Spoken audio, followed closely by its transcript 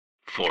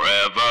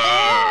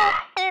Forever.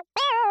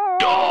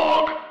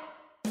 Dog.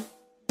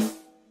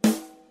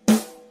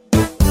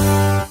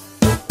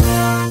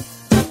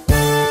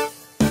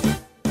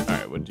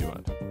 Alright, what do you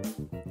want?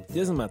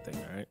 This is my thing,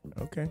 all right?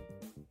 Okay.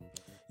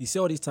 You see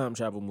all these time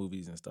travel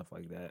movies and stuff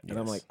like that. And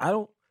I'm like, I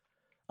don't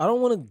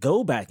want to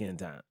go back in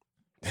time.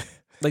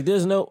 Like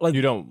there's no like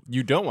You don't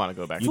want to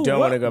go back. for You don't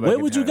what? want to go back. Where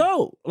in would you time.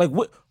 go? Like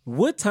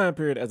what time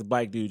period as a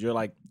black dude you're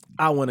like,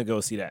 I want to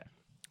go see that.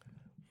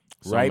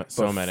 Right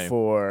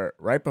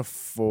Right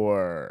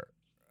before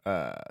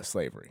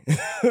slavery.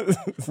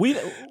 We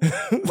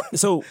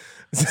so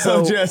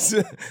So just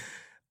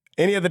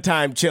any other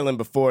time chilling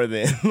before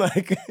then.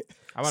 Like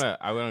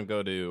I wanna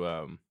go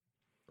to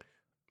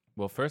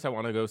well, first I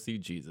want to go see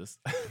Jesus.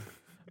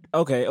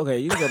 okay,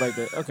 you can go back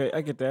there. Okay,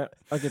 I get that.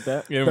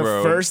 In the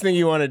Rome. first thing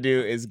you want to do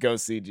is go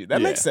see Jesus.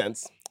 That Yeah. makes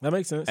sense. That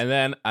makes sense. and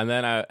then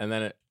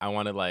I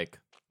want to like,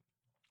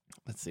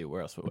 let's see,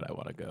 where else would I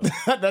want to go?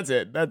 That's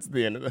it. That's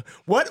the end of the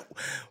what.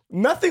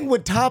 Nothing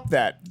would top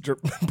that,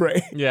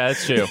 Bray. Yeah,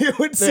 that's true. You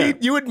would see. Yeah.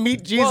 You would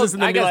meet Jesus,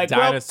 and then I be guess like,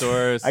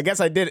 dinosaurs. Well, I guess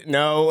I did it.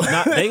 No,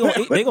 Nah, they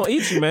gonna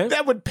eat you, man.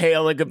 that would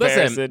pale in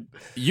comparison.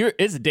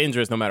 It's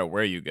dangerous no matter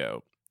where you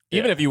go.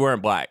 Even Yeah. if you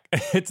weren't black,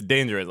 it's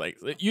dangerous. Like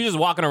you just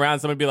walking around,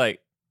 someone be like,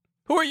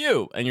 "Who are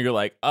you?" And you're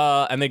like,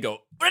 and they go,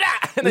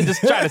 "Brah!" And they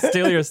just try to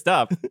steal your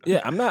stuff.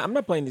 Yeah, I'm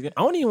not playing these games.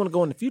 I don't even want to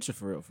go in the future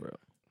for real.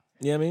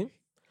 You know what I mean?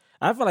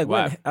 I feel like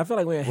Why? we're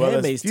in Well, the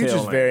Handmaid's Tale.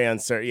 future's right? very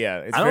uncertain. Yeah,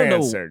 it's I don't very know.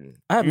 uncertain.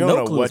 I have you don't no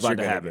know clue what what's about you're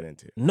to gonna happen. get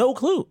into. No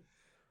clue.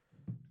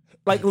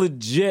 Like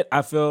legit,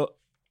 I feel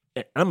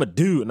I'm a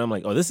dude, and I'm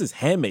like, oh, this is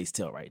Handmaid's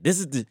Tale, right? This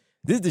is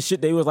the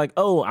shit they was like,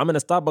 oh, I'm in a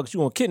Starbucks, you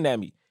gonna kidnap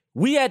me?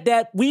 We at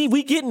that, we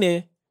getting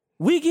there,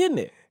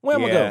 Where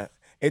am I going?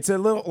 It's a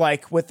little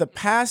like with the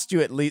past,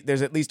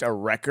 there's at least a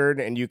record,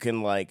 and you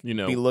can like You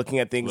know, be looking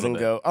at things and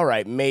little go, all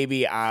right,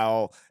 maybe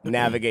I'll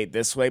navigate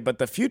this way. But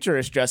the future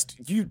is just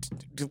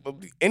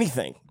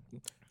anything,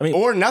 I mean-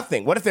 or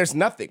nothing. What if there's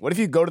nothing? What if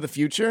you go to the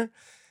future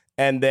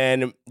and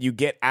then you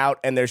get out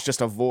and there's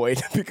just a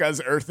void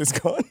because Earth is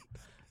gone?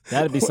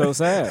 That'd be so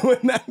sad.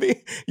 Wouldn't that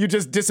be? You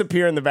just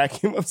disappear in the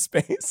vacuum of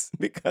space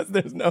because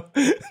there's no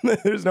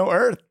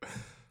Earth.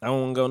 I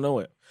don't want to go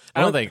nowhere.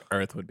 I don't think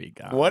Earth would be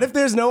gone. What if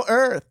there's no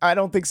Earth? I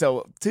don't think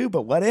so too.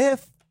 But what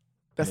if?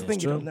 That's the Yeah, thing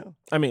it's you true. don't know.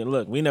 I mean,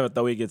 look, we never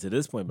thought we'd get to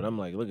this point, but I'm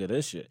like, look at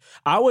this shit.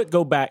 I would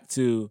go back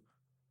to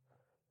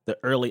the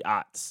early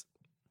aughts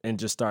and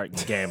just start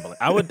gambling.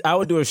 I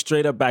would do a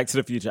straight up Back to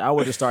the Future. I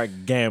would just start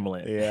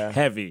gambling,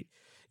 heavy.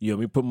 You know,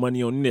 we put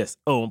money on this.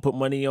 Oh, and put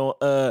money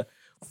on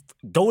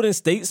Golden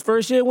State's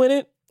first year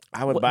winning.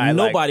 I would buy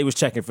Nobody was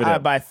checking for I'd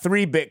them. buy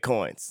 3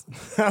 Bitcoins.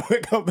 I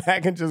would go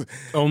back and just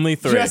Only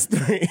 3. Just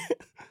 3.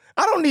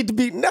 I don't need to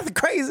be nothing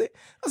crazy.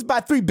 Let's buy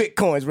 3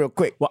 Bitcoins real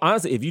quick. Well,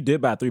 honestly, if you did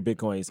buy 3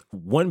 Bitcoins,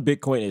 1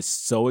 Bitcoin is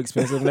so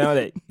expensive now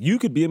that you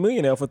could be a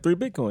millionaire for 3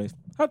 Bitcoins.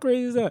 How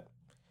crazy is that?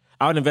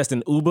 I would invest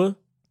in Uber.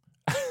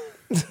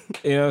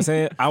 You know what I'm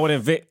saying? I would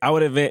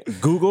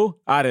invent Google.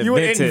 I'd invent You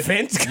would it.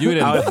 invent? You would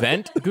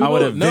invent Google? I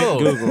would invent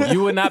Google.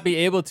 You would not be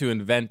able to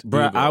invent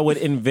Google. Bruh, I would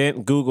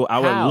invent Google. I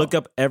would How? look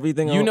up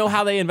everything. You know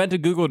how they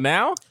invented Google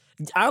now?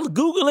 I'll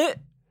Google it,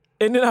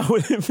 and then I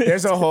would invent.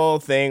 There's a whole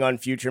thing on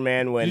Future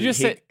Man when You just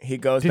he, said- he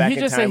goes Did back he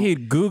in just time. say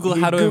he'd Google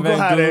He'd how to Google invent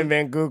how Google? to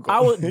invent Google. I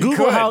would He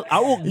Google could. how I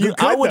would. You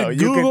I could, would though. You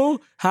could-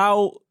 Google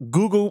how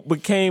Google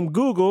became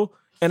Google,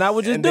 and I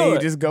would just and do then you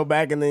it. just go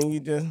back and then you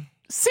just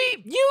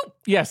See, you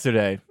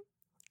yesterday.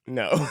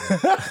 no.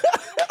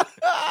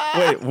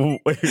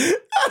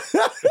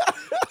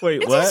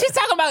 Wait, what? She's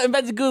talking about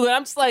inventing Google. And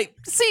I'm just like,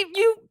 see,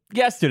 you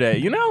yesterday,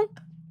 you know?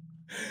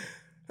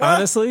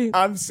 Honestly,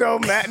 I'm so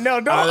mad. No,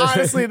 don't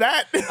Honestly- honestly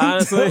that.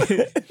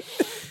 honestly,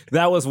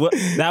 that was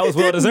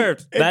well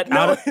deserved.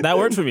 That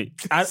worked for me.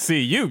 I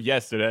See you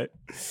yesterday.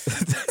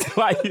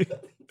 why you.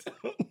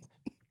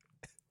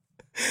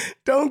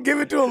 Don't give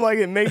it to him like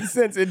it makes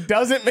sense. It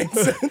doesn't make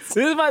sense. This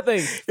is my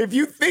thing. If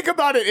you think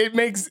about it, it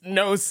makes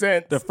no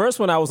sense. The first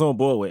one I was on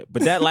board with,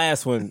 but that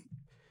last one,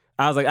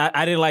 I was like,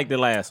 I didn't like the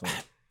last one.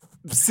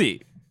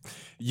 See,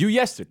 you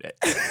yesterday.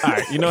 All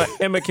right, you know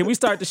what, Emma? Can we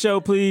start the show,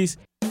 please?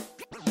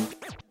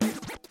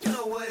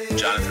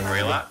 Jonathan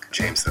Braylock.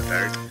 James the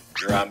Third.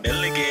 Drum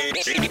Milligan.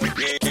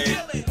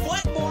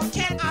 What more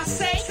can I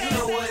say? You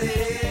know what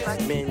it is.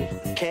 Black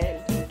men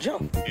can't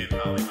jump. In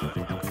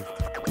Hollywood.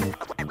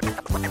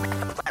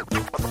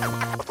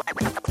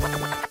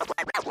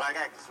 Black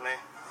actors, man.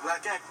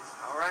 Black actors.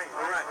 All right.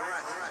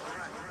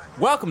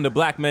 Welcome to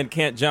Black Men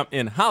Can't Jump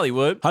in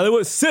Hollywood.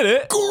 Hollywood City.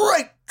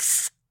 Great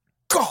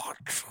Scott.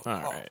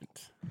 All right.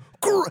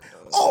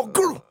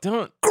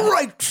 Don't.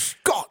 Great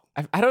Scott.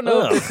 I don't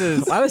know if this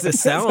is. Why does it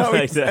sound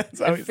like that? That's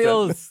how It he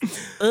feels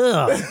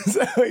Ugh. says it.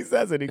 That's how he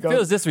says it. He goes,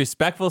 feels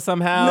disrespectful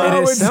somehow. No, And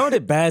it it's-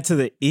 sounded bad to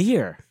the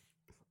ear.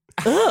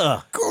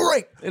 Ugh.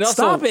 great. It also,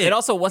 Stop it. It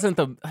also wasn't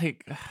the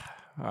like.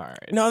 All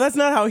right. No, that's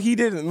not how he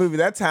did it in the movie.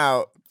 That's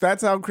how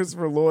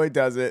Christopher Lloyd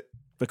does it.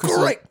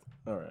 Great.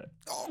 All right.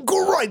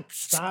 Great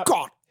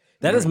Scott.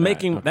 That is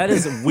not. that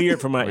is weird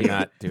for my We're ear.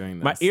 not doing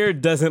this. My ear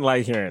doesn't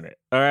like hearing it.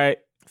 All right.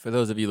 For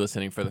those of you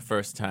listening for the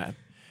first time,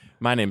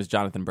 My name is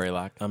Jonathan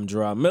Braylock. I'm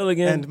Gerard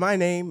Milligan. And my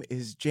name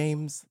is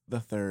James the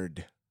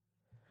Third.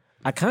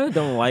 I kind of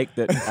don't like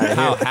that.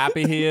 How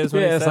happy he is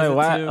when he Yeah, says it's like it,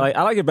 why? too. Like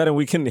I like it better when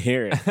we couldn't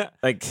hear it.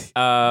 Like,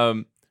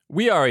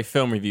 We are a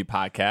film review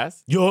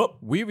podcast. yup.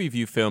 We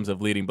review films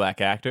of leading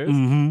black actors.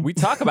 Mhm. We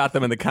talk about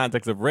them in the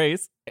context of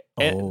race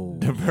and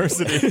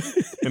diversity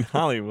in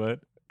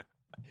Hollywood.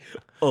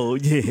 Oh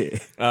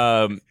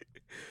yeah.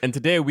 And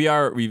today we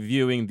are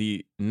reviewing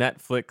the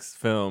Netflix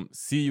film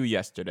See You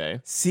Yesterday.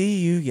 See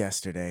you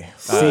yesterday.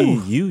 See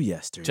you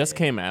yesterday. Just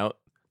came out.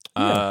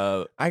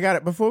 Yeah. I got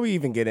it. Before we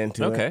even get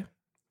into it, Okay.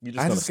 You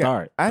just gonna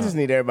start. I just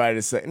need everybody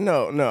to say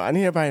no. I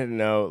need everybody to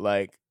know,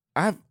 like,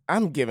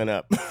 I'm giving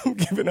up. I'm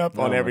giving up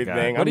Oh on my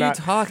everything. God. What I'm are not,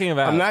 you talking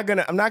about?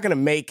 I'm not gonna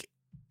make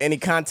any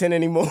content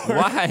anymore.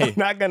 Why?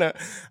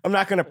 I'm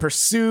not gonna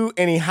pursue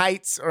any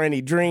heights or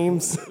any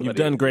dreams. You've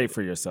done great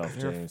for yourself,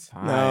 James.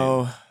 Fine.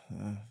 No,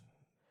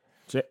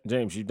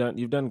 James, you've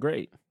done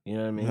great. You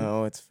know what I mean?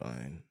 no, it's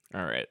fine.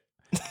 All right.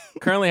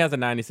 Currently has a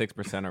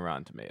 96% on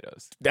Rotten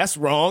Tomatoes. That's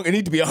wrong. It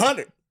need to be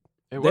 100.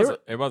 It was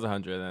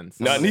 100 then.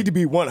 No, it need to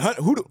be 100.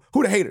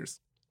 Who the haters?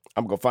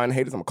 I'm gonna find the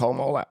haters. I'm gonna call them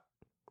all out.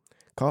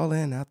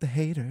 Calling out the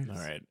haters. All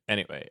right.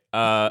 Anyway,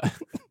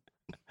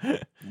 James.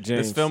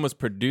 this film was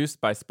produced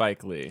by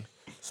Spike Lee.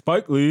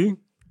 Spike Lee.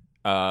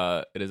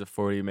 It is a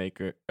 40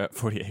 acres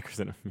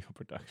and a mule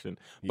production.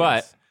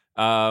 But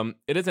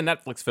it is a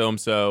Netflix film,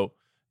 so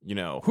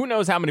who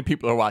knows how many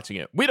people are watching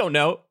it? We don't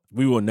know.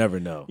 We will never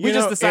know. We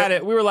just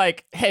decided we were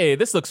like, hey,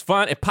 this looks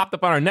fun. It popped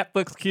up on our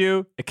Netflix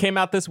queue. It came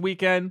out this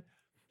weekend.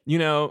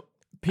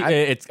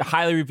 It's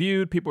highly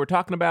reviewed. People were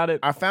talking about it.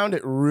 I found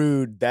it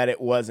rude that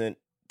it wasn't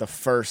the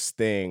first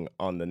thing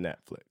on the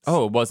Netflix.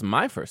 Oh, it wasn't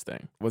my first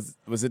thing. Was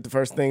it the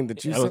first thing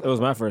that you It said?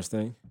 was my first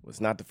thing. Was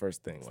not the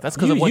first thing. That's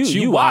because of what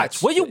you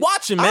watch. What are you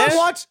watching, man?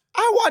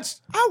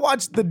 I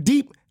watch the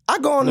deep. I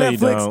go on No, you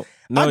Netflix. don't.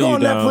 No, I go you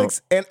on don't.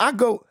 Netflix and I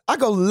go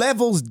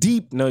levels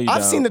deep. No, you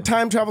I've don't. seen the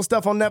time travel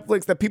stuff on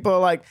Netflix that people are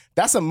like,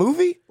 that's a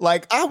movie?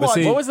 Like I watch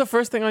see- What was the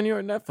first thing on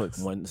your Netflix?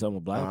 Some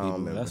with black people.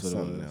 That's what it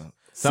was.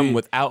 Some See-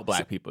 without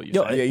black people. You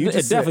Yo, said. you it's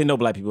just said- definitely no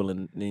black people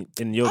in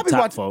your I be top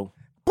watching- four.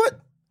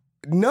 But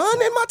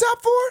none in my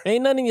top 4?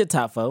 Ain't none in your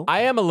top four.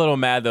 I am a little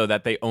mad though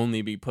that they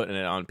only be putting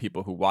it on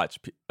people who watch.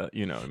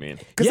 You know what I mean?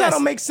 Because Yes. that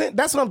don't make sense.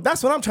 That's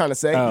what I'm trying to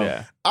say. Oh.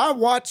 Yeah. I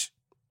watch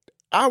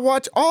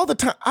all the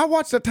time. I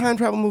watched a time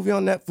travel movie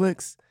on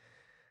Netflix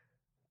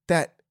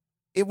that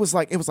it was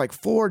like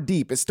 4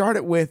 deep. It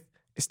started with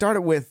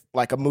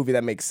like a movie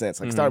that makes sense.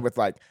 Like it started with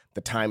like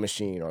The Time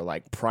Machine or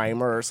like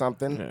Primer or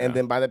something. Yeah. And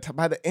then by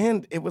the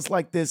end, it was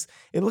like this.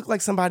 It looked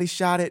like somebody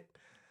shot it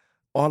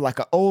on like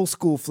an old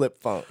school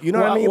flip phone. You know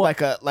what I mean?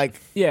 Like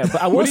Yeah,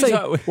 but I will What are you say,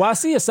 talking- well, I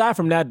see aside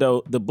from that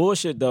though, the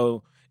bullshit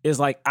though is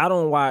like I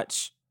don't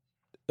watch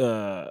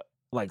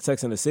like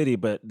Sex and the City,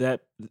 but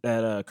that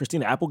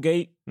Christina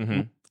Applegate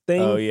Mhm.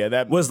 thing. Oh, yeah,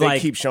 that was they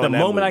like keep showing the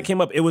that moment I movie.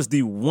 came up, it was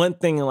the one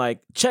thing like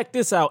check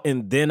this out,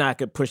 and then I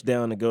could push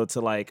down and go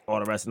to like all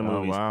the rest of the Oh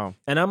movies. wow.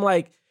 And I'm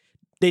like,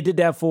 they did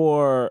that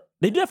for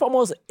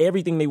almost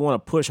everything they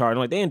want to push hard. And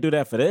like they didn't do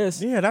that for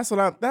this. yeah, that's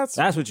what That's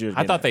what you're.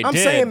 I thought they I'm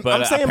did, saying-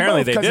 but I'm saying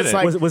apparently both, they 'cause did it's it.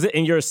 like- was it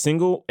in your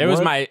single? It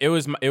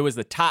one? was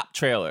the top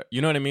trailer.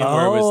 You know what I mean?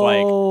 Where it was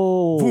like,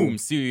 boom,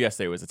 See You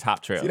Yesterday was the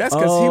top trailer. See, that's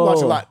because he watch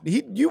a Oh. lot.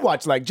 You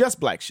watch like just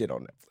black shit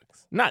on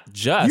Netflix. Not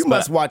just. You but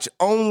must watch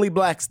only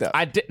black stuff.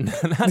 I did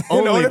not in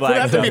only order for black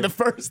that to be stuff,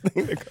 the first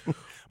thing to come.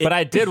 but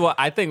I did.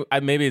 I think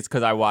maybe it's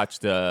because I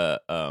watched the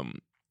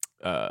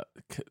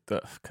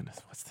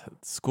goodness, what's the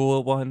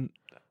school one?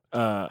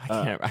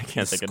 I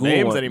can't think of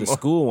names anymore. The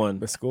school one.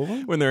 The school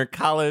one? When they're in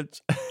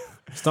college.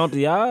 Stomp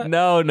the Yard?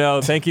 No,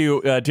 thank you,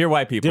 dear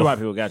white people. Dear white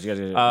people, got you.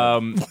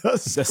 The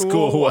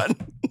school one.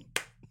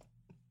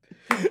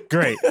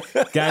 Great.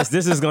 Guys,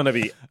 this is going to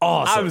be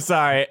awesome. I'm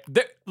sorry.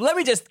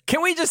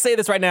 Can we just say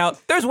this right now?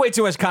 There's way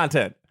too much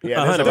content.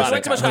 Yeah, there's a There's lot way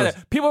of too much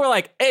content. People were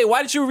like, "Hey,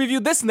 why didn't you review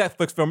this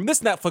Netflix film?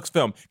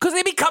 Because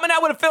they be coming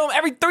out with a film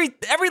every 3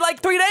 days. Yeah,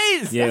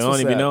 That's you don't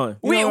what's even up. know it.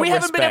 We You know,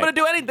 haven't been respect. able to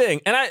do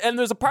anything, and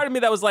there's a part of me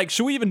that was like,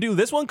 should we even do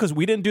this one? Because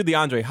we didn't do the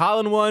Andre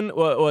Holland one,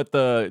 what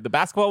the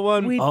basketball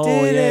one. We Oh,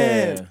 did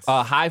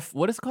yeah. it.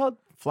 What is it called?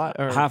 Fly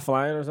or High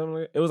Flying or something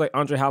like that. It was like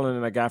Andre Holland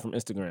and that guy from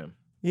Instagram.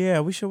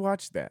 Yeah, we should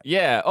watch that.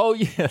 Yeah. Oh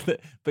yeah.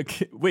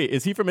 But wait,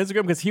 is he from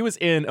Instagram? Because he was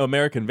in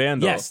American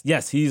Vandal.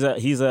 Yes. He's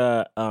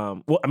a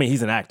well, I mean,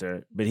 he's an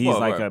actor, but he's Well,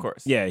 like of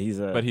course. yeah, he's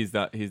a But he's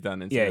done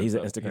Instagram. yeah, he's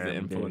an stuff. Instagram He's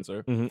an dude.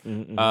 influencer.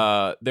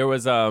 Mhm.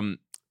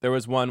 There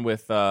was one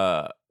with Man,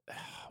 what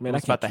I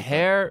was about can't the keep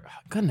hair.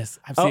 Goodness,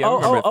 I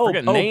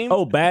forget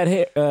names. bad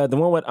hair. The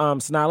one with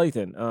Sanaa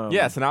Lathan.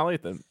 Yeah, Sanaa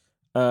Lathan.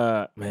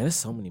 Man, there's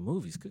so many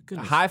movies. Good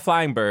goodness. High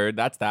Flying Bird.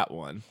 That's that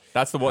one.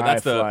 That's the one. High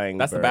That's the Flying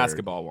that's the Bird.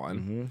 basketball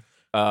one.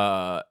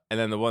 And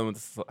then the one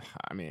with,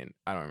 I mean,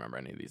 I don't remember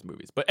any of these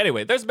movies, but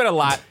anyway, there's been a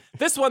lot.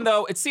 This one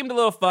though, it seemed a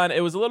little fun. It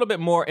was a little bit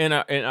more in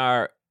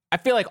our. I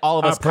feel like all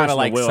of Our us kind of personal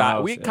like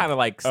wheelhouse, we yeah. kind of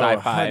like Oh,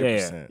 sci-fi.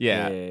 100%.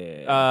 Yeah.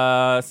 Yeah.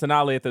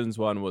 Sanaa Lathan's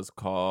one was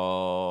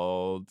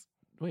called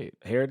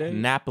Hair Day?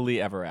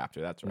 Napoli Ever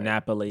After. That's right.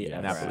 Napoli.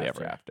 Napoli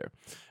Ever After.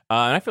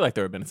 And I feel like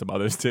there have been some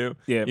others too.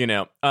 Yeah. You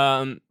know.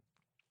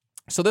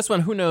 So this one,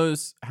 who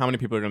knows how many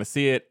people are going to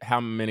see it? How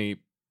many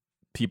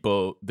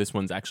people this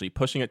one's actually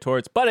pushing it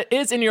towards? But it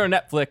is in your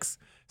Netflix.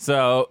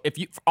 So if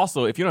you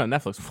don't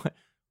have Netflix,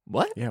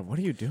 what? Yeah, what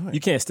are you doing? You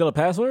can't steal a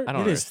password? I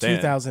don't It is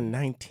understand.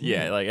 2019.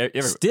 Yeah,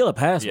 like Steal a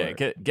password.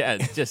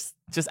 just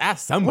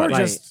ask We're somebody.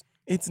 just,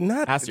 it's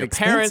not Ask your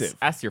expensive. parents.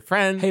 Ask your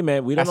friends. Hey,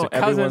 man, we don't ask know your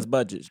cousin. everyone's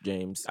budgets,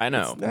 James. I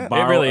know. not- It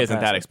Borrow really a isn't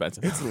that password.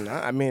 expensive. It's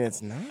not. I mean,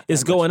 it's not.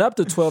 It's going up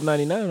to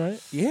 $12.99,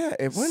 right? Yeah,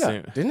 it went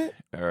Soon. up, didn't it?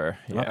 Or,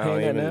 Am I yeah,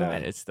 paying that even now? know.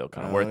 it's still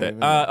kind I of don't worth it. even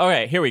know.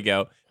 Okay, here we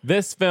go.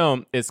 This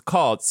film is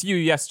called See You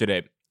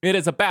Yesterday. It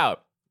is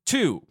about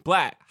two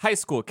black high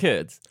school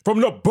kids.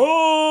 From the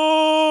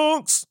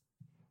Bronx.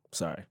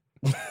 Sorry.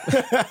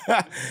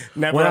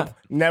 Never,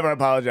 never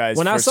apologize.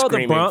 When for I saw the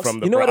screaming Bronx, from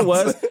the you know what it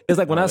Bronx. was? It's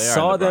like when Oh, I they are in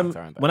saw the them, Bronx,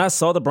 aren't they? when I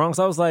saw the Bronx,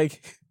 I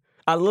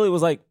literally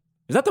was like,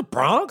 is that the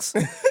Bronx?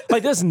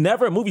 Like, there's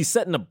never a movie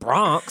set in the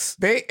Bronx.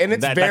 It's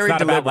That's very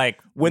not about, deliberate.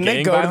 like, when they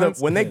gang go violence?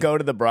 to when they go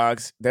to the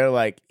Bronx, they're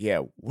like,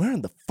 "Yeah, we're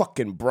in the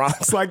fucking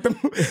Bronx." Like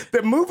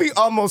the movie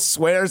almost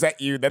swears at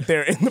you that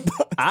they're in the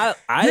Bronx.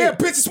 Yeah,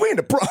 bitches, we in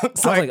the Bronx. I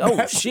was like, oh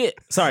that- shit.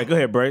 Sorry, go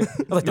ahead, Bray. I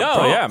was like, the No,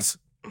 Bronx.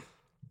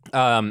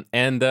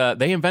 And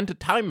they invented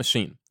time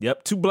machine.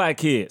 Yep, two black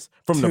kids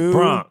from the Two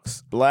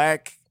Bronx.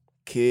 black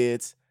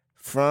kids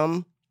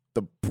from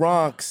the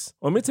Bronx.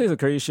 Let me tell you some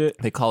crazy shit.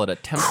 They call it a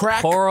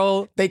Crack-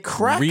 temporal They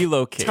crack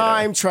relocator.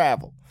 time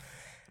travel.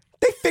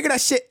 They figure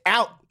that shit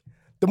out.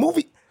 The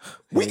movie,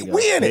 we in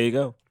There it. you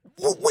go.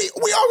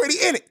 We already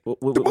in it.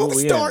 The movie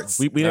we in. starts.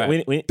 We All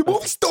right. The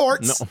movie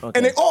starts, No, okay.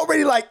 and they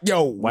already like,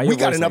 yo, Why we your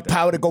got voice enough like that?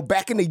 power to go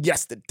back into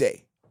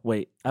yesterday.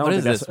 Wait, I What don't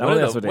is think this? that's, I don't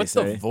think that's what they What's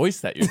say. the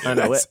voice that you're I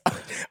doing? know.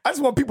 I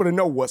just want people to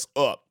know what's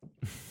up.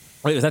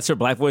 Wait, is that your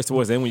black voice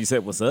towards the end when you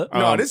said what's up?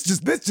 No, this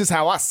just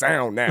how I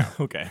sound now.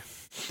 Okay.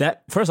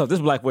 That first off, this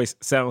black voice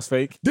sounds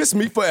fake. This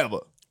me forever.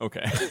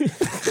 Okay.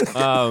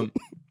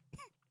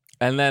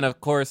 And then, of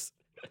course,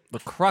 the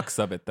crux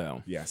of it,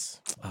 though. Yes.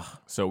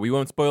 So we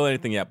won't spoil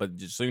anything yet, but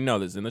just so you know,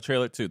 this is in the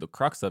trailer too. The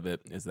crux of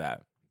it is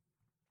that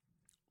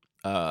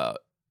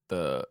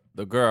the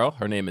girl,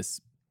 her name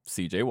is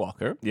C.J.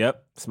 Walker.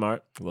 Yep,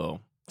 smart.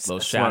 Little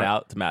Smart. shout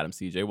out to Madam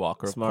C.J.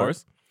 Walker, Smart. of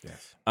course.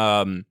 Yes.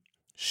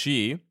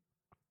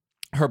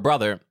 Her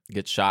brother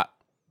gets shot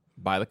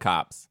by the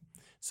cops,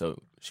 so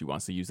she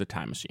wants to use the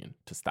time machine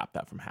to stop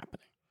that from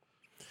happening.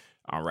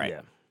 All right.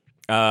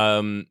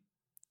 Yeah.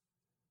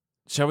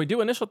 Shall we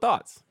do initial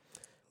thoughts?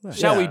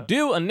 Shall we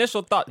do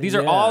initial thoughts? These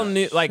are Yeah. all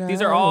new. Like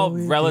these are all Shall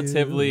we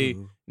relatively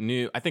do?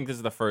 new. I think this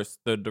is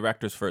the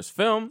director's first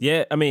film.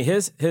 Yeah, I mean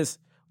his.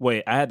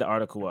 Wait, I had the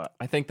article up.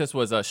 I think this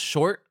was a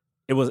short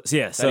It was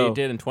that So he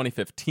did in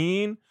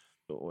 2015,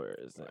 where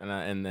is it?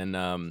 and then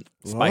I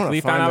Spike wanna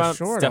Lee find found a out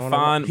short. I wanna-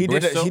 Stefan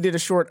Bristol. He did a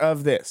short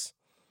of this.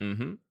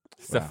 Mm-hmm.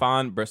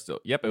 Stefan Bristol.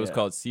 Yep, it was Yeah.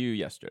 called "See You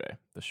Yesterday."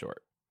 The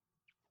short.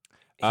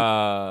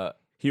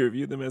 He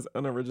reviewed them as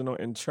unoriginal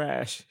and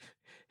trash.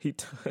 He,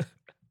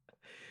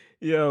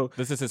 yo,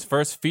 This is his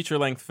first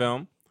feature-length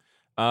film.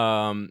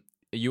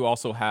 You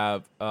also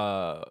have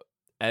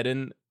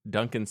Eden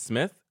Duncan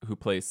Smith, who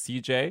plays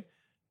CJ.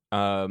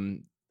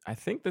 I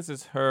think this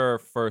is her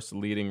first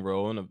leading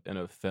role in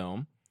a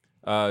film.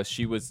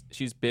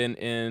 She's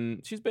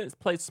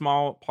played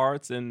small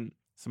parts in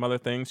some other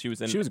things. She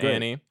was in She was great.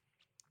 Annie,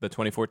 the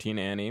 2014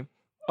 Annie.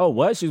 oh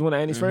what? She's one of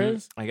Annie's Mhm.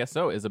 friends. I guess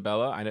so.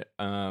 Isabella.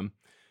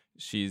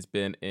 She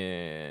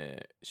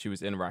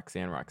was in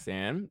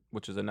Roxanne,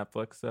 which is a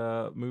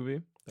Netflix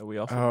movie that we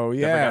also Oh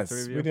never got yes, to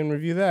review. we didn't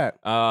review that.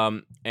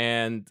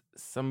 And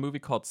some movie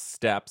called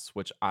Steps,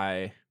 which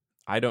I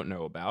don't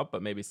know about,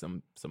 but maybe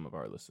some of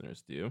our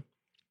listeners do.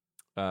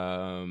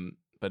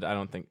 But I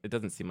don't think it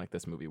doesn't seem like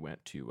this movie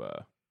went to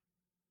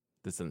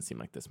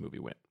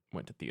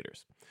went to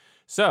theaters.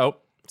 So,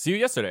 See You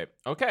Yesterday.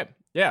 Okay,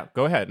 yeah,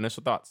 go ahead.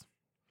 Initial thoughts.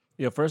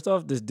 Yeah, first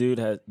off, this dude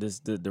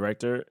the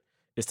director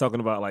is talking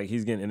about like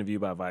he's getting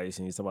interviewed by Vice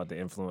and he's talking about the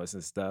influence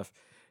and stuff.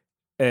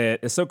 And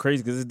it's so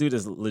crazy because this dude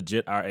is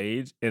legit our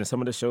age. And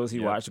some of the shows he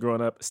Yep. watched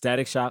growing up,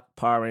 Static Shock,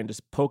 Power Rangers,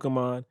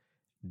 Pokemon,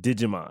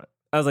 Digimon.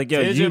 I was like,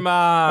 yo,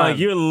 Digimon.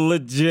 you're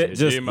legit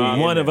just Digimon.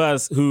 one of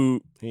us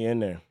who, He in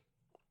there.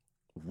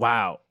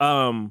 wow.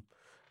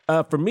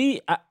 For me,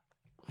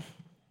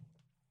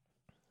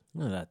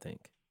 what did I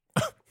think?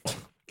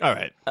 All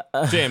right,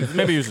 James.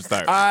 Maybe you should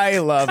start. I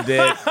loved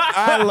it.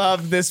 I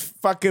loved this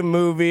fucking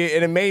movie,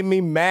 and it made me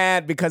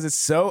mad because it's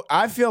so.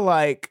 I feel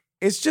like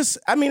it's just.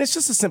 I mean, it's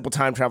just a simple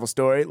time travel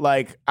story.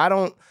 Like I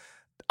don't.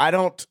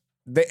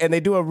 And they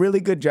do a really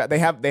good job. They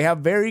have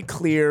very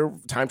clear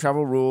time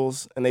travel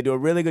rules, and they do a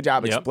really good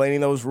job Yep.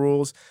 explaining those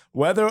rules.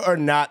 Whether or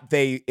not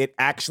it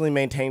actually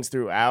maintains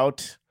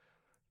throughout,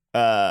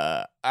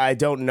 I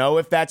don't know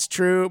if that's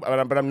true.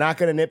 But I'm not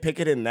going to nitpick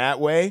it in that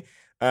way.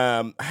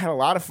 I had a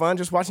lot of fun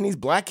just watching these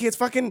black kids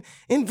fucking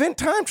invent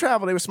time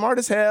travel. They were smart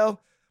as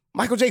hell.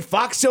 Michael J.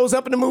 Fox shows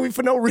up in the movie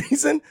for no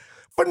reason.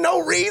 For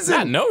no reason.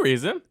 Not no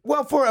reason.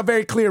 Well, for a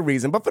very clear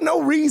reason, but for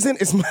no reason,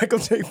 it's Michael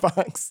J.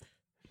 Fox.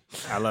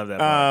 I love that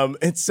part.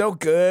 It's so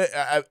good.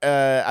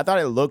 I thought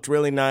it looked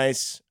really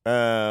nice,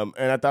 and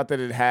I thought that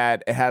it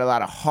had a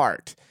lot of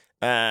heart.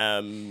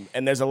 And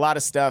there's a lot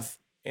of stuff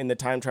in the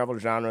time travel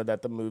genre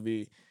that the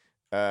movie,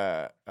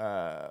 I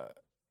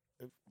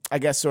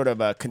guess, sort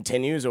of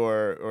continues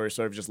or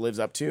sort of just lives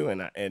up to.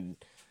 And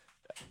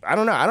I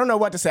don't know. I don't know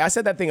what to say. I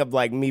said that thing of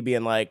like me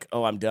being like,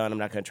 oh, I'm done. I'm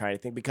not going to try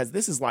anything, because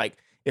this is like,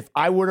 if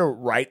I were to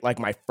write like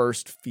my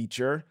first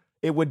feature,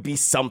 it would be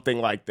something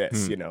like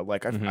this, you know,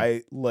 like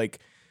I like,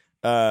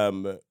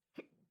 there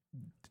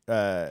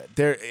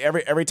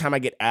every time I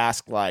get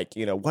asked like,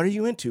 you know, what are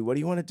you into? What do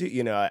you want to do?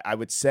 You know, I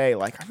would say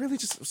like, I really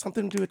just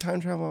something to do with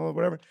time travel or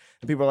whatever.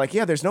 And people are like,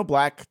 yeah, there's no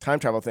black time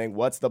travel thing.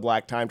 What's the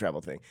black time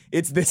travel thing?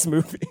 It's this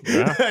movie,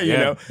 you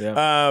know?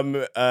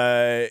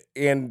 Yeah.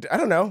 And I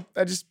don't know.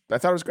 I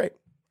thought it was great.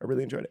 I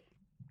really enjoyed it.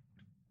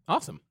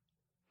 Awesome.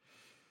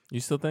 You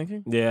still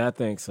thinking? Yeah, I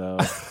think so. All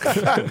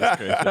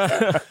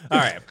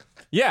right.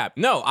 Yeah.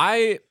 No,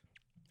 I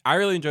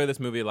really enjoy this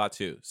movie a lot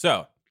too.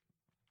 So,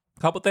 a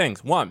couple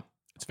things. One,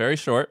 it's very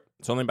short.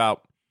 It's only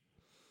about,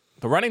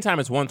 the running time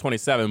is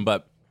 127,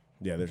 but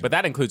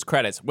that includes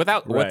credits.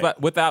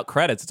 Without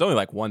credits, it's only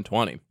like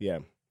 120. Yeah.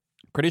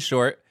 Pretty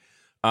short.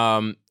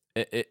 And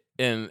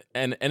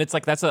it's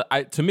like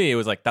to me it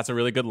was like that's a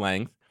really good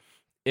length.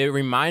 It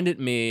reminded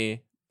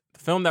me, the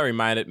film that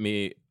reminded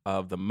me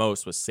of the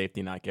most was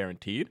Safety Not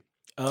Guaranteed.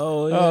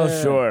 Oh, yeah.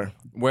 Oh, sure.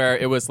 Where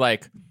it was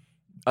like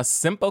a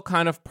simple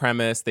kind of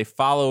premise. They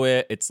follow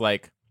it. It's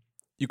like,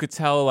 you could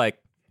tell like,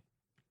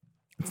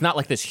 it's not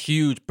like this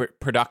huge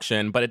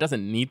production, but it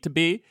doesn't need to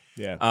be.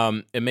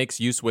 Yeah. It makes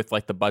use with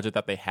like the budget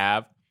that they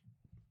have,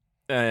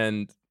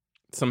 and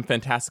some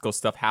fantastical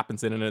stuff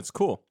happens in it, and it's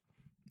cool.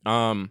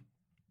 I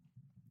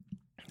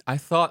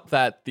thought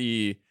that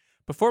the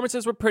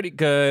performances were pretty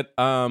good.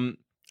 I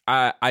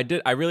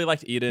really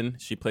liked Eden.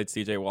 She played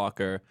CJ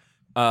Walker.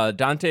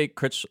 Dante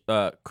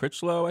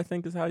Critchlow, I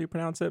think is how you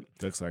pronounce it.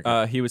 Looks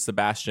like he was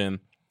Sebastian.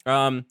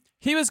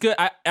 He was good.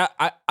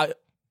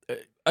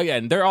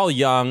 Again, they're all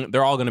young.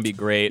 They're all going to be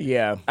great.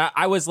 Yeah.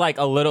 I was like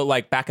a little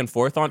like back and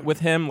forth with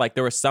him. Like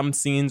there were some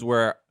scenes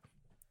where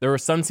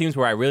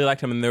I really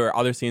liked him, and there were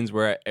other scenes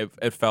where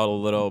it felt a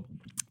little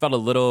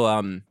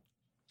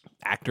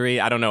actory.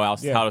 I don't know how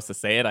else to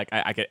say it. Like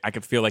I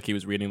could feel like he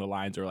was reading the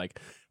lines or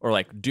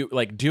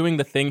doing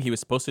the thing he was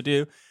supposed to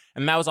do.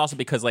 And that was also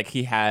because like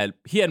he had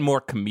more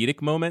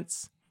comedic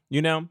moments,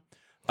 you know?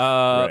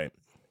 Right.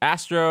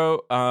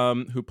 Astro,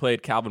 who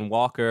played Calvin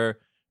Walker,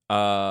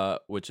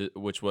 which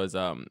was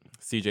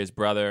CJ's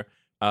brother.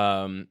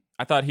 I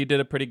thought he did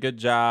a pretty good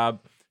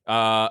job.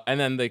 And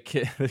then the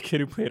kid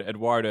who played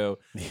Eduardo,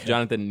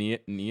 Jonathan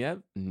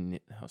Nieves.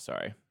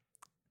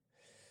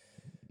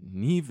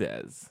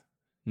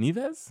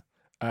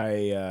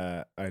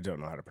 I don't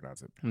know how to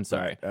pronounce it. I'm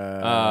sorry.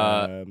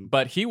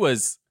 But he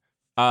was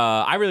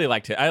I really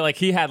liked it.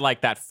 He had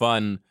like that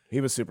fun. He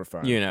was super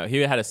fun. You know,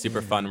 he had a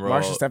super fun role.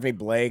 Marsha Stephanie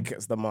Blake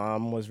as the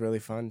mom was really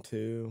fun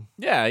too.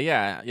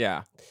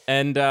 Yeah.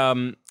 And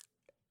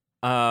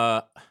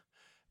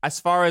as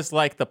far as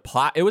like the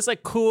plot, it was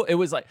like cool. It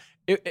was like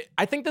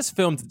I think this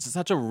film did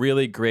such a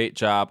really great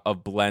job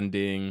of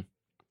blending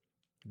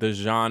the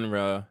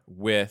genre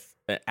with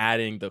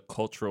adding the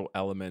cultural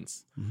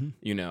elements,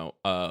 you know,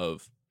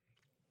 of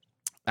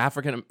an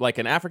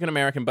African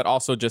American, but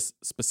also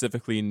just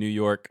specifically New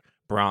York,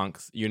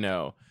 Bronx, you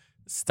know,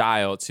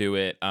 style to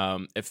it.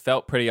 It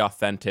felt pretty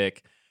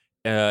authentic.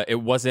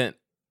 It wasn't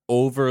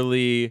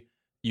overly,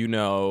 you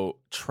know,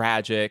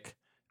 tragic,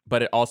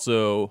 but it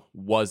also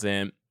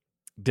wasn't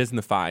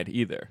Disneyfied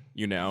either,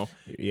 you know?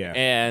 Yeah.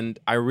 And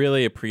I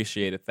really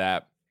appreciated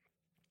that.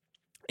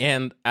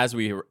 And as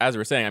we were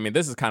saying, I mean,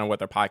 this is kind of what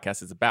their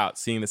podcast is about.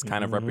 Seeing this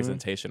kind of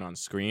representation on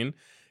screen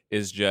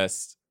is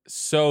just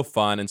so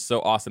fun and so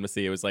awesome to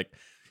see. It was like,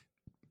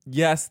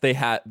 yes,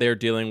 they're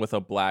dealing with a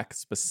Black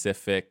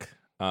specific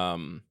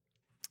kind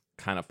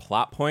of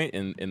plot point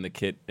in the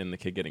kid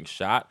getting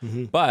shot,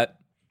 but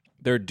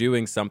they're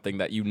doing something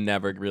that you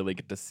never really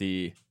get to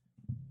see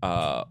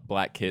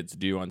Black kids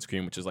do on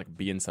screen, which is like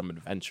be in some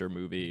adventure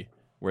movie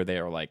where they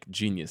are like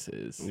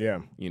geniuses. Yeah.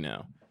 You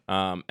know.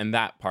 And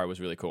that part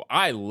was really cool.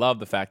 I love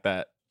the fact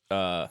that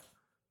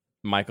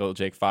Michael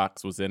J.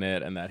 Fox was in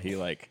it and that he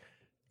like,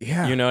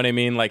 you know what I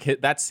mean? Like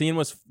that scene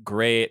was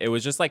great. It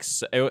was just like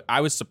I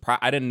was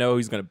surprised. I didn't know he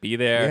was gonna be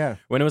there. Yeah.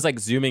 When it was like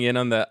zooming in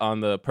on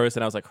the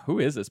person, I was like, "Who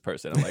is this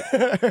person?" I'm like,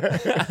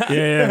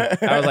 Yeah.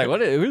 I was like,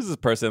 who's this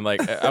person?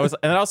 Like I was,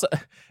 and also,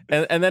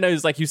 and then it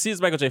was like you see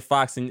it's Michael J.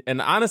 Fox, and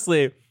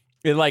honestly.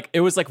 It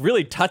was like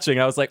really touching.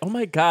 I was like, oh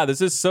my God, this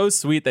is so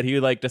sweet that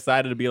he like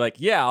decided to be like,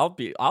 yeah, I'll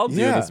do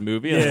this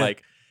movie.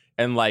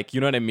 And like,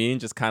 you know what I mean?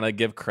 Just kind of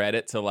give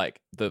credit to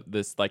like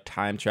this like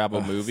time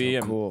travel movie. So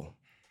and cool.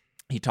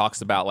 He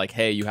talks about like,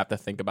 hey, you have to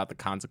think about the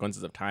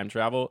consequences of time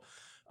travel,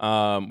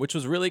 which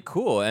was really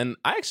cool. And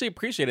I actually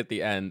appreciated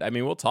the end. I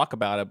mean, we'll talk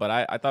about it, but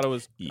I thought it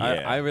was,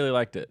 I really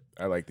liked it.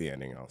 I like the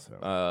ending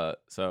also.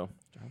 So.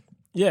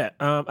 Yeah.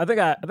 I think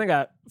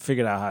I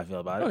figured out how I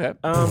feel about it. Okay.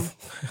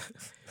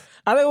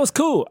 I think it was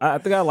cool. I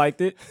think I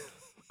liked it.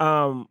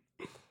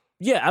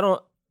 yeah, I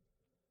don't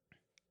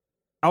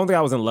think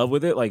I was in love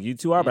with it like you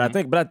two are, but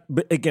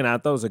again, I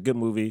thought it was a good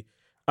movie.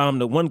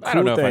 The one cool I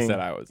don't know thing, if I said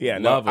I was. Yeah,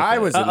 in no, love with I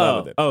it. was in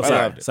love with it. Oh, I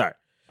loved it. sorry.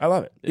 I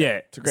love it.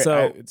 Yeah, It's great.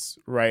 So It's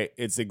right.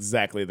 It's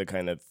exactly the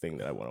kind of thing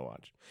that I want to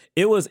watch.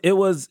 it was.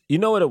 You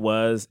know what it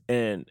was,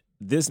 and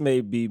this may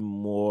be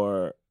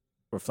more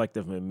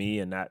reflective of me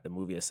and not the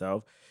movie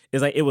itself.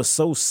 Is like it was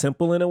so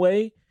simple in a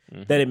way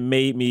that it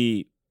made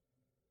me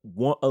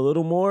want a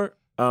little more.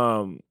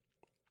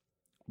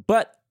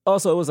 But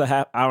also, it was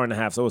a hour and a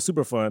half, so it was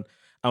super fun.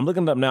 I'm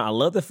looking it up now. I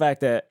love the fact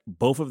that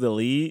both of the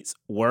leads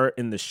were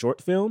in the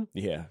short film.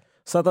 Yeah.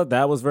 So I thought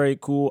that was very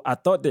cool. I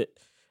thought that,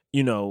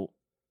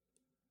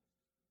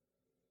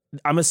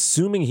 I'm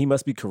assuming he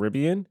must be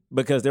Caribbean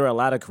because there were a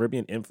lot of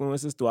Caribbean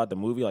influences throughout the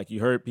movie. Like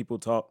you heard people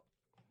talk,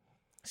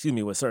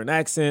 with certain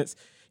accents.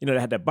 They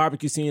had that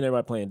barbecue scene,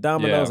 everybody playing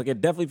dominoes. Yeah. Like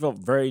it definitely felt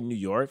very New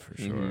York. For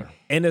sure.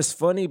 And it's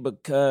funny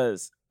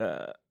because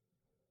the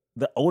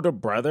older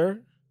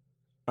brother,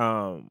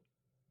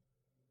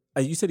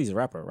 you said he's a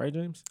rapper, right,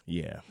 James?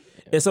 Yeah.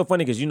 It's so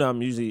funny because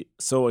I'm usually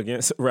so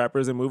against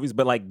rappers in movies,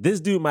 but like this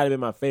dude might have been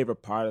my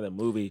favorite part of the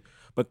movie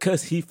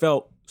because he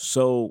felt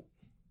so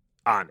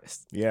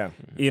honest. Yeah.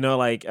 And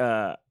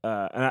I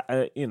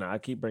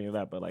keep bringing it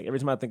up, but like every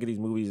time I think of these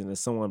movies and there's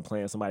someone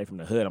playing somebody from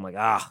the hood, I'm like,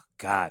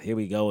 God, here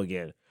we go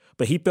again.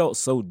 But he felt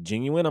so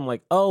genuine. I'm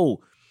like,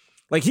 oh,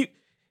 like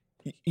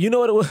you know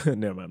what it was?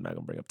 Never mind, I'm not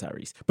gonna bring up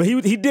Tyrese, but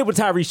he did what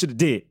Tyrese should have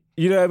did.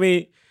 You know what I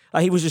mean?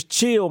 Like he was just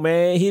chill,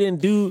 man. He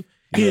didn't do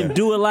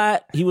a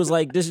lot. He was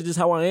like, this is just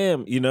how I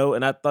am,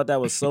 and I thought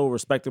that was so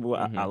respectable.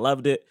 I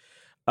loved it.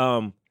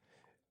 It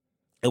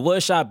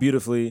was shot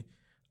beautifully.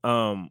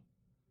 I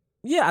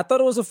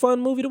thought it was a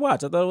fun movie to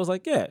watch. I thought it was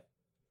like,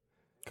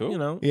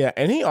 cool. Yeah,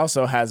 and he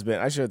also has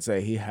been, I should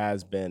say, he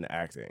has been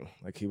acting.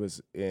 Like he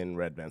was in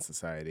Red Band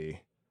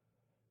Society.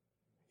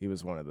 He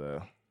was one of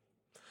the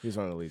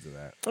leads of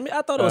that. I mean,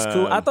 I thought it was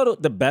cool. I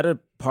thought the better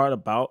part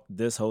about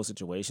this whole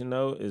situation,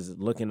 though, is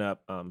looking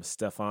up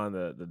Stefan,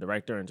 the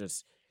director, and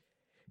just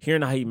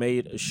hearing how he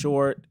made a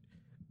short.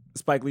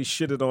 Spike Lee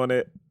shitted on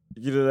it.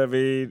 You know what I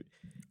mean?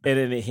 And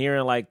then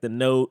hearing like the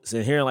notes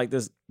and hearing like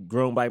this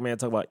grown black man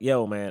talk about,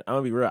 yo, man, I'm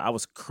gonna be real. I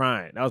was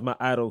crying. That was my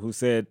idol who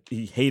said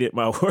he hated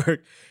my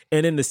work.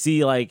 And then to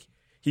see like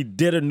he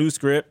did a new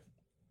script.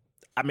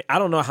 I mean, I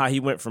don't know how he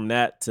went from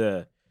that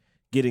to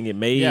getting it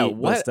made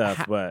and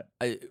stuff, but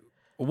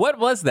what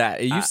was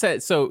that? You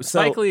said so.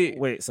 Spike Lee.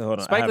 Wait, so hold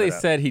on. Spike Lee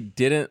said he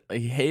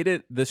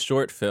hated the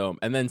short film,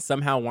 and then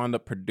somehow wound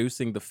up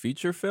producing the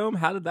feature film.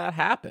 How did that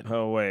happen?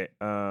 Oh wait,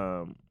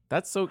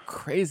 that's so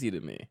crazy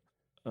to me.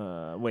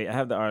 Wait, I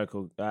have the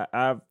article.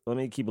 Let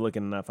me keep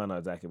looking and I find out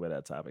exactly what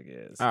that topic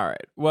is. All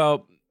right.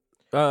 Well,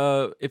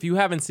 if you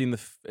haven't seen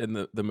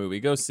the movie,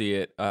 go see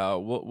it.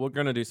 We're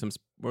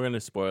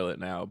gonna spoil it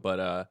now,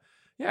 but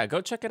yeah,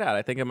 go check it out.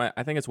 I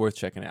think it's worth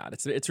checking out.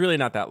 It's really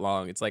not that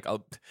long. It's like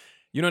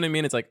you know what I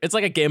mean? It's like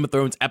a Game of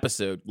Thrones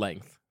episode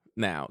length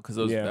now because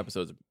those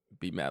episodes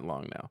be mad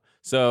long now.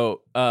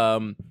 So, all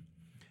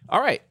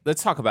right,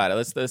 let's talk about it.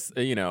 Let's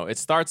it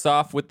starts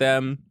off with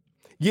them.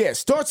 Yeah, it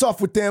starts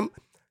off with them.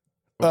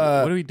 What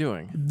are we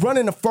doing?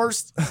 Running the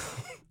first.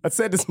 I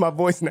said this in my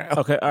voice now.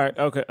 Okay, all right,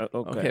 okay.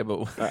 Okay, but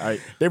All right.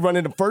 They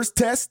running the first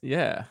test.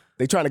 yeah.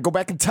 They trying to go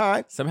back in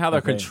time. Somehow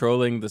they're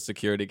controlling the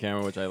security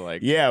camera, which I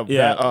like. Yeah.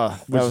 That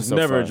Which was was so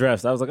never fun.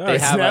 addressed. I was like, all They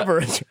right. have Never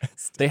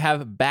addressed. They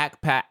have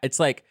backpack. It's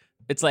like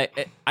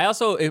I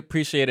also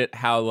appreciated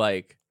how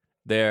like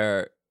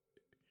they're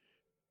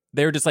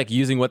just like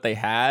using what they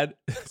had.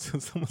 So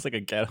it's almost like a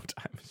ghetto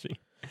time machine.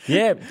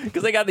 Yeah,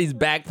 Because they got these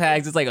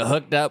backpacks. It's like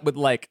hooked up with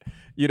like,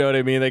 you know what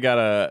I mean? They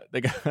got they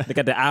got the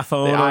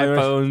iPhone. the or whatever.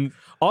 iPhone.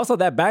 Also,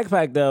 that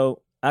backpack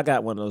though, I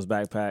got one of those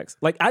backpacks.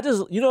 Like, I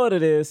just, you know what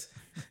it is?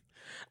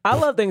 I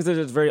love things that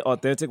are just very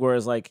authentic. Where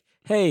it's like,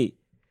 hey,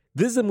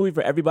 this is a movie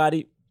for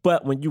everybody,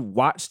 but when you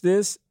watch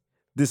this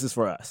is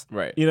for us.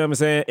 Right. You know what I'm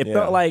saying? It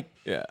felt like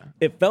Yeah.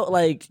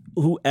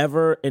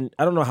 whoever, and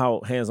I don't know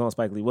how hands-on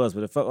Spike Lee was,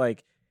 but it felt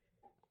like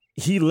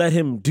he let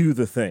him do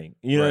the thing.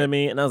 You know what I Right.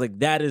 mean? And I was like,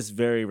 that is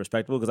very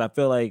respectable because I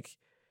feel like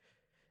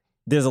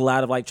there's a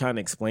lot of like trying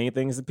to explain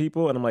things to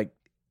people, and I'm like,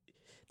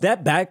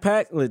 that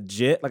backpack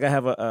legit. Like I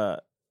have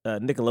a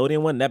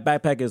Nickelodeon one. That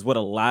backpack is what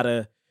a lot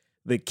of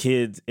the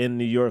kids in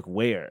New York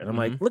wear, and I'm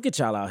like, look at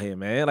y'all out here,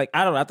 man. Like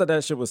I don't know. I thought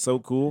that shit was so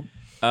cool.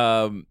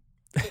 And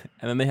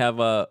then they have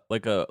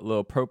like a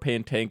little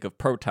propane tank of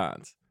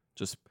protons.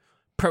 Just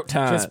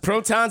protons. Just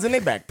protons in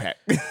their backpack.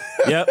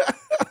 Yep.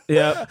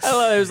 Yep. I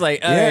love it. It was like,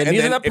 and these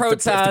are then the if the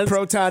protons.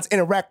 protons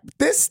interact with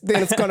this,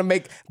 then it's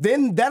gonna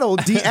then that'll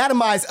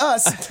deatomize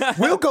us.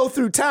 We'll go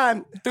through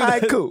time. All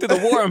right, cool. through the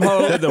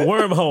wormhole. The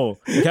wormhole.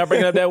 You gotta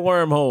bring up that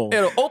wormhole.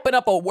 It'll open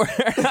up a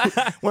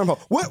Wormhole.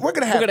 We're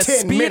gonna have We're gonna 10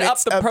 speed up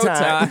minutes the of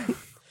time. proton.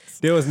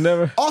 There was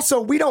never. Also,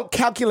 we don't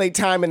calculate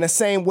time in the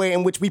same way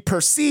in which we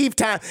perceive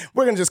time.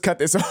 We're gonna just cut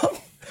this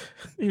off.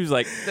 He was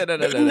like, no.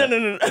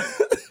 No.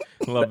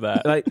 Love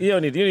that. Like you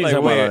don't need to Like,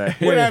 talk wait, about all that.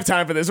 We don't have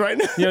time for this right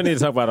now. You don't need to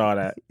talk about all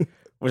that,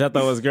 which I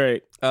thought was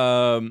great.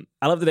 I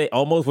love that they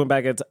almost went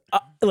back into.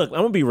 Look, I'm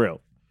gonna be real.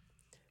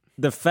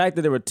 the fact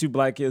that there were two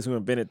black kids who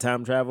invented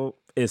time travel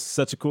is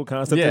such a cool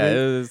concept. Yeah, to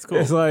me. it's cool.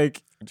 It's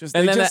like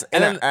And then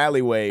in an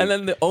alleyway. And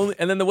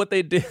then what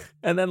they did,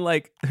 and then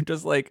like they're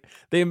just like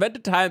they're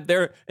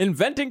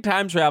inventing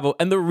time travel,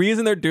 and the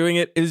reason they're doing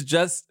it is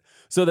just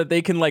so that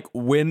they can like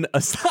win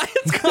a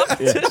science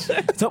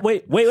competition. so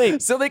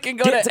wait. So they can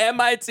go Get to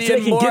MIT So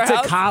and they can get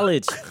Morehouse. to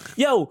college.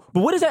 Yo,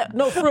 but what is that?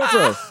 No, for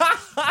real.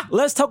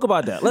 Let's talk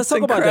about that. Let's talk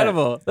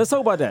incredible. about that. Let's talk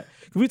about that.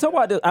 We talk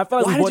about this. I feel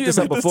like Why we did brought you this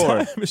up invent before.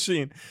 this time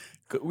machine?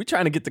 We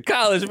trying to get to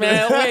college,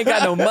 man. We ain't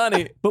got no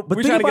money. But we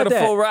think trying to get about a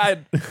that. full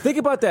ride. Think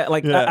about that.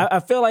 Like, Yeah. I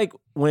feel like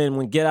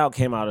when Get Out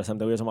came out or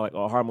something, we were talking about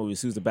like, oh, horror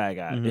movies, who's the bad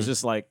guy? Mm-hmm. It's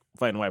just like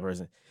fighting a white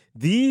person.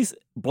 These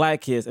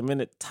black kids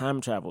invented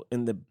time travel,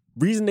 and the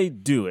reason they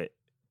do it,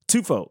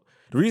 twofold.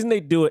 The reason they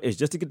do it is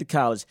just to get to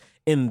college,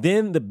 and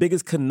then the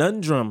biggest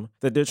conundrum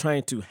that they're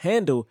trying to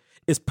handle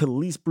is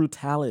police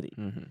brutality.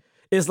 Mm-hmm.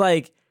 It's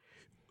like,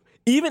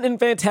 even in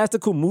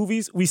fantastical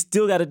movies, we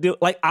still got to do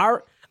like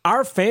our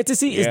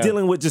fantasy is Yeah.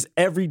 dealing with just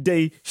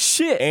everyday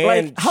shit. And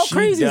like, how she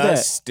crazy is does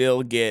that?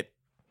 still get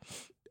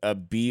a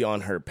B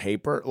on her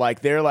paper.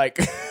 Like they're like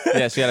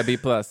Yeah, she got a B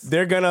plus.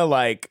 they're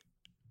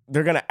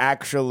gonna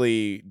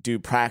actually do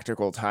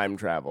practical time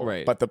travel.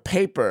 Right. But the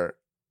paper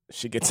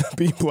she gets a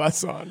B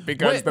plus on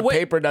because Wait.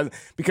 paper doesn't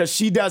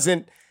she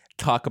doesn't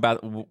Talk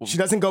about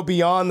go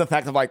beyond the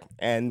fact of like,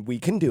 and we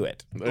can do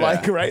it.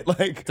 Like, right?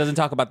 Like doesn't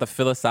talk about the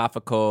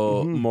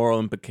philosophical Mm-hmm. moral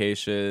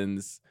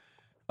implications,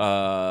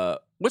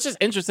 which is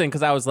interesting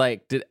because I was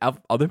like, did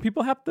other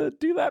people have to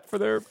do that for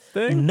their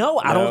thing? No,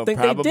 I don't think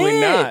they probably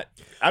did. not.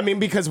 I mean,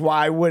 because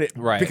why would it?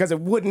 Right. Because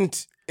it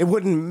wouldn't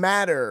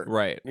matter.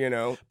 Right. You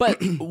know?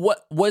 But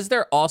what was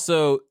there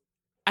also?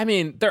 I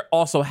mean, there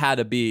also had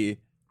to be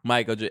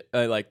Michael,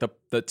 like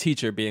the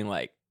teacher being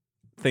like,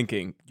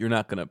 thinking you're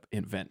not gonna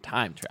invent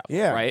time travel,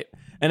 Yeah. right?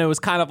 And it was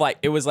kind of like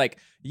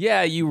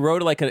yeah, you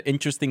wrote like an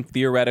interesting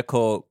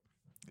theoretical,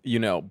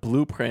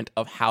 blueprint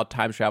of how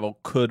time travel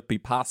could be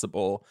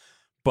possible,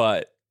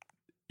 but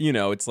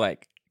it's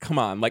like, come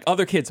on, like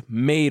other kids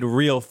made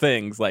real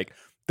things, like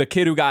the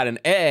kid who got an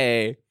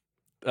A,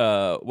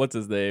 what's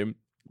his name?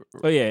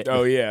 Oh yeah.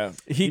 Oh yeah.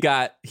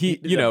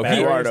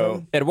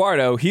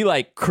 Eduardo,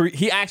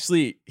 he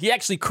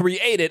actually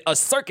created a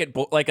circuit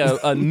board, like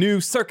a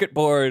new circuit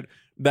board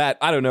that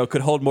I don't know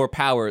could hold more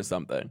power or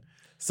something.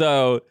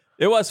 So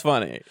it was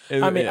funny.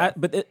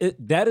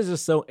 That is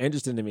just so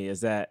interesting to me.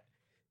 Is that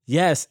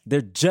yes,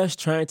 they're just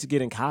trying to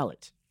get in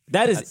college.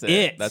 That's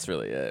it. That's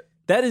really it.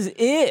 That is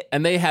it.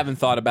 And they haven't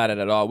thought about it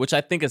at all, which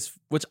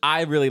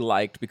I really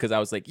liked because I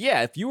was like,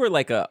 yeah, if you were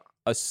like a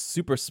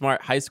super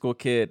smart high school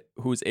kid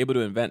who was able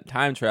to invent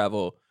time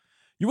travel,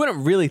 you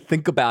wouldn't really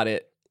think about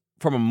it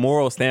from a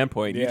moral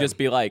standpoint. Yeah. You'd just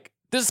be like,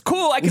 this is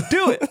cool, I can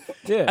do it.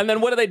 Yeah. And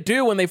then what do they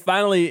do when they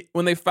finally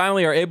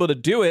are able to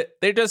do it?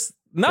 They just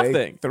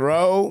nothing. They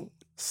throw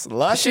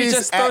slushies She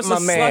just at throws my a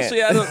man.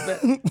 slushy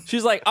at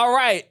she's like, all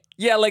right,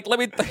 yeah, like let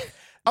me.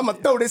 I'm gonna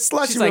throw this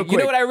slushy She's real like, quick. you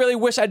know what I really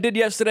wish I did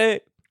yesterday?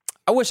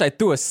 I wish I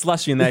threw a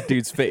slushy in that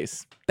dude's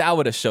face. That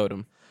would have showed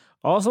him.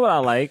 Also, what I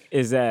like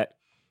is that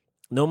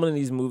normally in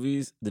these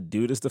movies, the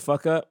dude is the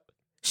fuck up.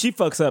 She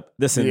fucks up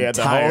this Yeah,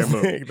 the entire whole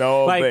movie. thing, the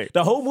whole like thing.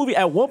 the whole movie.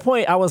 At one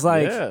point, I was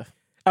like,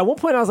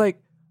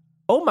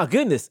 oh my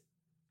goodness,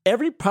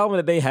 every problem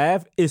that they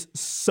have is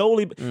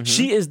solely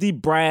she is the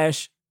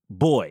brash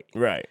boy.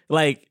 Right.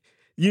 Like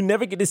you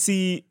never get to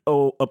see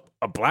a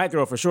black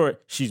girl for sure.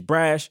 She's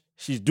brash.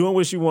 She's doing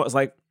what she wants,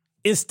 like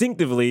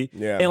instinctively.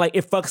 Yeah. And like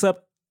it fucks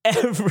up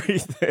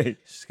everything.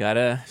 She got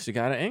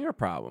an anger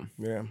problem.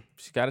 Yeah.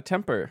 She got a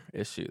temper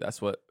issue.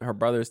 That's what her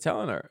brother is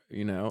telling her.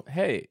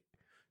 Hey,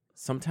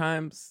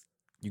 sometimes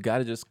you got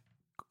to just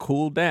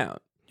cool down.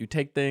 You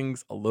take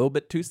things a little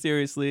bit too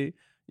seriously.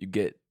 You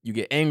get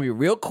angry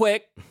real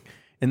quick,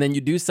 and then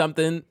you do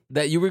something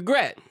that you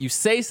regret. You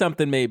say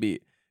something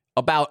maybe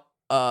about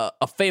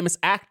a famous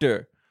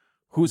actor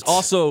who's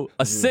also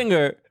a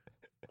singer.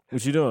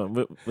 What you doing?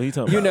 What you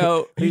talking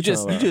about? You you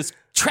just talking about? you just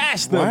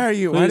trash them. Why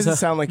does it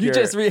sound like You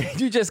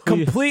you're just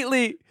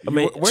completely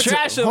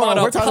trash them hold on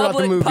a we're talking about the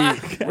public movie.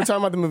 podcast. We're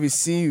talking about the movie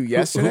See You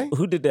Yesterday.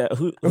 Who did that?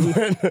 Who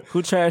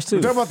trashed who?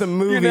 We're talking about the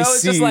movie It's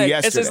See just You like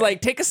Yesterday. it's just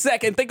like take a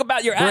second, think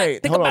about your Bray,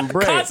 act, think hold about on, the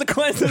Bray.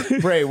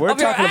 consequences. Bray, we're of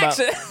your talking about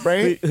action.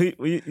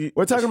 Bray.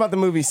 We're talking about the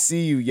movie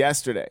See You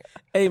Yesterday.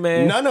 Hey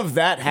man, None of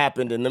that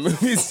happened in the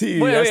movie See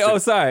You Wait, Yesterday. oh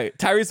sorry,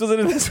 Tyrese wasn't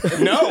in this.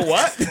 No,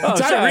 what? Oh,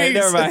 sorry,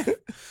 Tyrese.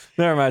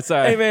 never mind.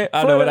 Sorry, Hey, man,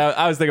 I know, but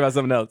I was thinking about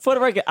something else. for the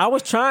record, I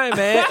was trying,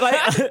 man.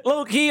 Like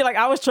low key, like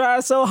I was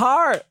trying so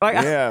hard. Like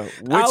Yeah,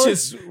 which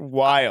is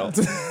wild.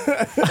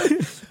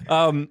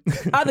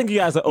 I think you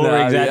guys are I over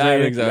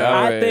exaggerating. think so.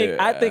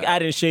 I think I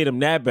didn't shade him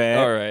that bad.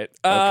 All right.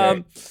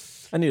 Okay.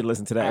 I need to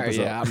listen to that All right,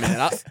 episode. yeah,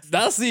 man.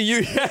 I'll see you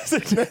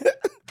yesterday.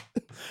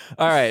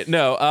 All right.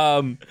 No.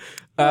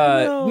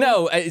 no.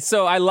 No.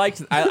 So I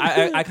liked.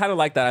 I kind of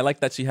like that. I like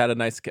that she had a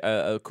nice,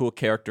 a cool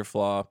character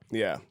flaw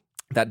Yeah.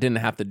 that didn't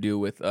have to do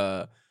with, she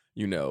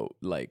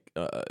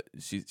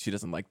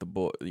doesn't like the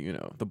boy.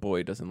 The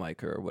boy doesn't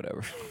like her or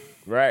whatever.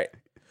 Right.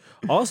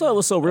 Also, it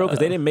was so real because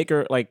they didn't make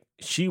her like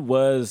she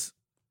was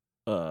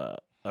a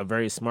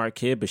very smart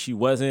kid, but she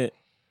wasn't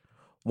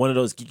one of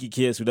those geeky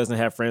kids who doesn't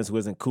have friends, who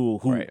isn't cool,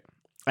 who Right.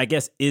 I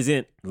guess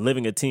isn't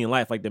living a teen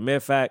life. Like the mere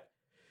fact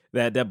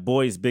that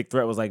boy's big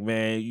threat was like,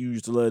 man, you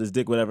used to love this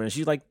dick, whatever. And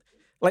she's like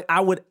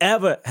I would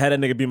ever had a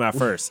nigga be my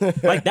first.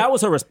 Like that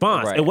was her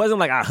response. Right. It wasn't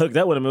like I hooked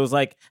up with him. It was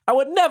like, I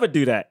would never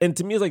do that. And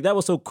to me, it's like that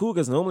was so cool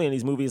because normally in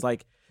these movies,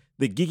 like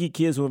the geeky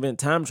kids who invent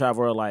time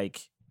travel are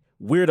like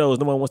weirdos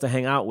no one wants to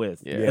hang out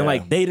with. Yeah. And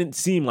like they didn't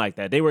seem like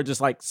that. They were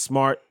just like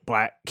smart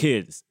black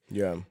kids.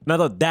 Yeah. And I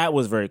thought that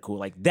was very cool.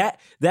 Like that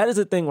is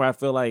a thing where I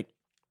feel like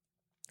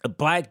a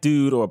black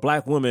dude or a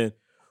black woman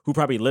who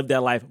probably lived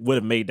that life would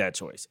have made that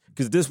choice.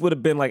 Because this would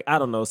have been like, I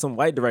don't know, some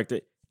white director,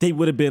 they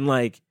would have been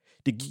like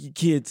the geeky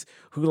kids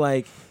who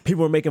like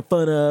people were making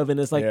fun of, and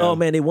it's like, Yeah. oh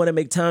man, they want to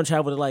make time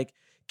travel to like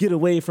get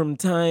away from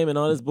time and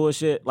all this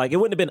bullshit. Like it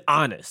wouldn't have been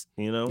honest,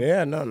 you know?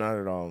 Yeah, no, not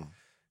at all.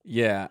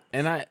 Yeah,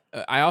 and I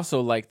also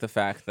like the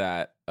fact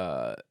that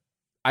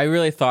I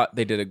really thought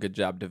they did a good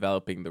job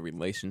developing the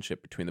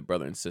relationship between the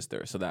brother and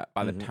sister, so that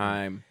by the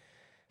time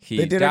he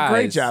They did dies, a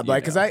great job. you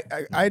Like, cause know.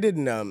 I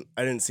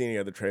didn't see any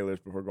other trailers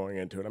before going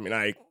into it. I mean,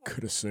 I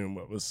could assume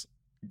what was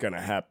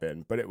gonna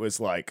happen, but it was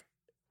like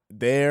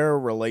their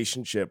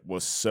relationship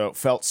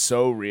felt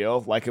so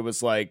real. Like it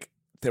was like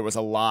there was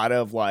a lot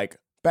of like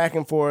back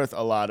and forth,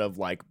 a lot of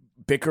like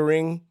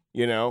bickering,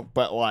 you know,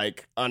 but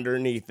like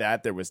underneath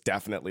that there was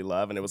definitely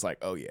love, and it was like,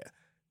 oh yeah,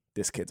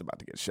 this kid's about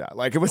to get shot.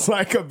 Like it was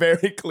like a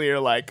very clear,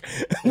 like,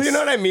 you know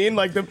what I mean?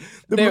 Like they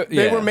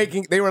yeah.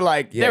 were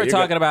like, yeah, they were you're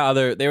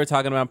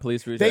talking about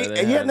police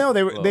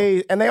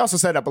brutality. they also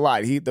set up a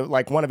lie.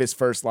 Like one of his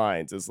first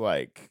lines is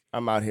like,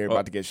 I'm out here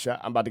about to get shot.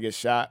 I'm about to get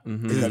shot.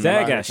 Mhm. because His I'm dad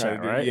out here got trying shot,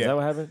 to do- right? Yeah. Is that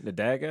what happened? The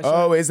dad got shot?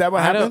 Oh, is that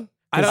what happened?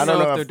 I don't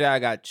know if if their dad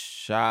got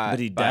shot, But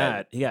he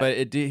died. He got-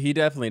 but he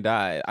definitely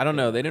died. I don't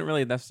know. They didn't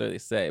really necessarily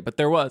say, but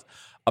there was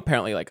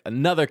apparently like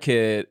another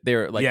kid. They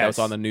were like that was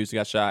Yes. on the news who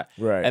got shot,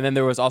 Right. And then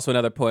there was also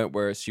another point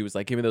where she was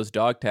like, "Give me those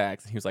dog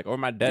tags," and he was like, "Or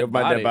my dead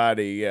my body." dead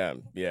body.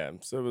 Yeah.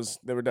 So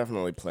they were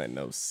definitely planting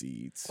those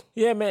seeds.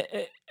 Yeah, man.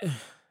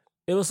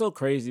 It was so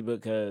crazy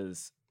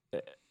because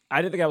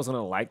I didn't think I was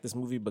gonna like this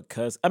movie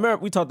because I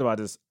remember we talked about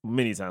this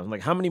many times.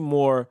 Like, how many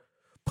more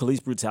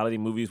police brutality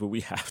movies would we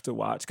have to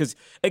watch? Because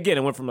again,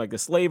 it went from like the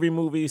slavery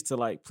movies to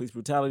like police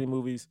brutality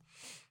movies,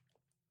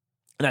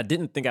 and I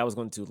didn't think I was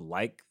going to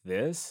like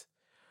this.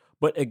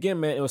 But again,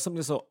 man, it was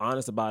something so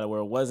honest about it where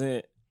it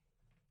wasn't.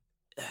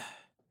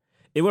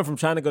 It went from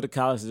trying to go to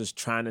college to just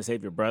trying to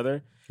save your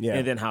brother, Yeah.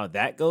 and then how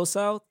that goes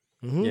south.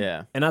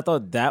 Yeah, And I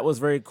thought that was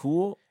very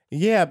cool.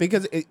 Yeah,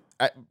 because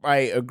I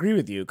agree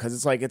with you, because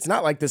it's like it's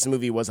not like this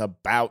movie was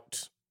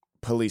about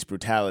police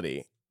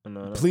brutality.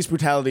 No. Police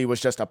brutality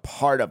was just a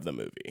part of the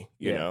movie,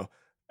 you Yeah. know?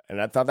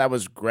 And I thought that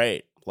was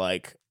great.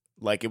 Like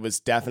it was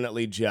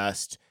definitely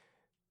just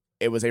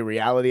it was a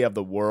reality of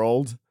the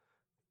world,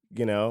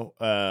 you know?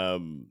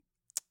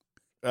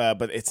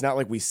 But it's not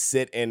like we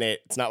sit in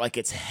it. It's not like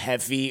it's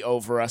heavy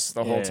over us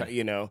the whole Yeah. time,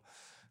 you know?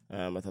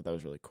 I thought that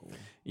was really cool.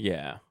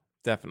 yeah,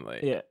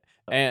 definitely. Yeah.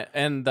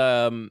 and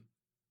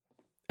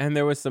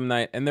there was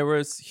there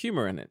was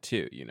humor in it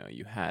too. You know,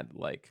 you had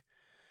like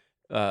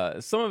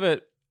some of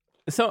it.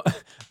 So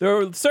there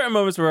were certain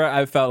moments where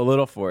I felt a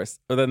little forced,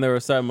 but then there were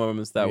certain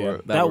moments that Yeah.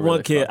 were That were one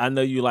really kid, fun. I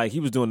know you like. He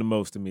was doing the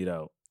most to me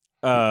though.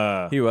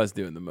 He was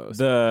doing the most.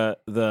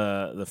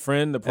 The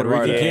friend, the Puerto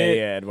Eduardo. Rican kid.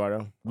 Yeah,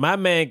 Eduardo. My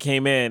man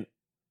came in.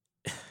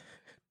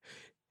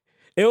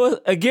 It was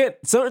again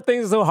certain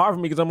things are so hard for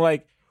me because I'm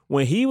like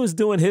when he was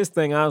doing his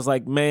thing, I was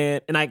like, man,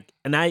 and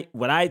I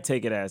what I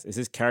take it as is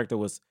his character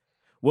was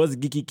a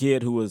geeky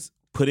kid who was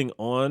putting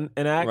on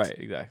an act. Right,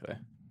 exactly.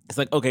 It's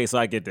like, okay, so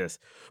I get this.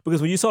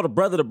 Because when you saw the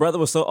brother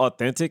was so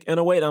authentic in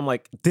a way, and I'm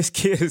like, this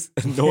kid is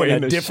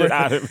annoying the shit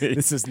out of me.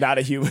 This is not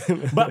a human.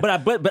 But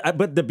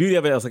the beauty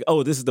of it, I was like,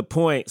 oh, this is the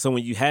point. So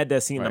when you had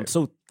that scene, I'm Right.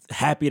 so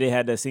happy they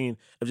had that scene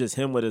of just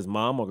him with his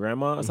mom or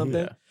grandma or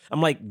something. Yeah.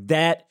 I'm like,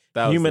 that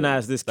That was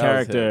humanized it. this That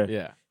was character. it.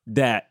 Yeah.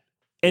 That.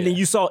 And then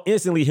you saw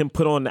instantly him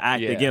put on the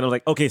act Yeah. again. I was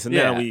like, okay, so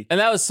now we. and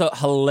that was so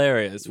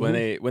hilarious when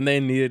Mm-hmm. they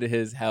needed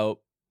his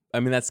help. I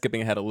mean, that's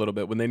skipping ahead a little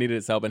bit. When they needed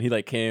his help, and he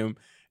like came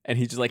and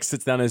he just like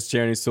sits down in his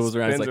chair and he swivels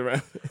around. He's Spins like,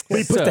 around. But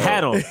he puts the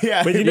hat on.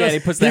 Yeah. But you Yeah, know, and he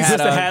puts the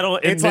hat on.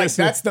 and It's like this-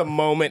 that's the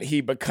moment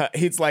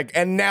he's like,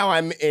 and now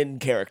I'm in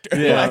character.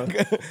 Yeah.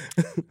 Like,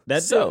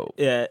 That's So-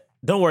 yeah.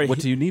 Don't worry. "What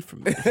do you need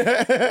from me?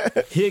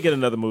 He'll get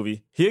another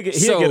movie. He'll get a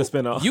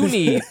spinoff. You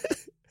need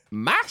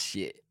my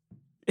shit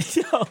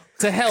Yo,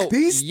 to help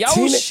These your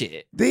teen-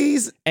 shit,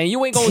 these and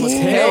you ain't gonna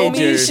tell me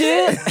Teenagers.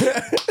 shit."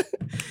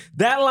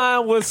 that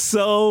line was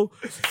so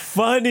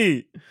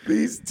funny.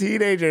 these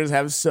teenagers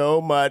have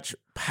so much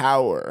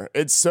power.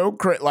 It's so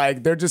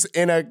like they're just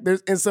they're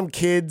in some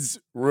kid's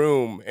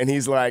room, and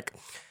he's like,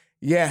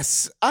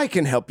 "Yes, I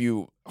can help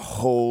you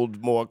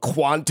hold more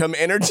quantum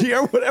energy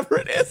or whatever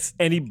it is."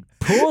 And he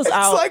pulls It's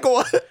out. like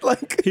what?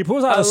 Like He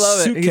pulls out I a love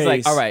it. suitcase. He's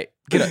like, "All right,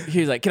 get up."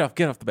 He's like, "Get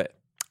off the bed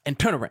and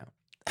turn around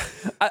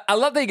I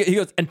love that he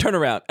goes, and turn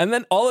around. And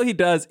then all he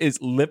does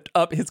is lift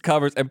up his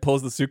covers and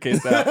pulls the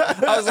suitcase out.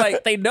 I was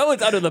like, they know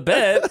it's under the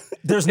bed.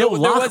 There's no There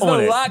lock was on no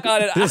it. lock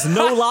on it. There's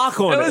no lock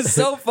on it. It was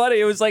so funny.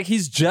 It was like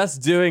he's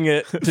just doing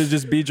it to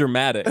just be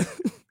dramatic. And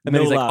then No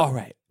he's like, lock. all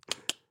right.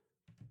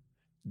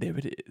 There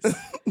it is.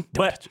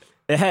 But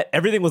it had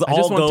everything was all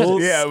just want to touch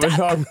gold. it. Yeah, it was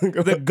all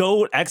The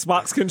gold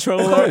Xbox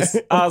controller. course,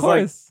 I was of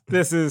like, course.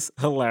 this is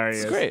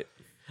hilarious. It's great.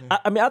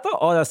 I mean, I thought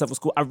all that stuff was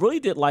cool. I really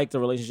did like the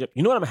relationship.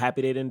 You know what I'm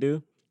happy they didn't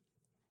do?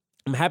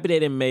 I'm happy they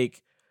didn't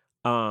make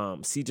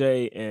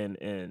CJ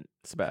and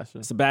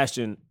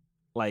Sebastian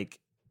like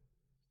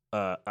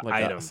an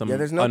Like item. some Yeah,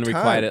 there's no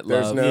unrequited time.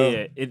 There's love. no-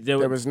 Yeah,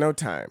 There was no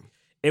time.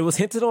 it was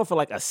hinted on for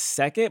like a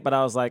second, but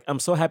I was like, I'm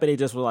so happy they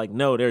just were like,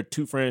 no, they're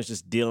two friends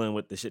just dealing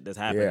with the shit that's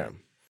happening. Yeah.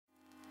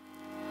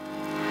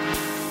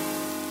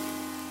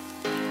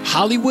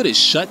 Hollywood is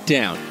shut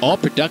down. All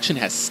production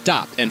has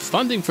stopped, and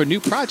funding for new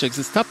projects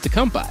is tough to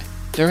come by.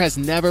 There has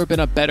never been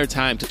a better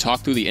time to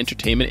talk through the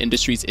entertainment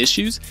industry's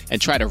issues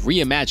and try to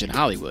reimagine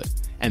Hollywood.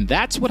 And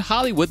that's what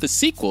Hollywood the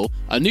Sequel,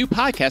 a new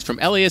podcast from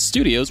LAS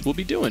Studios, will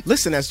be doing.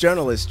 Listen as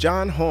journalist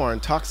John Horn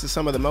talks to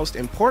some of the most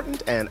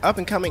important and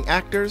up-and-coming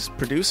actors,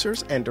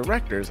 producers, and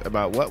directors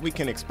about what we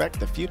can expect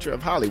the future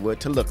of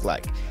Hollywood to look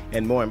like,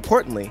 and more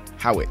importantly,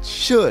 how it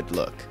should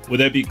look. Will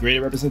there be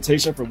greater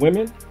representation for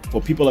women, for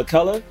people of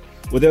color?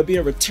 Will there be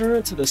a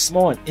return to the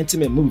small and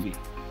intimate movie?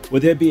 Will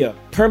there be a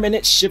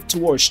permanent shift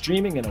towards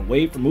streaming and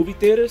away from movie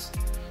theaters?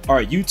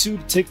 Are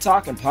YouTube,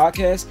 TikTok, and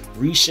podcasts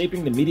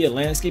reshaping the media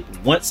landscape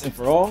once and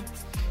for all?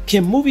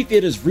 Can movie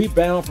theaters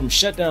rebound from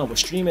shutdown with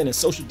streaming and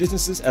social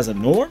distances as a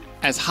norm?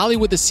 As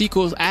Hollywood the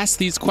Sequel asks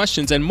these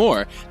questions and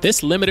more,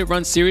 this limited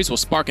run series will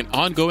spark an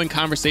ongoing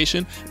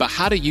conversation about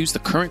how to use the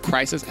current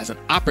crisis as an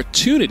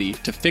opportunity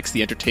to fix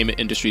the entertainment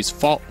industry's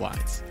fault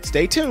lines.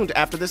 Stay tuned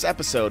after this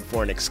episode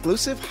for an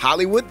exclusive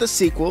Hollywood the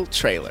Sequel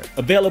trailer.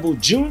 Available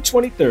June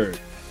 23rd.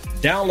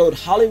 Download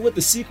Hollywood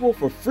the Sequel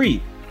for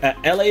free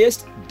at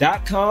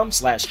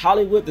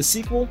laist.com/Hollywood the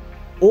Sequel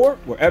or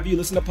wherever you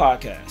listen to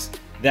podcasts.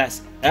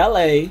 That's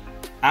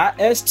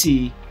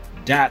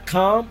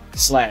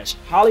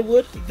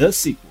laist.com/Hollywood the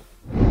Sequel.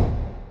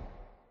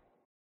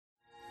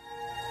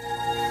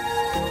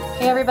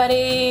 Hey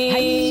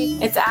everybody,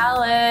 it's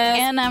Alice.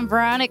 And I'm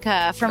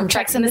Veronica from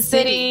Treks in the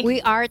City. We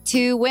are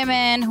two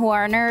women who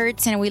are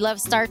nerds and we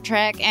love Star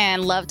Trek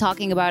and love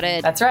talking about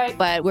it. That's right.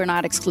 But we're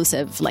not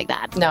exclusive like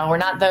that. No, we're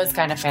not those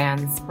kind of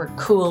fans. We're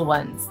cool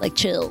ones. Like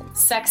chill.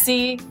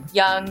 Sexy,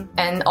 young,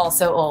 and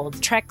also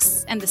old.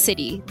 Treks and the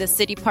City. The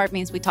city part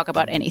means we talk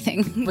about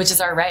anything. Which is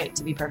our right,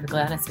 to be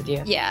perfectly honest with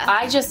you. Yeah.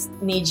 I just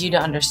need you to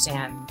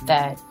understand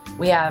that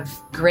we have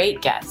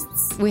great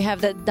guests. We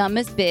have the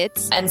dumbest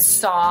bits. And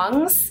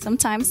songs.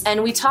 Sometimes.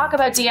 And we talk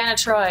about Deanna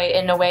Troi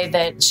in a way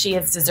that she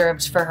has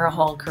deserved for her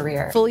whole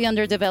career. Fully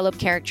underdeveloped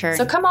character.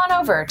 So come on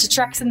over to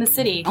Treks in the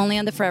City. Only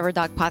on the Forever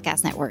Dog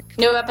Podcast Network.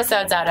 New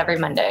episodes out every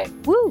Monday.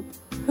 Woo!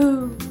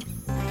 Woo.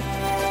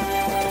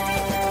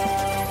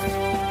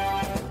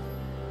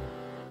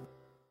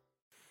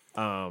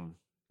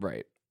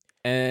 Right.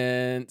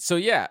 And so,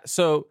 yeah.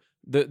 So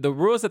the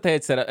rules that they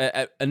had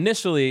set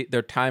initially,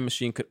 their time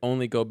machine could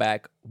only go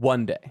back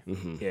one day.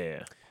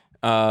 Yeah.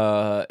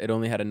 It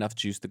only had enough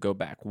juice to go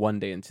back one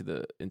day into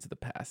the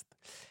past.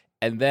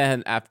 And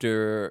then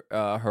after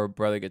her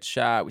brother gets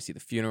shot, we see the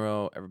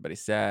funeral.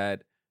 Everybody's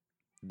sad.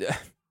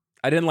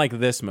 I didn't like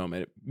this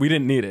moment. We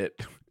didn't need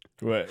it.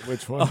 What?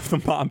 Which one? Of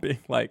the mom being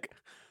like,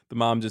 the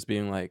mom just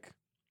being like,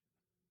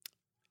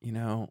 you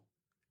know,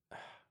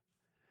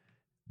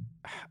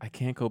 I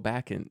can't go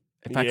back and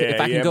if I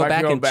could go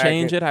back and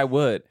change it, I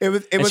would. It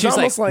was and she was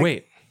almost like,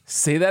 wait,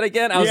 say that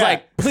again. I was Yeah.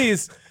 like,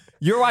 please,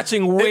 you're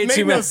watching way it made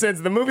too no much. sense.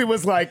 The movie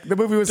was like,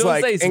 Don't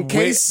say it's in way-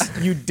 case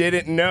you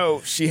didn't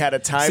know, she had a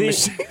time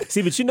machine.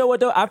 See, but you know what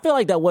though? I feel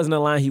like that wasn't a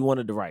line he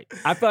wanted to write.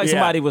 I feel like Yeah.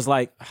 somebody was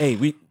like, "Hey,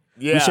 we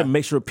should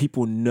make sure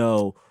people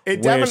know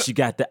It where definitely- she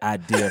got the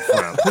idea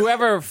from."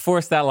 Whoever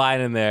forced that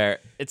line in there,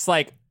 it's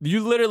like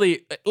you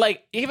literally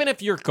like even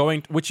if you're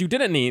going, which you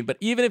didn't need, but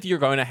even if you're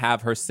going to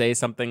have her say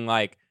something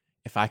like,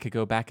 "If I could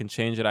go back and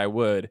change it, I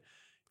would,"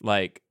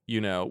 like,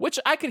 you know, which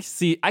I could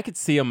see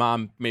a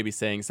mom maybe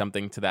saying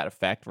something to that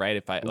effect, right?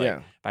 If I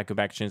if I could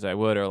back change it, I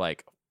would, or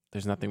like,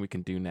 there's nothing we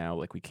can do now,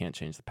 like we can't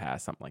change the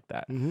past, something like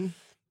that.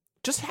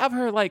 Just have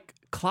her like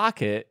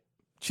clock it.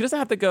 She doesn't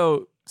have to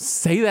go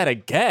say that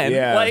again.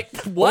 Yeah. Like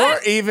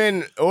what?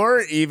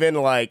 Or even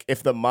like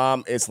if the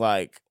mom is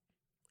like,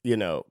 you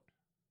know,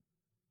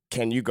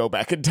 can you go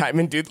back in time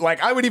and do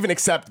like I would even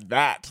accept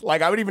that.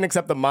 Like I would even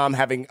accept the mom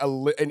having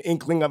an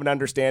inkling of an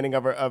understanding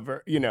of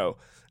her, you know,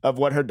 of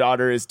what her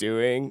daughter is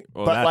doing.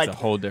 Well, but that's like a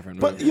whole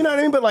different movie. But you know what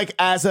I mean? But like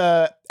as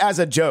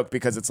a joke,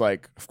 because it's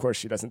like, of course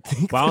she doesn't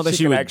think. Well, I don't think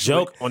she can would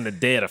actually joke on the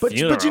day of the But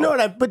funeral. you know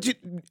what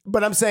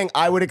but I'm saying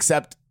I would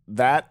accept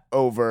that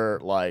over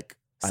like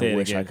Say I it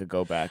wish again. I could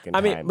go back in I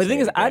mean, time, but the say thing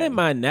it is, I again. didn't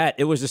mind that.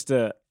 It was just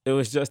a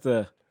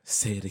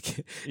say it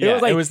again.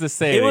 Yeah, it was the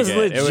say It it was again.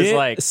 legit. It was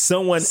like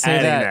someone say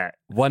adding that that.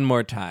 one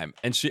more time,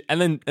 and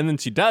then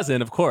she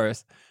doesn't. Of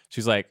course,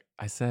 she's like,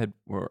 "I said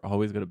we're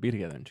always gonna be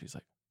together," and she's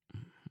like,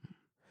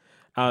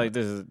 I was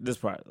like, this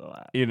part is a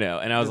lot. And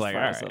I was This like,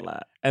 all part's right. a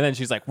lot. And then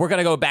she's like, we're going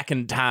to go back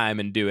in time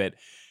and do it.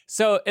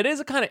 So it is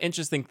a kind of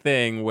interesting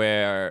thing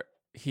where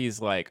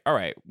he's like, all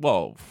right,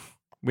 well,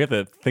 we have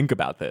to think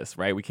about this,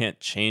 right? We can't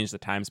change the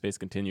time-space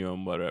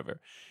continuum, whatever.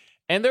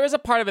 And there is a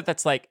part of it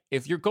that's like,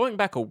 if you're going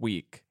back a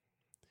week,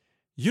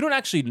 you don't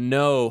actually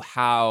know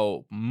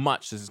how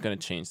much this is going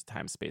to change the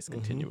time-space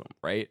continuum,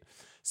 right?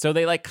 So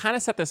they like kind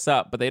of set this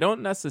up, but they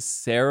don't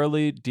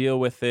necessarily deal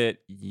with it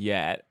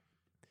yet.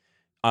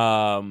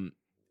 And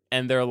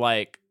they're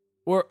like,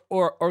 or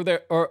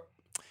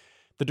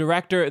the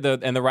director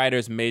and the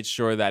writers made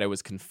sure that it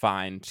was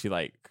confined to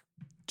like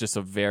just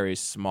a very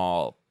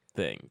small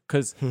thing,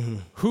 because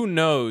who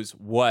knows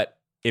what,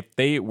 if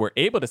they were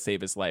able to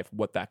save his life,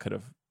 what that could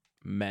have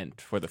meant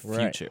for the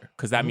future,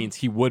 because that means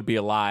he would be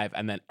alive,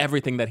 and then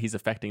everything that he's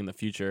affecting in the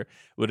future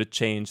would have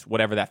changed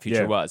whatever that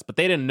future was. But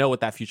they didn't know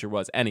what that future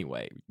was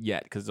anyway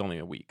yet, because it's only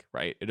a week,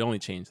 right? It only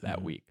changed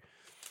that week.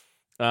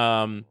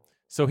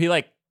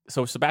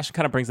 So Sebastian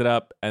kind of brings it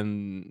up,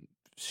 and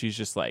she's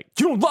just like,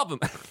 you don't love him.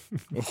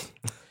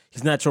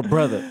 He's not your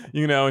brother.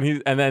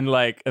 And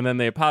then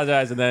they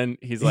apologize, and then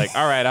he's like,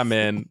 all right, I'm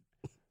in.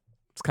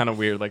 It's kind of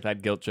weird, like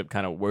that guilt trip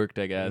kind of worked,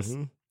 I guess.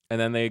 And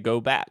then they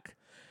go back.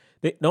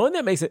 The one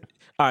that makes it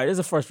all right. There's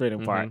a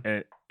frustrating part,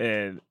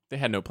 and they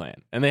had no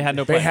plan, and they had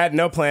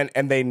no plan,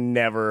 and they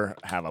never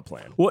have a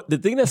plan. Well, the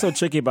thing that's so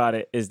tricky about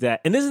it is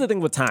that, and this is the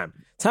thing with time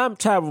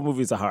travel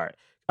movies are hard.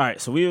 All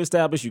right, so we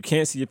established you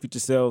can't see your future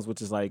selves,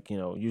 which is like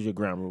usually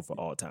ground rule for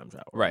all time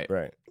travel. Right.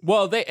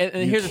 Well,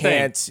 here's the thing: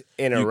 can't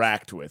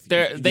interact with.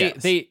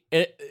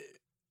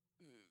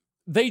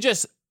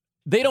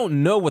 They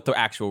don't know what the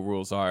actual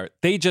rules are.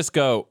 They just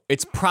go,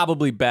 it's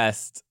probably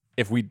best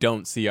if we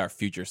don't see our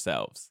future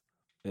selves.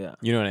 Yeah.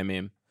 You know what I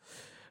mean?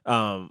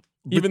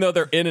 Even though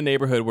they're in a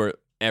neighborhood where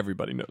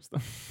everybody knows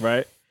them.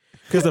 Right?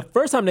 Because the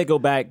first time they go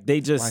back,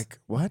 they just... Like,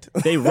 what?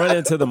 They run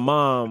into the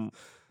mom,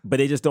 but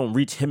they just don't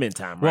reach him in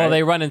time, right? Well,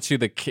 they run into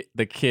the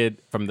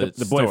kid from the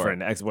store.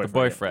 boyfriend, the ex-boyfriend. The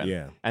boyfriend.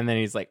 Yeah. And then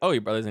he's like, oh,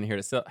 your brother's in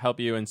here to help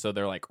you. And so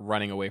they're like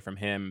running away from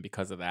him.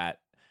 Because of that,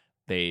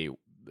 they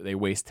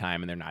waste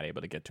time and they're not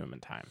able to get to him in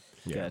time.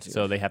 Yeah. Gotcha.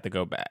 So they have to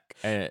go back.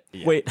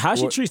 Wait, how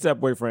she treats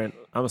that boyfriend,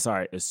 I'm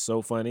sorry, it's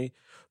so funny.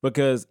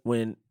 Because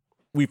when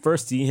we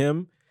first see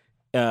him,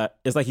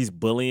 it's like he's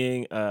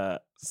bullying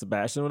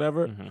Sebastian or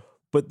whatever. Mm-hmm.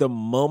 But the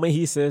moment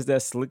he says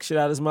that slick shit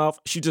out of his mouth,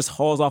 she just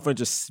hauls off and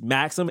just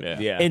smacks him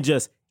and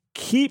just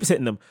keeps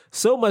hitting him.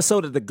 So much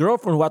so that the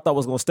girlfriend who I thought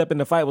was going to step in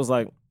the fight was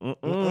like, I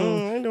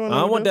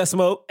don't want that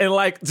smoke. And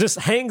like just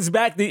hangs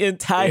back the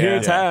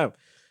entire time.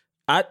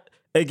 I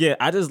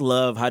just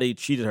love how they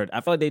treated her.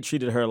 I feel like they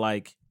treated her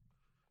like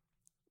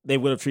they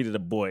would have treated a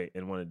boy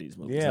in one of these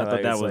movies. Yeah, I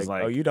thought that was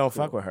like, oh, you don't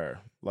fuck with her.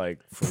 Like,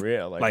 for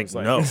real. Like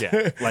no.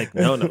 Like,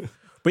 no.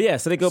 But yeah,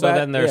 so they go back. So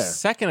then their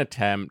second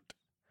attempt,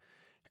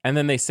 and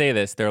then they say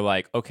this, they're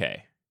like,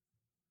 okay,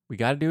 we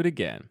got to do it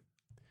again.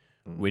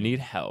 We need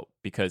help,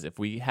 because if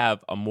we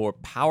have a more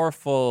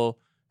powerful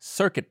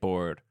circuit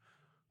board,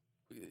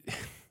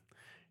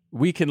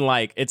 we can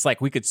it's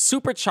like we could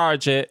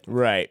supercharge it.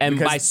 Right. And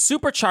by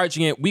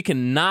supercharging it, we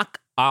can knock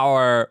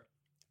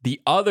the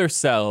other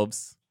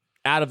selves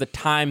out of the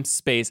time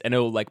space, and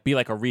it'll like be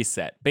like a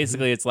reset.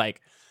 Basically, it's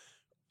like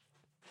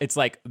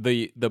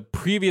the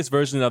previous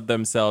version of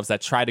themselves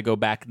that tried to go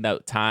back in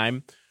that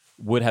time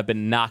would have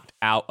been knocked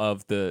out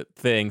of the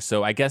thing.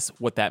 So I guess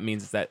what that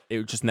means is that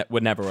it just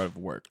would never have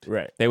worked.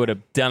 Right. They would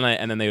have done it,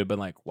 and then they would have been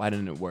like, why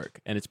didn't it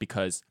work? And it's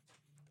because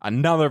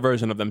another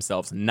version of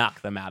themselves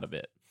knocked them out of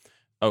it.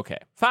 Okay,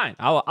 fine.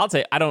 I'll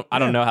say I don't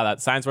know how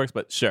that science works,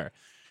 but sure.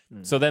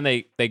 So then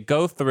they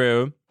go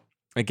through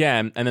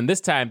again, and then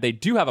this time they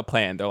do have a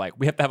plan. They're like,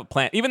 we have to have a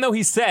plan. Even though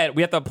he said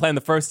we have to have a plan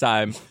the first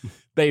time,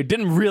 they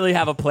didn't really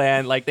have a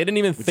plan. Like they didn't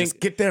even think.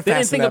 Get there they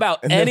fast didn't think enough,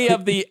 about any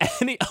of the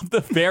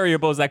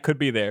variables that could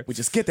be there. We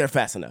just get there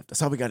fast enough.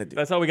 That's all we got to do.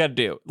 That's all we got to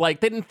do.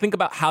 Like they didn't think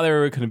about how they were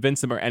going to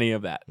convince him or any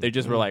of that. They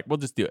just were like, we'll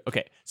just do it.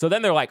 Okay. So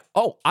then they're like,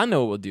 oh, I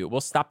know what we'll do.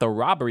 We'll stop the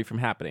robbery from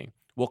happening.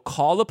 We'll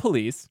call the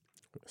police.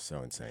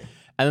 So insane.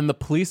 And then the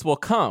police will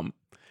come.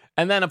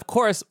 And then, of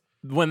course,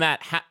 when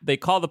they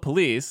call the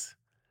police,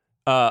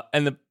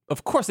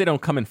 of course they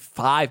don't come in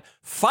 5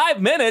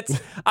 minutes.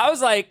 I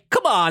was like,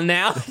 come on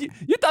now.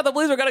 You thought the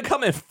police were going to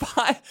come in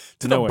 5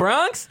 to the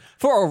Bronx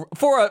for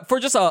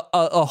just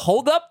a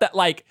holdup that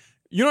like,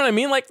 you know what I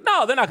mean? Like,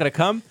 no, they're not going to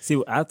come. See,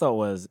 what I thought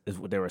was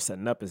what they were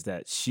setting up is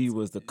that she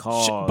was the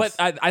cause. But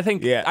I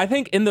think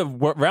in the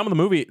realm of the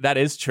movie, that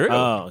is true.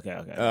 Oh,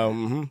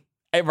 okay.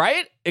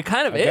 Right? It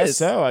kind of is.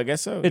 I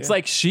guess so. It's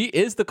like she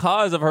is the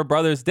cause of her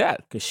brother's death.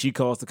 Because she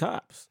calls the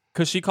cops.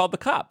 Because she called the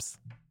cops.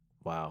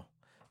 Wow.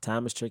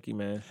 Time is tricky,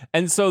 man.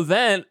 So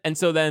that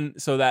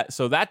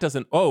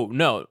doesn't, oh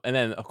no. And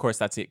then of course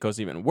it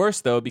goes even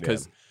worse though,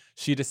 because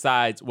she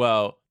decides,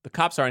 well, the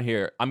cops aren't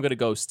here. I'm going to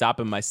go stop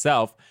him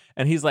myself.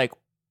 And he's like,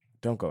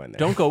 don't go in there.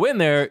 Don't go in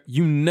there.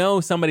 You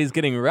know somebody's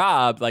getting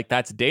robbed. Like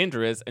that's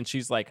dangerous. And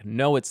she's like,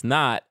 no, it's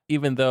not.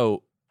 Even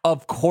though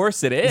of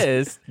course it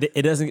is.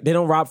 It doesn't. They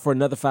don't rob for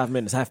another 5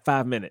 minutes. Have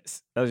 5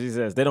 minutes. That's what she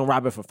says. They don't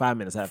rob it for 5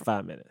 minutes. Have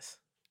 5 minutes.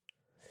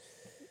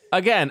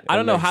 again, I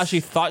don't know how makes- she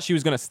thought she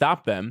was going to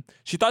stop them.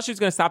 She thought she was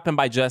going to stop them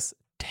by just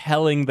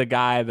telling the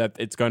guy that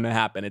it's going to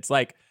happen. It's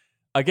like,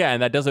 again,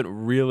 that doesn't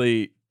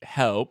really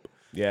help.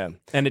 Yeah.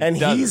 And it and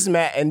doesn't. he's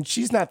mad, and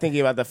she's not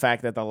thinking about the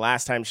fact that the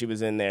last time she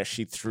was in there,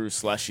 she threw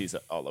slushies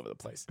all over the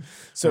place.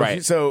 So,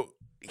 Right.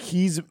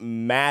 he's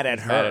mad at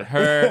her, Mad at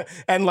her.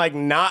 and like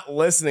not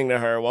listening to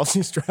her while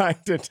she's trying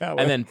to tell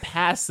her. And then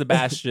past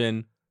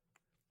Sebastian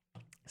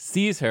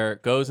sees her,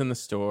 goes in the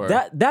store.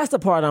 That's the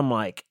part I'm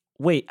like,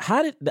 wait,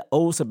 how did the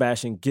old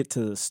Sebastian get to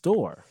the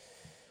store?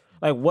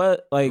 Like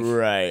what? Like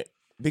right.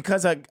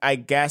 Because I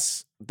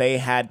guess they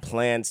had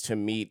plans to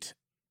meet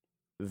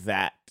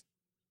that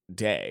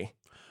day,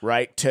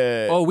 right?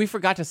 Oh, we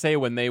forgot to say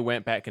when they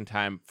went back in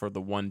time for the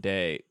one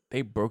day,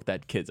 they broke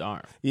that kid's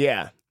arm.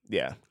 Yeah.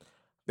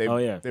 They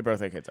broke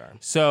their kid's arm.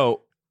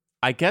 So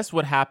I guess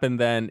what happened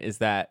then is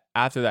that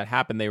after that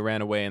happened, they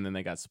ran away and then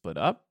they got split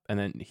up, and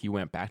then he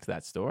went back to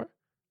that store.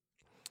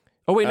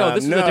 Oh wait, no,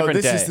 this is a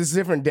different day. This is a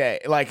different day.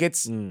 Like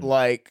it's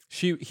like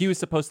he was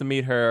supposed to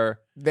meet her.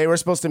 They were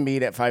supposed to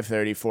meet at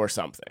 5:30 for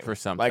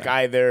something. Like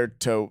either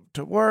to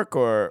work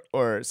or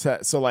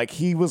so like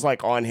he was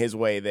like on his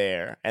way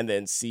there and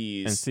then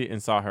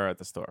and saw her at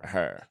the store.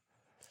 Her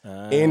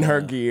in her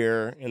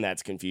gear, and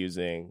that's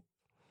confusing.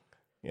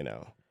 You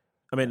know.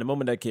 I mean, the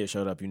moment that kid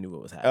showed up, you knew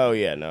what was happening. Oh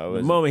yeah, no.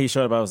 The moment he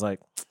showed up, I was like,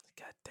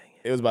 God dang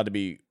it. It was about to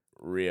be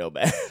real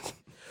bad.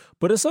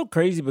 But it's so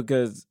crazy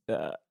because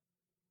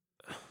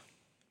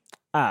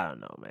I don't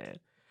know, man.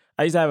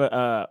 I used to have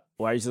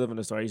I used to live in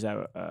the store. I used to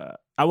have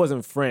I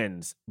wasn't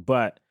friends,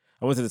 but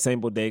I went to the same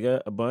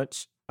bodega a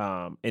bunch,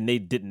 and they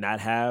did not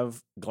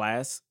have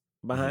glass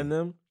behind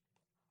them.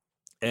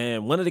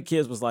 And one of the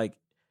kids was like,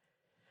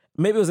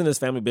 maybe it was in his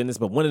family business,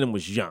 but one of them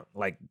was young.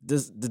 Like the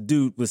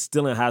dude was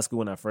still in high school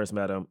when I first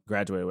met him,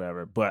 graduated,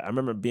 whatever. But I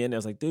remember being there. I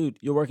was like, dude,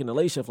 you're working the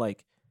late shift.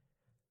 Like,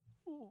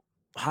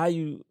 how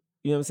you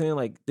know what I'm saying?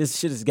 Like, this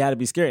shit has got to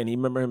be scary. And he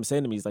remember him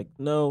saying to me, he's like,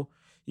 no.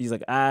 He's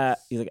like, I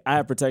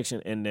have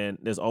protection, and then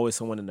there's always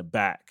someone in the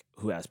back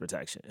who has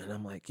protection. And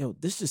I'm like, yo,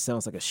 this just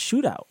sounds like a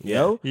shootout,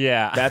 yo.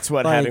 Yeah. That's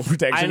what Like, having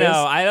protection I know. is.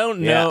 I don't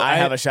know. Yeah, I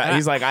have a shot.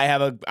 He's like, I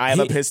have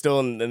a pistol,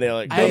 and they're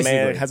like, the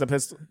man has a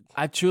pistol.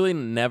 I truly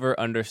never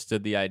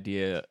understood the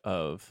idea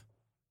of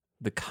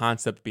the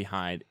concept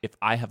behind if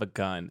I have a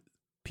gun,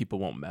 people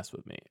won't mess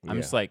with me. I'm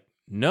just like,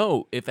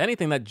 no. If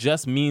anything, that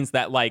just means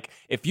that like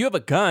if you have a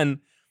gun.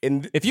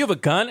 If you have a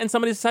gun and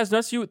somebody decides to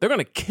mess you, they're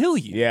gonna kill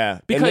you. Yeah,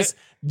 because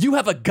you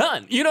have a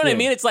gun. You know what I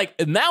mean? It's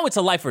like now it's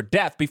a life or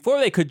death. Before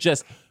they could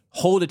just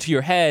hold it to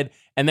your head,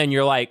 and then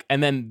you're like,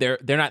 and then they're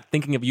not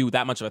thinking of you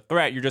that much of a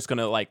threat. You're just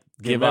gonna like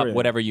give up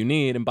whatever you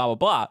need and blah blah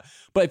blah.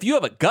 But if you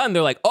have a gun,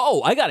 they're like,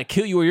 oh, I gotta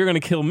kill you or you're gonna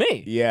kill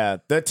me. Yeah,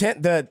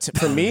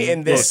 for me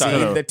in this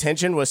scene, the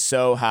tension was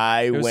so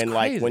high when crazy.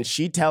 like when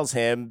she tells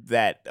him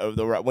that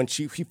when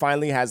he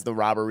finally has the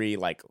robbery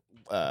like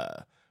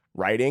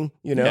writing,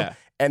 you know. Yeah.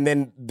 And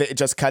then it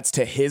just cuts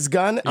to his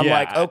gun. I'm Yeah.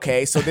 like,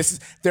 okay, so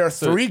there are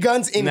 3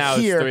 guns in now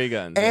it's here, 3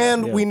 guns,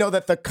 and we know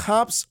that the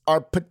cops are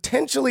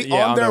potentially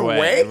Yeah, on their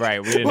way.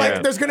 Right, we didn't like,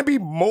 know. there's gonna be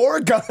more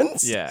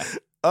guns. Yeah.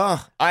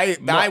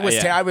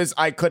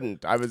 I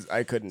couldn't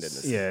in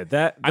this. Yeah,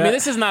 that I mean,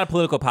 this is not a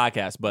political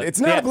podcast, but It's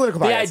not a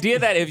political The podcast. idea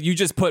that if you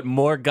just put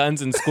more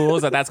guns in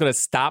schools, that's going to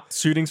stop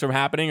shootings from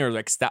happening, or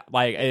like stop,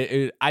 like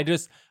I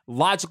just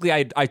logically,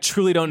 I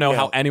truly don't know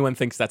how anyone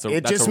thinks that's a real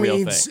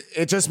thing.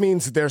 It just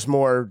means there's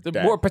more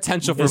More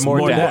potential for There's more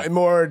more death.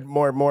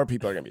 more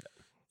people are gonna be dead.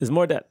 There's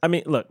more that. I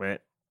mean, look, man,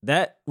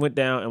 that went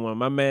down, and when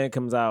my man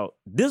comes out,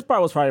 this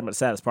part was probably the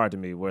saddest part to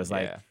me, where it's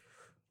like Yeah.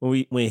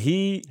 when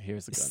he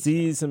Here's the gun.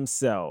 sees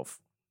himself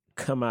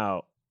come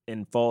out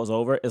and falls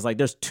over, it's like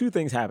there's 2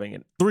 things happening,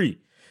 and 3.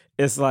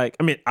 It's like,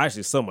 I mean,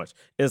 actually, so much.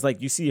 It's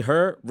like you see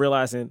her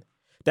realizing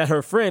that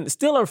her friend,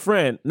 still her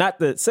friend, not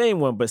the same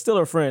one, but still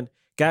her friend,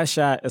 got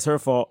shot. It's her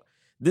fault.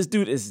 This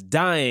dude is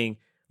dying,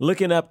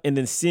 looking up and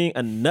then seeing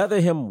another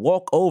him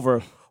walk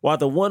over, while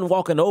the one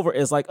walking over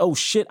is like, "Oh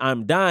shit,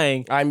 I'm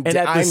dying." And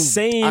at the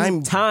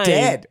same time,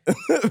 dead.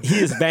 he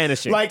is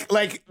vanishing. like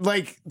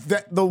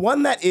the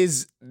one that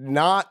is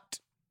not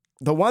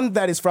the one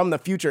that is from the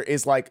future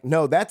is like,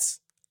 no, that's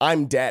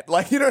I'm dead.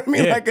 Like, you know what I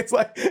mean? Yeah. Like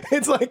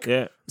it's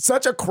like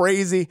such a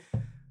crazy.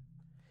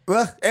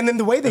 And then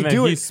the way they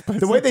do it,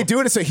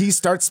 is so he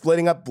starts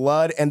splitting up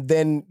blood, and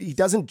then he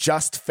doesn't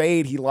just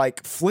fade; he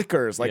like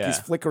flickers, like he's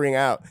flickering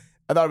out.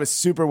 I thought it was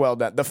super well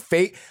done.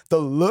 The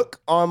look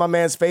on my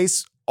man's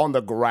face on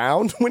the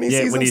ground when he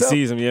sees himself. he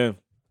sees him, yeah.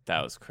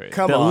 That was crazy.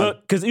 Come on,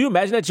 because you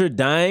imagine that you're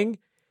dying,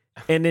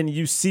 and then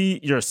you see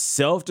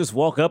yourself just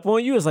walk up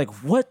on you. It's like,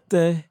 what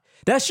the?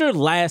 That's your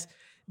last.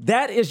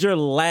 That is your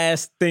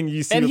last thing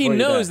you see. And he before you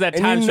knows die. that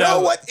time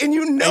travel.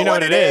 you know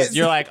what it is.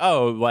 You're like,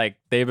 oh, like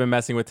they've been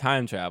messing with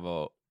time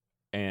travel,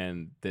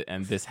 and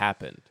this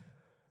happened.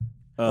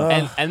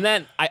 And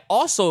then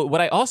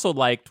what I also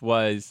liked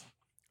was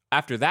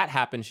after that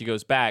happened, she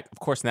goes back. Of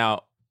course,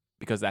 now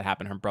because that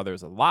happened, her brother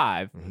is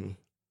alive. Mm-hmm.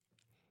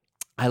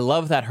 I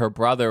love that her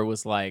brother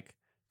was like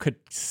could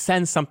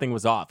sense something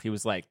was off. He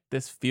was like,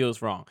 this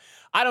feels wrong.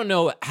 I don't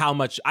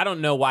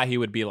know why he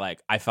would be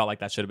like, I felt like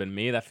that should have been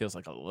me. That feels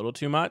like a little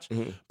too much.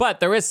 But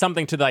there is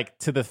something to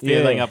the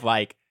feeling of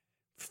like,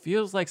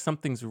 feels like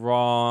something's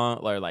wrong,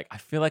 or like I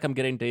feel like I'm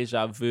getting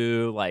deja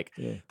vu. Like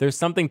there's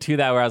something to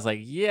that where I was like,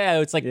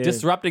 it's like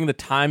disrupting the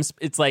times.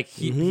 It's like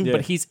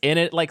but he's in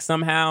it like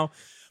somehow.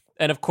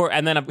 And of course,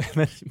 and then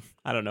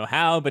I don't know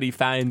how, but he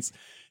finds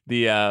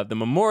the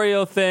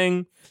memorial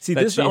thing. See,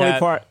 this is the only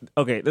part.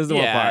 Okay, this is the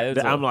one part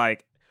that I'm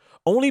like,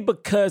 only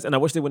because, and I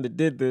wish they wouldn't have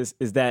did this,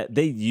 is that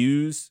they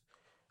use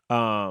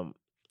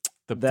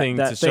the thing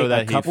to show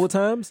that a couple of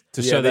times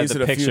to show that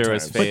the picture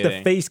is fading, but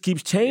the face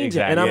keeps changing,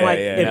 exactly. and I'm like,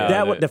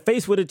 if the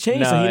face would have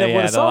changed, so he never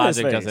would have saw his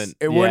face.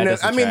 It wouldn't. Have,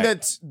 I mean,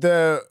 that's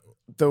the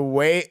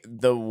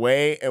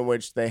way in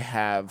which they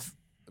have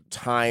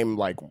time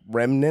like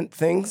remnant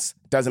things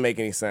doesn't make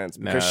any sense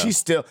because she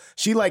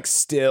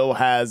still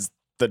has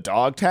the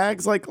dog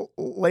tags like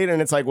later,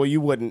 and it's like, well, you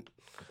wouldn't.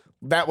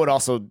 That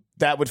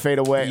would fade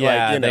away.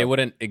 Yeah, they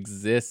wouldn't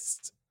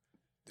exist.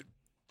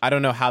 I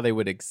don't know how they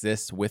would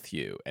exist with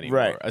you anymore,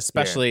 right.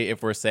 Especially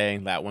if we're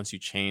saying that once you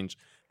change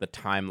the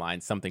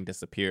timeline, something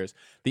disappears.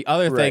 The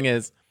other thing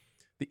that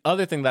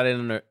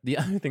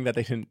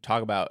they didn't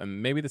talk about,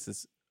 and maybe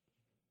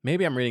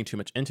I'm reading too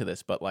much into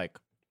this, but like,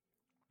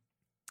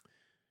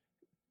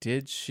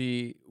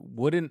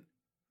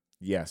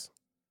 yes,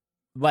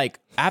 like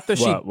after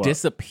she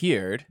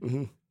disappeared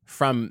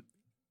from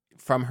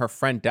her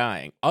friend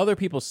dying, other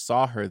people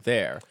saw her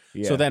there.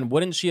 Yeah. So then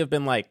wouldn't she have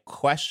been like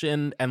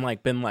questioned and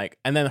like been like,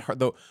 and then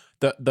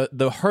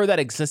the her that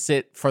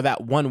existed for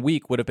that 1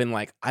 week would have been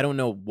like, I don't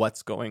know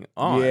what's going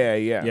on.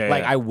 Yeah.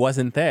 Like I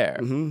wasn't there.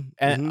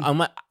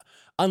 And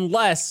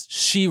unless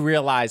she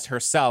realized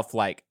herself,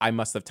 like I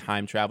must have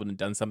time traveled and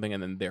done something,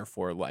 and then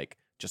therefore like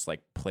just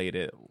like played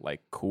it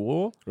like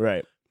cool.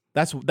 Right.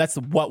 That's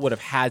what would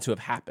have had to have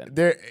happened.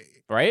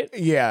 Right?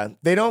 Yeah,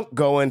 they don't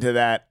go into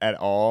that at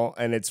all,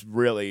 and it's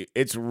really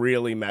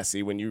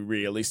messy when you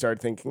really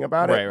start thinking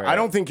about it. Right. I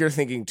don't think you're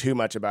thinking too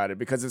much about it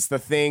because it's the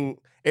thing.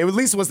 It at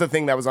least was the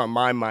thing that was on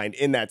my mind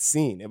in that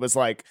scene. It was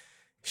like,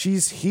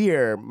 she's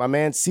here. My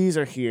man sees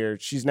her here.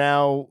 She's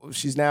now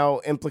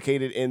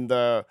implicated in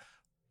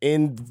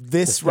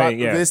this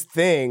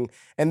thing,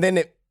 and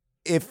then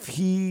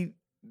and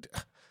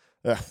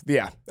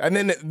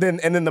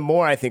then the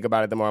more I think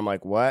about it, the more I'm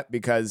like, what?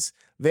 Because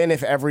then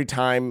if every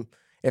time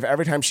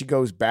she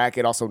goes back,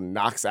 it also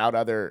knocks out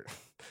other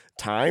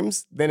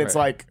times, then it's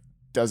like,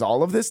 does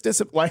all of this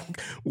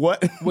like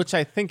what? Which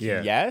I think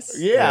yes.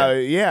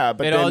 Yeah.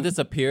 But it all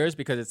disappears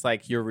because it's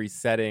like you're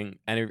resetting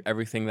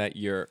everything that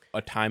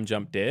a time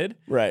jump did.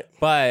 Right.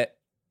 But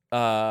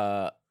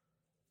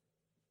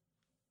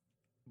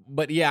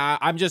yeah,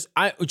 I just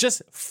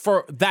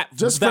for that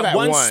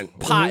one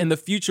spot in the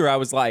future, I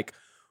was like,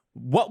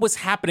 what was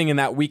happening in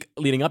that week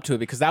leading up to it?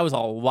 Because that was a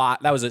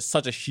lot. That was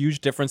such a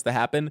huge difference to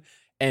happen.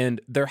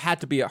 And there had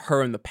to be a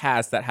her in the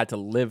past that had to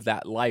live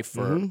that life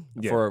for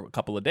a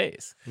couple of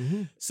days.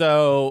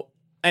 So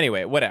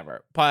anyway,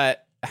 whatever.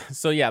 But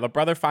so yeah, the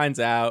brother finds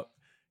out.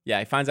 Yeah,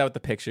 he finds out with the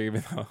picture,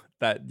 even though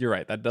that you're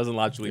right, that doesn't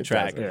logically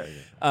track.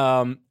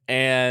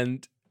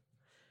 And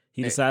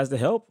he decides to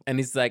help. And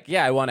he's like,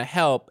 yeah, I want to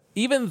help.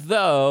 Even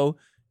though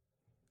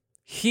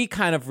he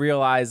kind of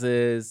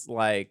realizes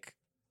like,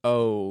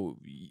 oh,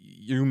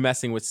 you're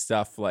messing with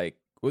stuff like,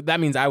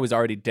 that means I was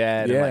already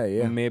dead.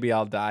 And maybe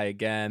I'll die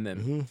again.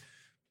 And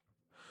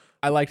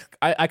I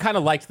kind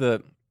of liked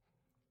the,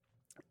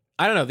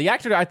 I don't know, the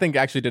actor I think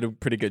actually did a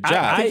pretty good job.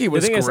 I think he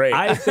was great.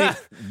 I think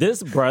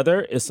this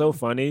brother is so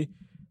funny.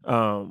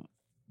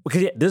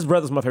 Because this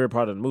brother's my favorite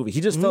part of the movie.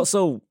 He just felt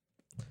so,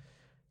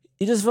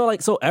 he just felt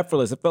like so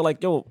effortless. It felt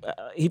like,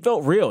 he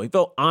felt real. He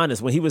felt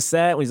honest. When he was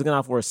sad, when he's looking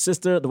out for his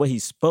sister, the way he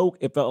spoke,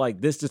 it felt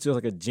like this just feels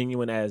like a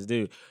genuine ass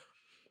dude.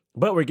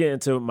 But we're getting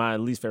to my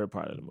least favorite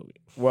part of the movie.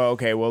 Well,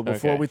 okay. Well,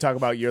 before we talk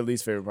about your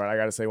least favorite part, I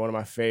gotta say one of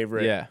my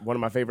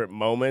favorite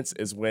moments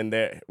is when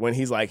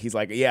he's like,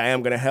 yeah, I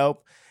am gonna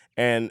help,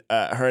 and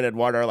her and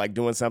Eduardo are like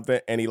doing something,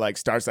 and he like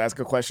starts to ask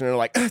a question, and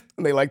like, and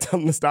they like tell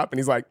him to stop, and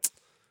he's like,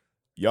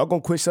 y'all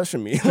gonna quit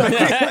shushing me?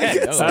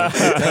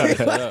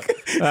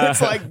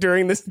 It's like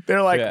during this,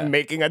 they're like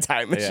making a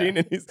time machine,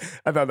 and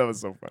I thought that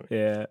was so funny.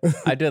 Yeah,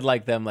 I did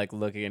like them like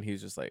looking, and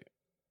he's just like,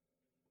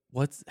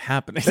 what's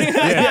happening?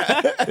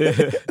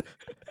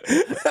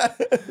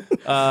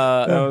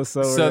 That was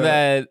so real.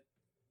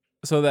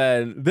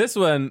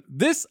 then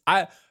this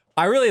I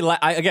really like.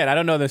 Again, I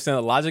don't understand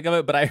the logic of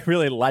it, but I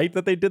really like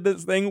that they did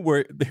this thing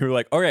where they were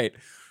like, all right,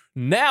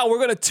 now we're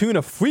gonna tune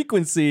a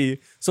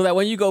frequency so that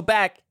when you go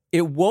back,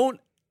 it'll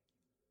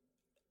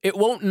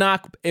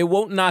knock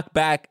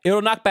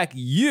back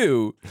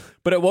you,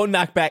 but it won't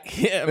knock back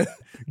him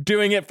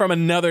doing it from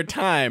another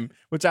time,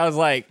 which I was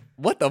like,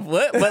 what the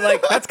flip? But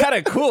like, that's kind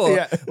of cool.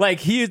 Yeah. Like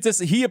he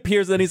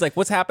appears and he's like,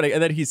 what's happening?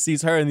 And then he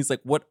sees her and he's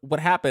like, what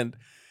happened?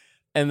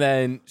 And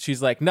then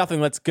she's like, nothing,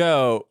 let's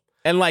go.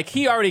 And like,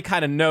 he already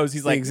kind of knows.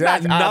 He's like, the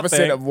exact not opposite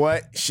nothing. of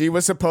what she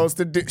was supposed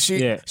to do.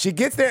 She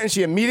gets there and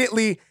she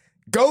immediately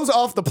goes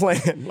off the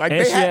plan. Like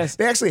they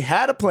actually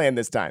had a plan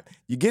this time.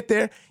 You get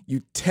there,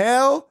 you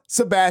tell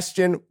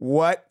Sebastian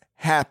what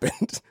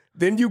happened.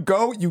 Then you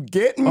go, you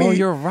get me. Oh,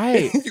 you're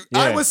right.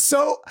 I was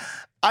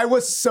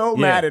so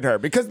mad at her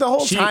because the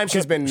whole time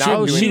she's been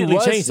not doing she it.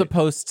 was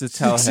supposed to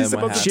tell him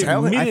what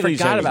happened. I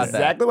forgot about that.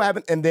 Exactly what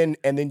happened.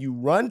 And then you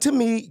run to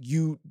me,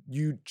 you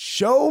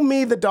show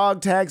me the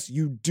dog tags,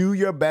 you do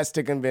your best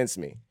to convince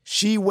me.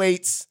 She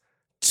waits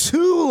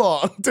too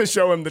long to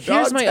show him the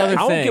dog tags. I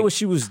don't get what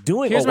she was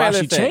doing or why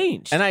she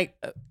changed. And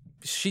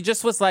she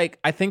just was like,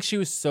 I think she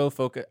was so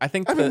focused. I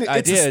think the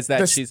idea is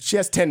that she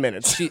has 10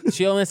 minutes.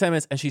 She only has 10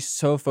 minutes and she's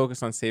so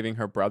focused on saving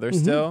her brother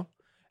still.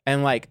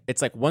 And like,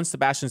 it's like once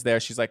Sebastian's there,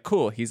 she's like,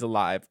 cool, he's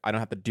alive. I don't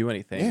have to do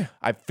anything. Yeah.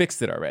 I've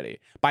fixed it already.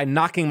 By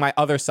knocking my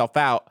other self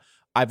out,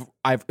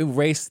 I've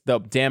erased the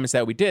damage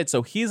that we did.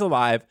 So he's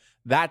alive.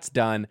 That's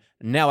done.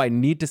 Now I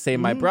need to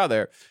save my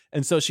brother.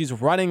 And so she's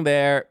running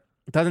there,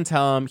 doesn't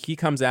tell him. He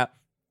comes out.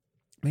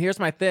 Here's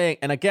my thing.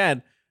 And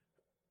again,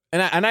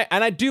 and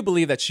I do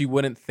believe that she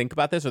wouldn't think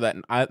about this or that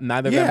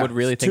neither of them would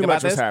really think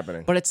about this.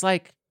 Happening. But it's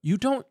like, you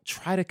don't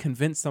try to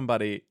convince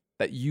somebody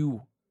that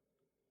you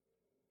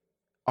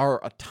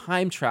are a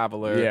time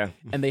traveler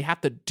and they have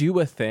to do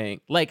a thing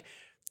like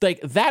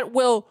that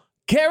will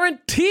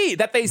guarantee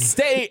that they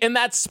stay in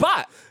that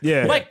spot.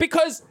 Yeah. Like,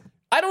 because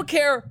I don't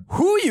care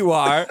who you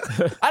are.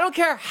 I don't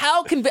care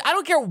how I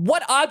don't care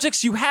what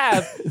objects you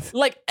have.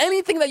 Like,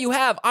 anything that you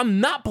have, I'm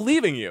not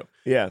believing you.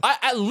 Yeah.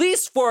 At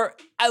least for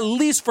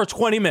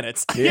 20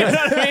 minutes. Yeah. You know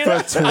what I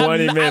mean? For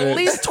 20 minutes. At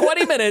least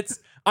 20 minutes.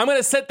 I'm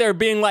gonna sit there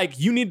being like,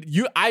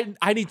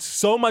 I need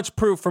so much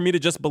proof for me to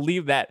just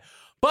believe that.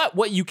 But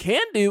what you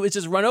can do is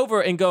just run over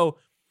and go,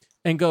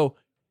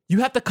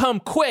 you have to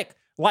come quick.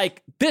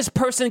 Like, this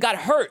person got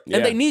hurt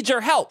and they need your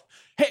help.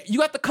 Hey,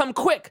 you have to come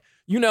quick.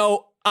 We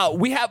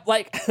have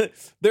like,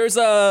 there's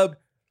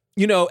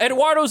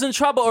Eduardo's in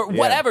trouble or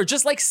whatever.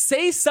 Just like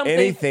say something.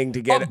 Anything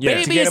to get a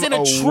baby's in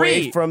a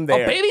tree. From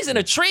there. A baby's in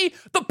a tree.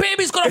 The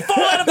baby's gonna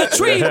fall out of the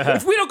tree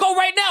if we don't go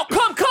right now.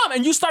 Come.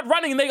 And you start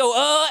running and they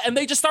go, and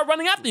they just start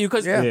running after you.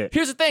 Because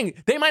here's the thing.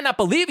 They might not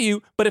believe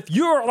you, but if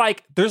you're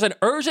like, there's an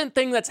urgent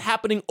thing that's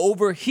happening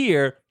over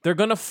here, they're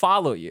gonna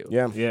follow you.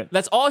 Yeah.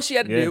 That's all she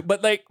had to do.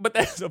 But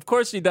that's, of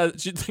course she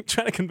does. She's like,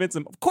 trying to convince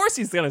him. Of course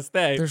he's gonna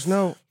stay.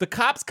 The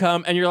cops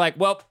come and you're like,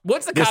 well,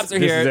 once the cops are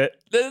here,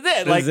 this is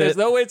it. Like, there's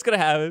no way it's gonna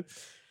happen.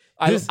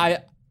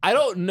 I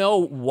don't know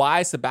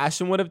why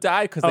Sebastian would have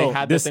died because they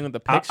had this thing with the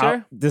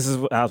picture. This is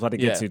what I was about to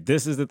get to.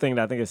 This is the thing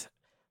that I think is,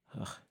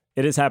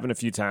 it has happened a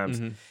few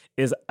times.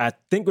 Is I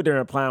think what their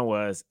implying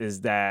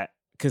is that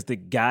because the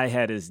guy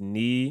had his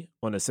knee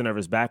on the center of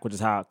his back, which is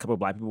how a couple of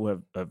black people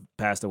have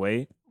passed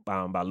away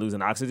by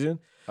losing oxygen.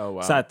 Oh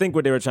wow! So I think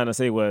what they were trying to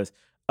say was,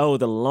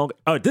 this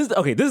is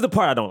the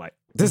part I don't like.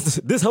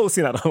 This whole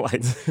scene I don't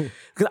like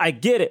because I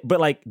get it, but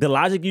like the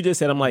logic you just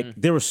said, I'm like,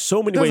 there were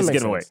so many ways to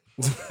get away.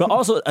 But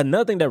also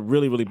another thing that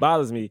really, really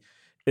bothers me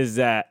is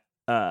that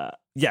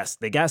yes,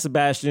 they got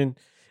Sebastian.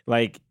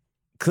 Like,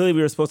 clearly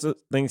we were supposed to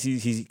think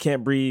he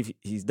can't breathe,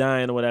 he's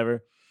dying or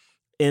whatever,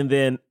 and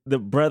then the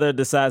brother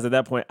decides at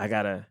that point, I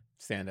gotta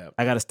stand up,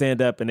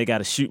 and they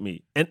gotta shoot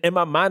me. And in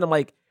my mind, I'm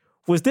like,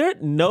 was there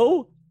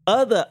no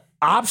other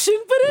option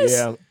for this?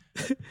 Yeah,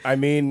 I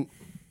mean.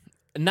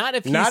 Not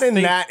in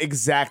that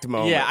exact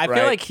moment. Yeah, I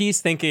feel like he's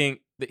thinking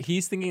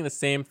the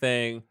same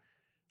thing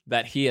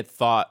that he had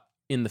thought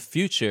in the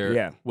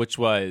future, which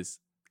was,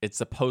 it's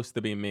supposed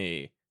to be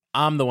me.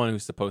 I'm the one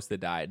who's supposed to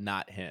die,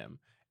 not him.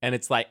 And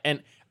it's like,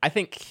 and I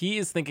think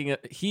he's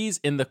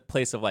in the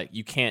place of like,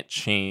 you can't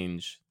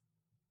change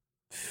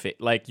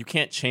like you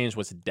can't change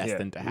what's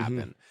destined to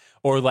happen.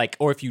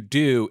 Or if you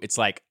do, it's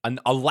like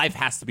a life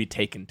has to be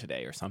taken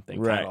today or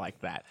something, kind of like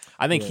that.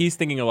 I think he's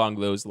thinking along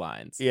those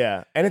lines.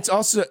 Yeah, and it's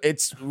also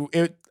it's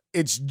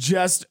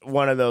just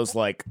one of those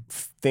like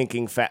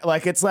thinking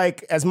like it's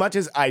like, as much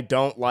as I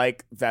don't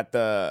like that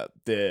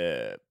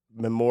the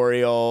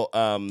memorial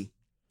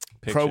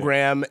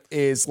program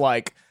is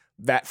like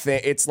that thing.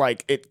 It's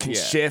like it can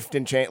shift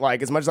and change.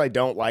 Like, as much as I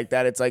don't like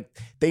that, it's like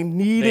they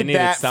needed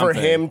that for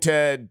him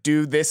to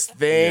do this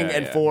thing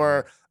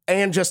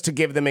and just to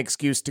give them an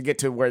excuse to get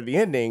to where the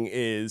ending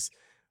is,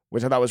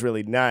 which I thought was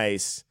really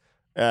nice.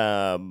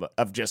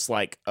 Of just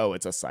like, oh,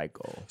 it's a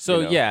cycle.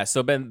 So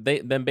so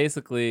then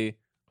basically,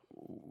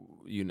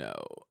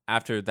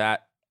 after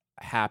that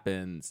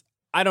happens,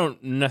 I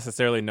don't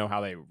necessarily know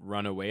how they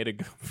run away to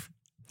go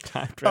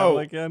time travel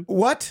again.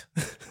 What?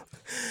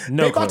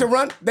 No,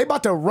 they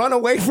about to run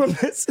away from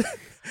this.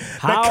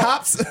 How? The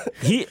cops.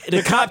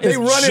 The cop they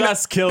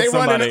just killed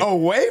somebody. Running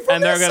away from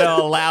and this? they're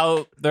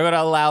gonna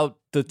allow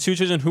the two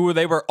children who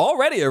they were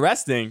already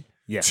arresting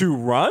to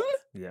run.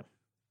 Yeah.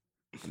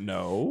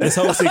 No. This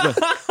whole sequence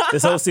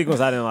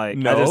I didn't like.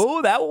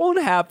 No, that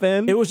won't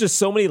happen. It was just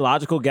so many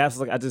logical gaps.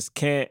 Like, I just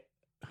can't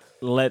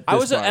let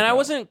this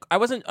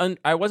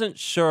I wasn't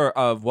sure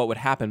of what would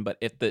happen, but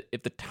if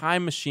the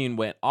time machine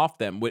went off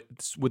them, would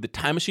the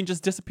time machine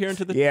just disappear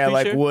into the future?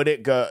 Like, would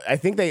it go? I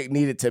think they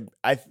needed to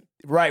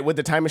would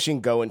the time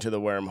machine go into the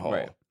wormhole?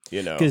 Right.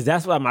 Because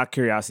that's why my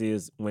curiosity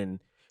is when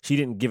she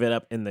didn't give it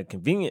up in the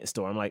convenience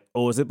store. I'm like,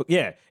 oh, is it?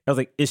 Yeah. I was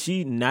like, is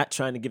she not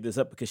trying to give this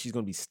up because she's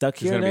going to be stuck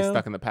She's here gonna now? be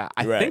stuck in the past.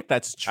 I Right. think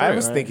that's true. I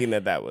was thinking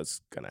that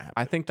was gonna happen.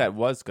 I think that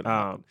was gonna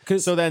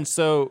happen.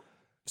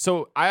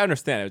 So I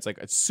understand it.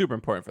 It's super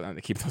important for them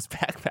to keep those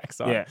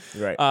backpacks on. Yeah.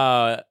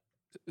 Right.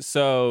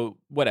 So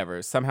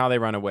whatever. Somehow they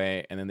run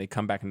away and then they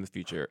come back in the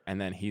future and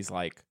then he's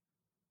like,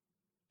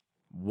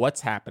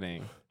 what's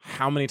happening?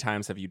 How many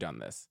times have you done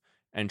this?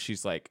 And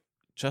she's like,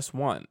 just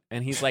one.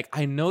 And he's like,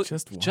 I know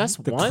just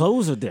The one.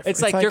 clothes are different.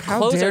 It's like like, your how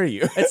clothes dare are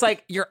you? It's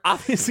like you're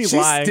obviously She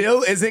lying.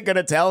 still isn't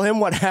gonna tell him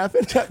what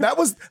happened. That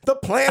was the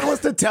plan,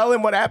 was to tell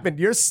him what happened.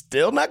 You're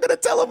still not gonna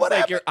tell him what Like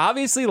happened. you're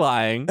obviously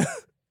lying.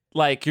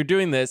 Like you're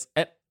doing this.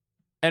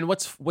 And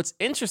what's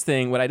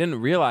interesting, what I didn't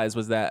realize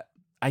was that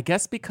I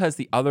guess because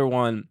the other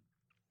one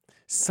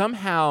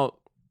somehow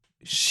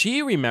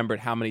she remembered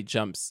how many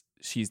jumps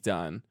she's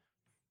done,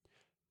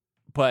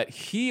 but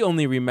he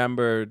only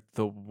remembered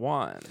the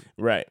one.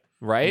 Right.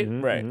 Right?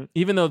 Mhm, Right. mhm.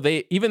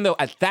 Even though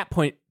at that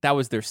point that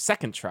was their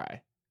second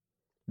try.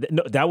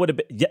 No, that would have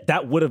been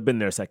that would have been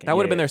their second. That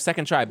would have Yeah. been their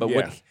second try. But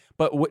Yeah.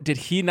 did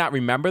he not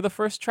remember the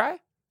first try?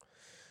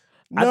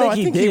 No, I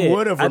think he did.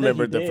 would have I think he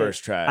remembered the did.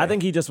 first try. I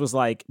think he just was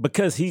like,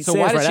 because he So says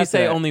why did right she after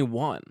say that, only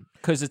one?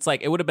 Because it's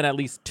like it would have been at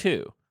least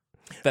two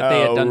that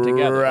they had done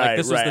together. Right, Like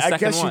this was right. the second I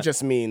guess one. she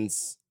just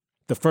means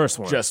the first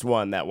one? just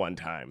one that one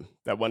time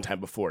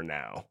before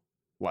now.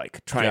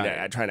 Like trying Got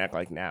to act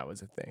like now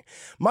is a thing.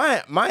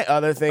 My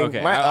other thing.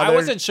 Okay, My I other,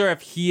 wasn't sure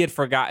if he had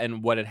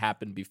forgotten what had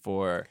happened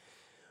before.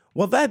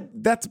 Well,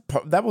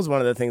 that was one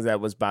of the things that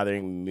was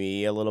bothering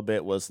me a little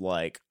bit. Was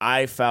like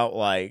I felt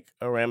like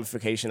a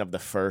ramification of the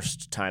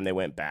first time they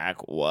went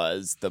back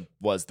was the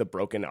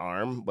broken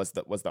arm, was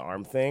the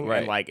arm thing, Right.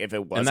 And like if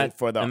it wasn't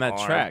for the and that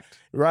arm, tracked.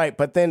 right?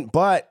 But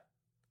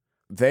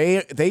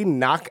they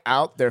knock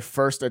out their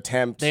first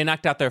attempt. They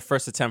knocked out their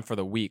first attempt for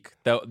the week.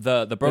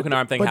 The broken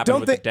arm thing but happened don't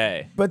with they- the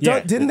day. But Yeah.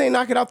 didn't they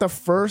knock it out the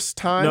first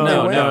time? No, they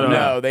no, went?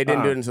 no. They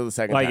didn't do it until the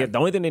second Like time. the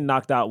only thing they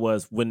knocked out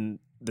was when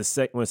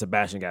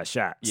Sebastian got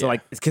shot. So Yeah.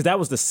 like because that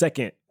was the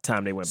second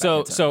time they went back. So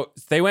in time. so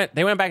they went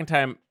back in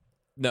time.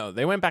 No,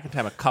 they went back in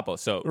time a couple.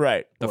 So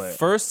Right. the What?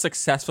 first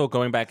successful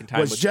going back in time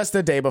was just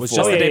the day before.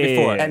 just the day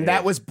before. and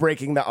that was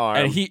breaking the arm.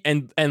 and he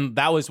and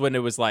that was when it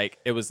was like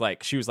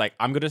she was like,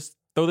 I'm gonna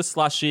throw the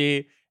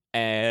slushy.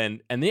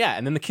 And then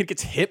the kid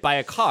gets hit by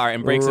a car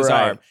and breaks his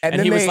Right. arm. And And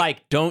then he was they-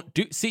 like,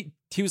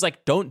 he was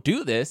like, don't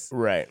do this.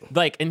 right.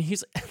 Like, and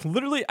he's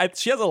literally,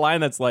 she has a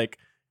line that's like,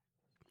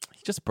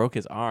 he just broke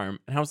his arm.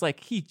 And I was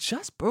like, he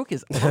just broke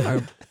his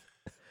arm?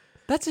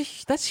 That's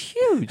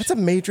huge. That's a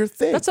major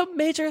thing. That's a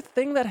major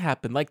thing that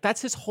happened. Like,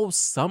 that's his whole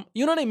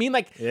you know what I mean?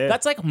 Like, Yeah.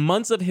 that's like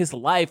months of his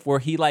life where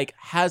he like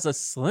has a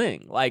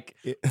sling. Like,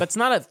 that's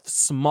not a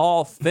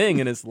small thing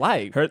in his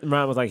life. Her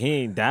mom was like, he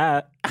ain't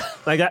died.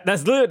 Like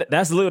that's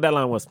literally what that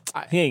line was.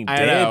 He ain't I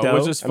dead know, though.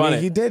 which is I funny.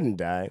 mean, he didn't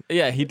die.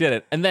 Yeah, he did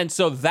it. And then,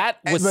 so that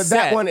was But set.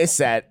 that one is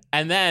set.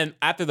 And then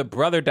after the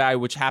brother died,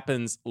 which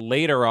happens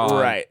later on,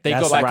 Right. they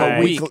That's go back right.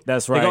 a week.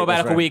 That's They right, go back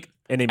that's a right. week.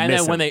 And they then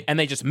miss when him.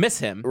 they just miss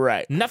him.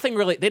 Right. Nothing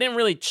really. They didn't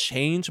really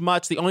change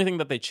much. The only thing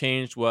that they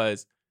changed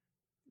was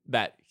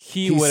that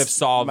he He's- would have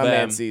solved my them,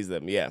 man sees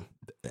them. Yeah.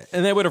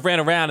 and they would have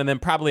ran around, and then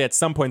probably at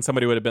some point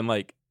somebody would have been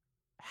like,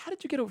 "How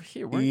did you get over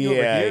here? Weren't you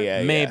over Yeah, here?"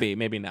 yeah,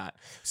 maybe not.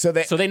 So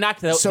they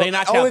knocked so they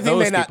knocked the only out thing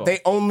those they people. they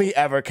only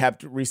ever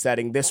kept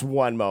resetting this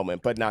one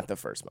moment, but not the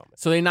first moment.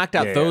 So they knocked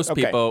out Yeah, those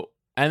okay. people,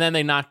 and then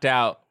they knocked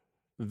out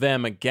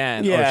them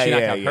again. Yeah, or she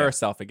knocked yeah, out yeah.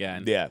 herself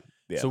again. Yeah.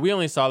 Yeah. So we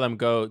only saw them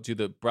go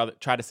do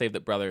try to save the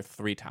brother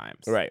 3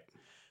 times. right.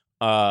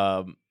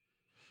 And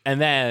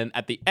then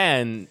at the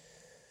end,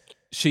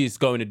 she's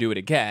going to do it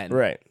again.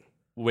 Right.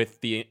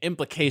 With the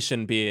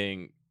implication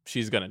being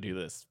she's going to do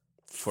this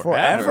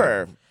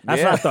Forever. That's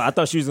yeah. what I thought. I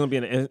thought she was gonna be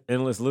in an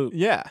endless loop.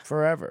 Yeah.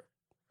 Forever.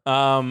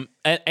 And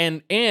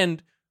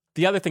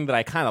the other thing that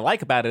I kind of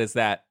like about it is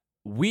that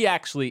we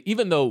actually,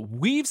 even though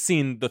we've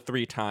seen the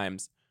 3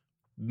 times,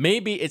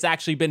 maybe it's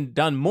actually been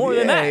done more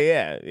than that.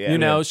 Yeah. Yeah. You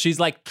know, she's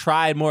like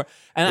tried more,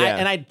 and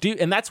Yeah. I do,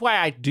 and that's why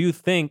I do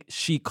think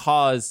she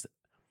caused.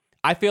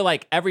 I feel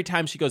like every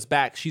time she goes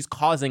back, she's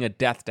causing a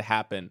death to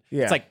happen.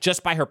 Yeah. It's like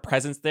just by her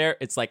presence there,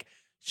 it's like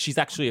she's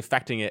actually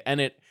affecting it, and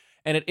it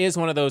is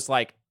one of those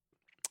like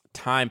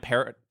time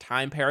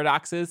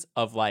paradoxes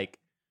of like,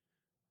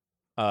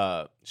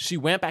 she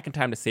went back in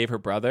time to save her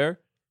brother,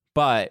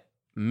 but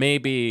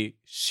maybe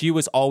she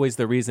was always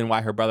the reason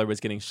why her brother was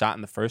getting shot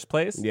in the first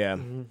place. Yeah.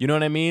 You know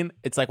what I mean?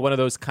 It's like one of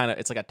those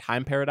it's like a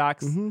time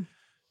paradox, Mm-hmm.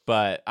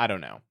 but I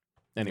don't know.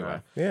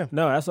 Anyway, Yeah.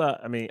 No, that's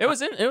what I mean. it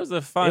was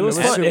a fun. It was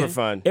fun. super It-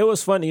 fun. It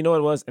was fun. You know what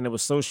it was, and it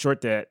was so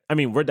short that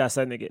we're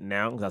dissecting it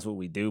now because that's what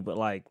we do. But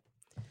like,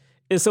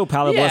 it's so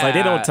palatable. It's like they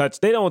Yeah.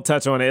 don't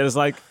touch on it. It's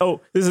like, oh,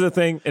 this is a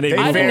thing, and they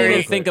I move didn't on even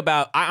with think it.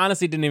 about. I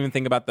honestly didn't even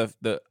think about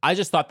the. I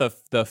just thought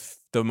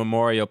the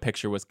memorial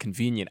picture was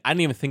convenient. I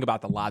didn't even think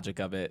about the logic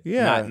of it.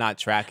 Yeah. not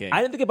tracking.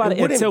 I didn't think about It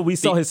it wouldn't until we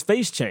saw his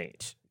face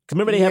change. 'Cause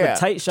remember they have Yeah, a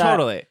tight shot,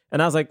 totally.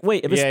 and I was like,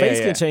 wait, if his Yeah, face yeah,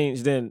 can yeah.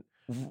 change, then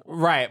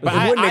Right, but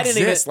It wouldn't I didn't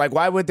even. exist. Like,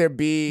 why would there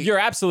be? You're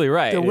absolutely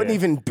right. There wouldn't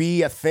even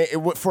be a thing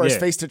for his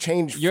face to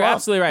change. You're from.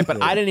 absolutely right,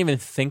 but I didn't even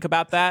think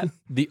about that.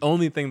 The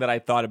only thing that I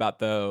thought about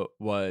though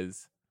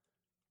was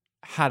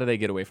how do they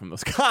get away from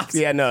those cops?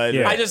 Yeah, no.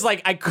 I just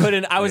like I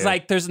couldn't. I was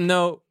like, there's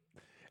no,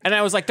 and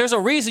I was like, there's a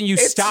reason you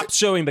stopped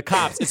showing the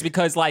cops. It's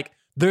because like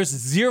there's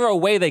zero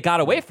way they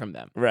got away from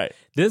them. Right.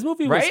 This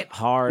movie was Right?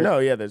 hard. No,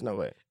 yeah, there's no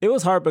way. It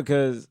was hard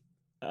because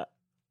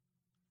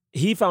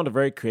he found a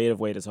very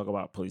creative way to talk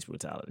about police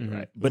brutality,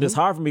 right? But it's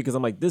hard for me because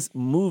I'm like, this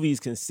movie's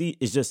conceit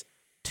is just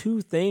two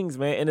things,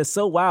 man. And it's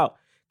so wild.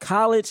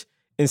 College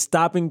and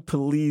stopping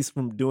police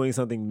from doing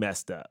something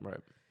messed up. Right.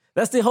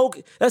 That's the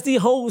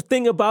whole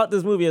thing about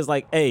this movie is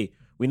like, hey,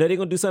 we know they're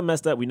gonna do something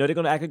messed up. We know they're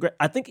gonna act aggressive.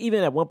 I think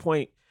even at one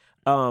point,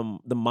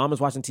 the mom is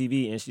watching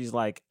TV and she's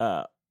like,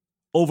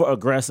 over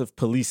aggressive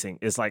policing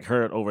is like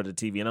heard over the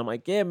TV. And I'm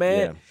like, yeah, man.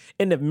 Yeah.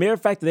 And the mere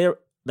fact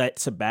that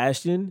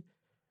Sebastian,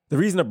 the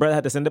reason the brother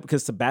had to send it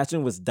because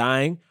Sebastian was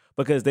dying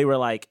because they were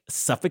like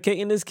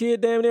suffocating this kid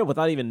damn near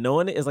without even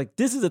knowing it. It's like,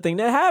 this is the thing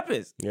that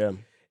happens. Yeah.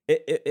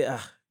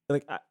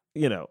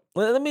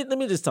 Let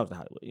me just talk to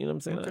Hollywood. You know what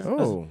I'm saying? Okay. I just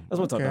want to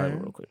talk to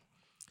Hollywood real quick.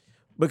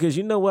 Because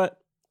you know what?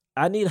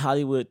 I need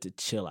Hollywood to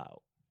chill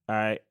out. All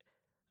right.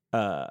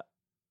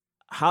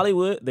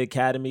 Hollywood, the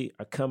Academy,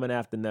 are coming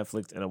after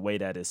Netflix in a way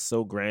that is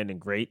so grand and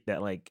great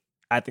that like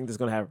I think there's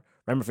gonna have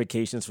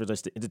ramifications for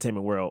just the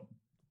entertainment world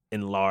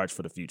in large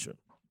for the future.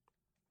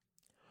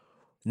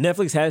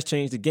 Netflix has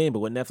changed the game, but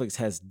what Netflix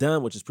has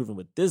done, which is proven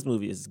with this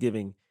movie, is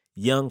giving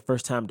young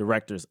first-time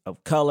directors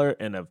of color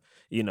and of,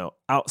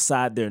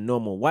 outside their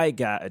normal white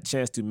guy a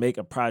chance to make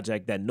a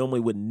project that normally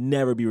would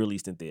never be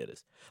released in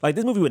theaters. Like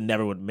this movie would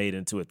never have made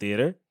into a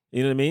theater.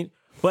 You know what I mean?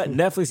 But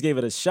Netflix gave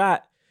it a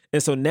shot.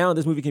 And so now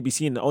this movie can be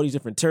seen in all these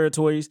different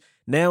territories.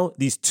 Now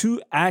these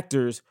two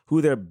actors who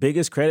their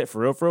biggest credit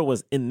for real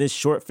was in this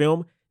short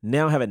film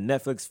now have a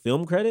Netflix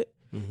film credit.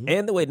 Mm-hmm.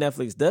 And the way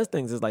Netflix does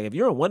things is like if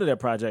you're in one of their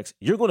projects,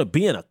 you're going to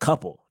be in a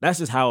couple. That's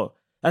just how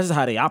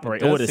they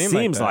operate. Or what it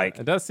seems like.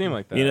 It does seem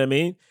like that. You know what I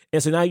mean?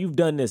 And so now you've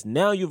done this.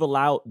 Now you've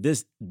allowed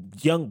this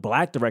young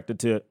black director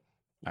to.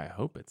 I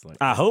hope it's like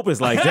I hope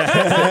it's like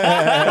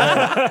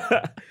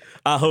that.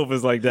 I hope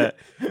it's like that.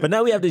 But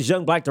now we have this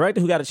young black director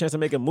who got a chance to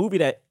make a movie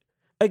that,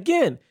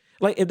 again,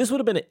 like if this would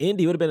have been an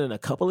indie, it would have been in a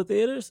couple of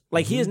theaters.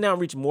 Like he has now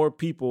reached more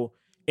people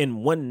in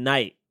one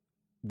night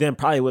than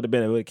probably would have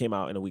been if it came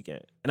out in a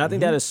weekend. And I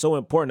think that is so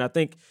important.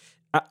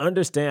 I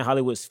understand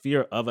Hollywood's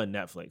fear of a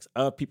Netflix,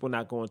 of people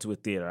not going to a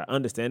theater. I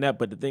understand that.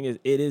 But the thing is,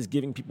 it is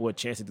giving people a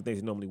chance to do things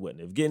they normally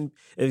wouldn't.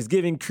 It's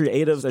giving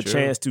creatives a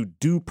chance to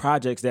do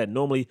projects that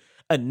normally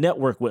a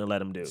network wouldn't let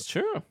them do. It's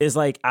true. It's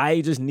like,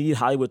 I just need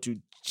Hollywood to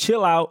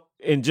chill out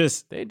and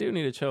just... They do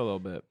need to chill a little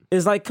bit.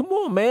 It's like, come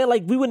on, man.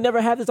 Like, we would never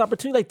have this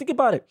opportunity. Like, think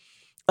about it.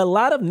 A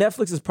lot of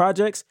Netflix's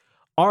projects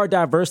are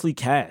diversely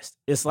cast.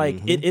 It's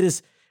like, it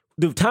is...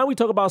 The time we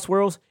talk about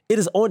swirls, it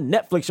is on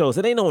Netflix shows.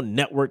 It ain't on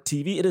network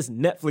TV. It is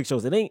Netflix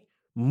shows. It ain't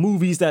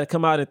movies that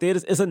come out in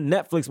theaters. It's a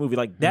Netflix movie.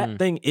 Like, that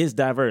thing is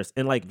diverse.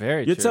 And like,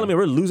 you're telling me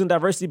we're losing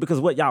diversity because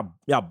what, y'all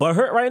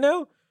butthurt right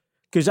now?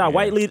 Because y'all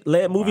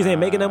white-led movies ain't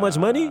making that much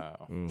money?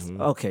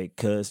 Mm-hmm. Okay,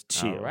 cuz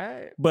chill. All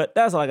right. But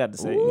that's all I got to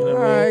say. You know what I mean?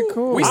 All right,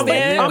 cool. We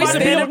stand all for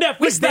day.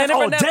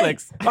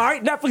 Netflix. All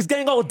right, Netflix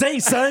gang all day,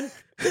 son.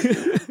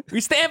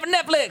 We stand for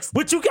Netflix.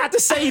 What you got to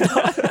say,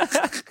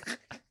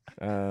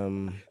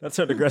 That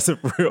turned aggressive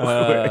real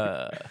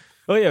quick.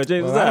 Oh yeah,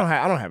 James, what's up?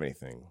 I don't have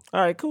anything. All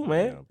right, cool,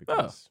 man.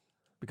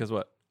 Because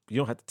what? You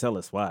don't have to tell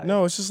us why.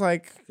 No, it's just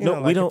like we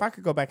like don't. If I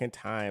could go back in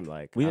time,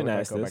 like We I didn't would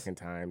ask go this. back in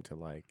time to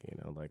like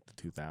like the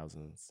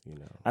 2000s.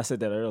 I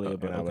said that earlier,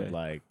 but and I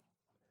okay.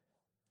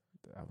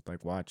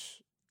 would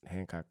watch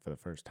Hancock for the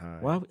first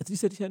time. Why? You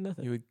said you had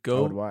nothing. You would I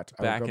go would watch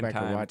back I would in go back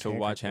and time watch to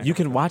watch Hancock. You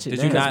can watch it. Did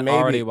now. you not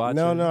already watch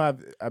no, it?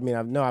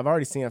 No, I've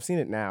already seen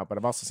it now, but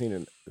I've also seen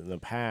it in the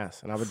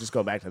past, and I would just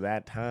go back to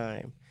that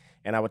time,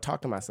 and I would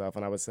talk to myself,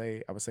 and I would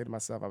say to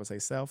myself,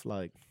 self,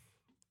 like,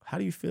 how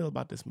do you feel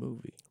about this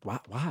movie?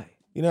 Why?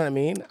 You know what I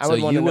mean? I So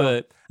would want you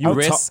to know. would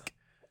risk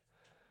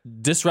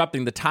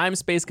disrupting the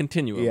time-space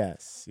continuum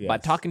Yes. by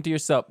talking to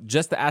yourself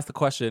just to ask the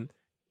question,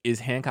 is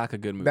Hancock a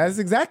good movie? That's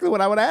exactly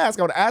what I would ask.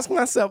 I would ask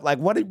myself, like,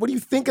 what do you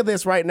think of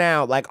this right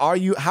now? Like, how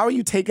are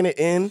you taking it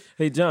in?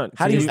 Hey, John.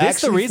 How do you Is this the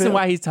actually reason feel?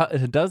 why he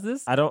does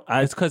this?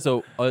 It's because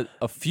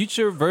a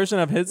future version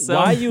of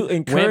himself Why you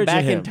encouraging went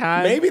back him? in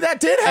time Maybe that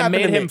did happen and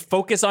made to me. him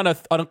focus on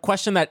a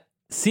question that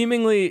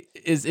seemingly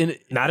is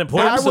Not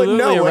important. I absolutely would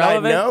know what I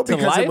irrelevant know to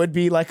because life? it would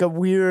be like a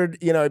weird,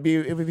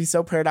 it would be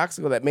so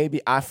paradoxical that maybe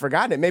I've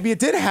forgotten it. Maybe it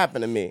did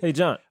happen to me. Hey,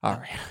 John. All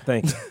right.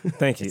 Thank you.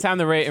 Thank you. It's time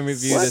to rate and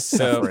review this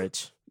film.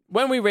 Rich.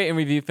 When we rate and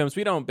review films,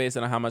 we don't base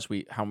it on how much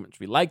we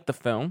like the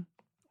film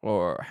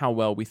or how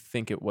well we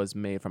think it was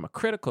made from a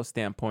critical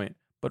standpoint,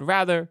 but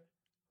rather,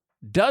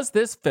 does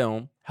this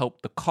film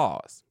help the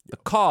cause? The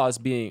cause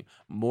being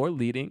more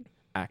leading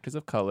actors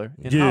of color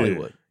in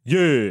Hollywood.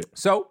 Yeah.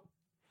 So,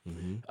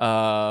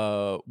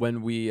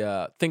 when we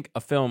think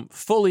a film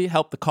fully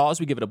helped the cause,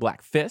 we give it a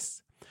black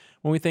fist.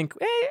 When we think,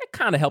 it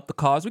kind of helped the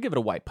cause, we give it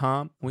a white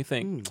palm. When we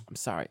think, I'm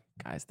sorry,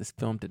 guys, this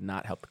film did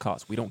not help the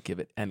cause, we don't give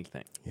it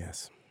anything.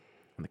 Yes.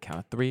 On the count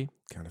of three,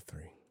 Count of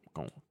three. we're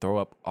going to throw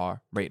up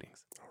our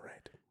ratings. All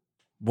right.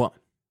 1,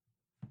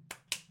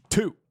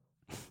 2,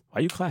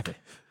 Why you clapping?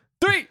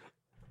 3.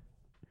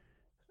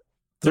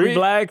 Three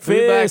black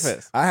Three black fists.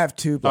 fists. I have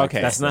 2 black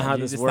Okay, That's not how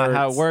you- this it's works. not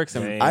how it works.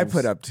 And James. I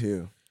put up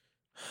 2.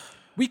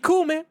 we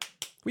cool, man.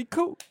 We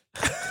cool.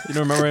 You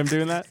don't remember him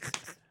doing that?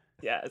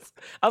 Yes.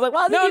 I was like,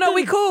 why? No,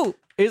 we cool.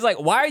 He's like,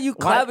 why are you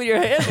clapping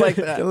your hands like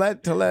that?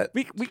 to let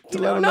we, to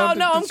let no, him know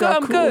no, I'm that good. y'all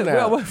I'm cool good.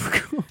 now. We're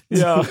cool.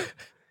 Yeah.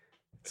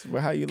 It's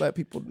how you let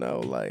people know,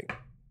 like.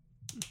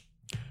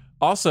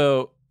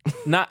 Also,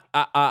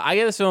 I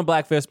gave this film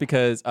Black Fist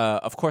because,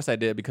 of course, I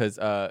did because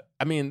I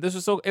mean,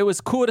 it was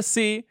cool to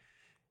see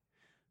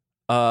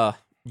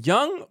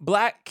young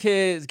black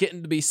kids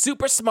getting to be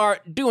super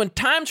smart, doing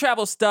time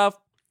travel stuff,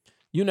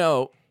 in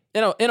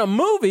a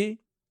movie,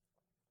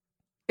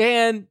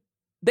 and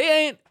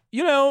they ain't,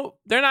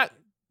 they're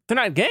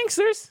not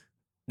gangsters.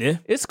 Yeah.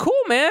 It's cool,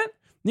 man.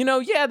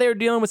 Yeah, they were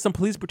dealing with some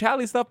police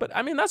brutality stuff, but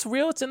I mean, that's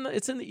real. It's in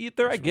the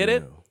ether. I get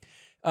it.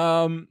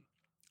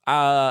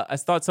 I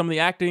thought some of the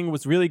acting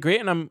was really great,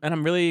 and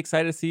I'm really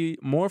excited to see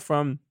more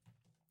from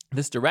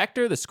this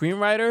director, the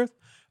screenwriter,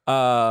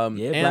 Black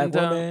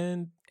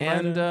woman,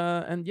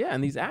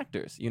 and these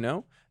actors.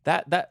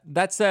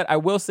 That said, I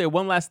will say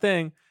one last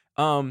thing.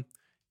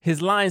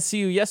 His line "See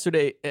you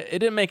yesterday" it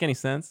didn't make any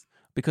sense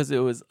because it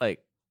was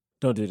like,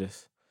 don't do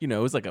this. it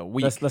was like a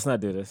week. Let's not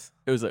do this.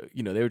 It was they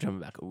were jumping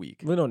back a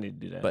week. We don't need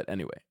to do that. But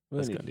anyway, we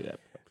let's don't go. need to do that.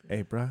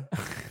 Hey, bro.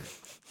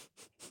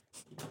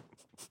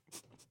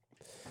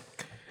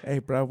 Hey,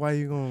 bro, why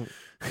you going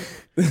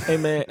Hey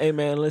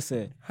man,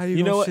 listen. how you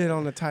know gonna what? shit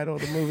on the title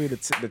of the movie,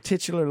 the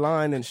titular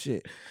line and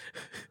shit?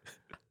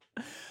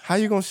 How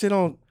you gonna shit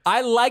on?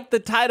 I like the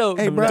title.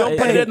 Hey, bro, Don't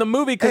put hey, it in the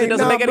movie because hey, it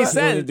doesn't nah, make any bro.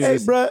 sense. Do Hey,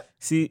 this. bro,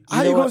 See, how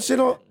you know gonna what? shit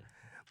on?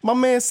 My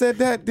man said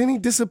that, then he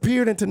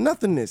disappeared into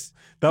nothingness.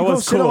 That you gonna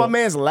was shit on cool. my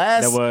man's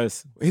last, That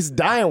was his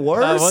dying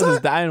words. That was son? his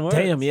dying word.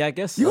 damn. Yeah, I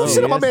guess You gonna so.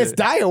 shit on my Yes, man's it-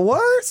 dying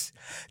words?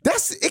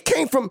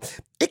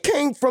 It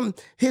came from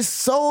his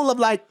soul of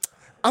like,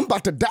 I'm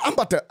about to die. I'm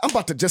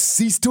about to just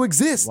cease to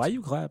exist. Why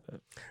you clapping?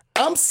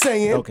 I'm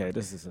saying. Okay,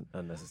 this is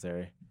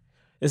unnecessary.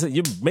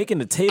 You're making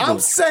the table. I'm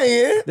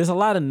saying. There's a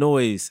lot of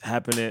noise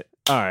happening.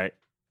 All right.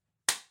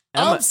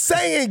 I'm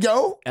saying,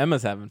 yo.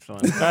 Emma's having fun.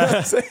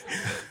 I'm saying,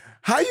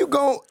 how you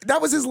going?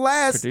 That was his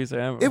last. Producer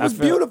Emma. It was I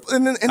feel- beautiful,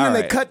 and then All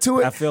they right. cut to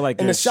it. I feel like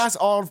and the there's- shots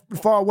all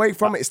far away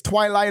from it. It's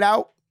twilight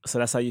out. So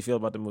that's how you feel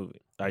about the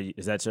movie.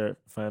 Is that your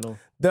final?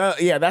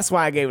 Yeah, that's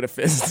why I gave it a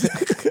fist.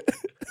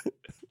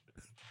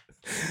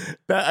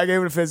 I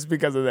gave it a fist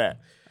because of that.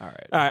 All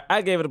right. All right,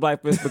 I gave it a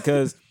black fist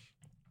because,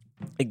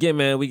 again,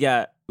 man, we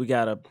got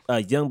a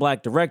young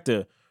black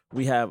director.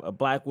 We have a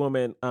black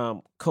woman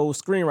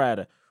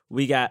co-screenwriter.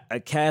 We got a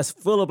cast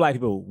full of black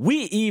people. We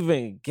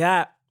even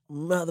got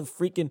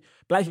motherfucking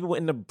black people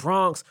in the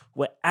Bronx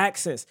with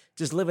accents,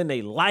 just living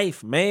their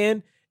life,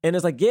 man. And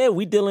it's like, yeah,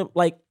 we dealing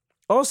like.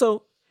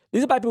 Also,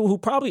 these are black people who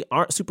probably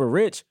aren't super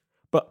rich,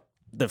 but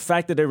the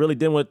fact that they're really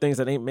dealing with things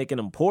that ain't making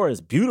them poor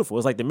is beautiful.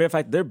 It's like the mere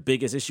fact that their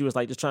biggest issue is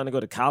like just trying to go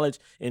to college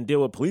and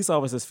deal with police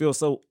officers feels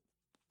so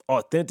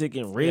authentic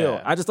and real.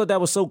 Yeah. I just thought that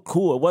was so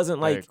cool. It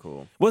wasn't Very like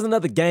cool. it wasn't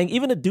another gang.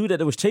 Even the dude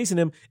that was chasing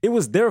him, it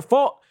was their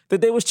fault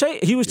that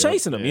he was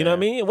chasing him. You know what I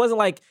mean? It wasn't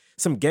like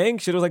some gang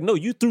shit. It was like, no,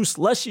 you threw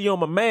slushy on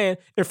my man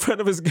in front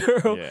of his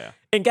girl Yeah.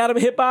 and got him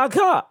hit by a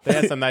cop. They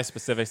had some nice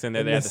specifics in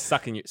there. They had the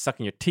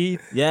sucking your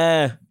teeth.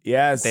 Yeah.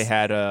 Yes. They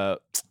had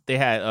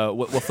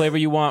what flavor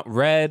you want?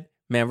 Red.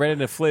 Man, red in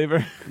the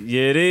flavor.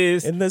 Yeah, it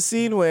is. In the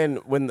scene when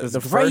It's the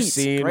great, first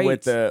scene great.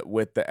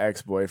 with the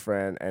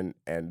ex-boyfriend and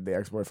the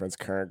ex-boyfriend's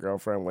current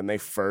girlfriend, when they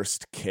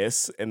first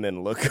kiss and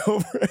then look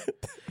over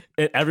it,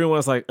 And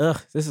everyone's like,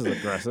 ugh, this is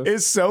aggressive.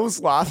 it's so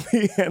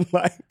sloppy and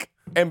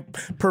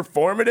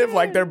performative.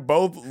 Like they're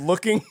both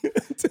looking.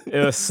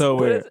 It was so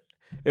weird.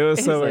 It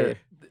was so He's weird.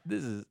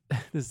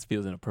 like, this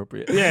feels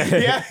inappropriate. Yeah.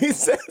 Yeah, he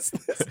says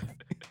this.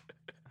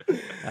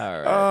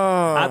 All right.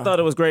 I thought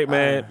it was great,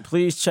 man.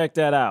 Please check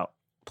that out.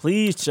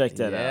 Please check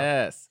that out.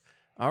 Yes.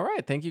 All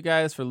right. Thank you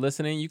guys for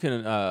listening. You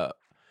can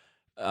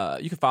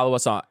follow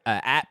us on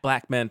at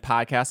Black Men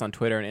Podcast on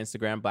Twitter and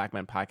Instagram.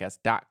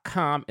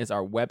 BlackmenPodcast.com is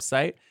our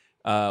website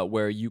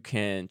where you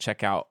can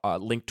check out a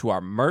link to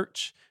our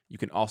merch. You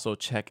can also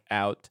check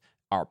out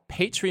our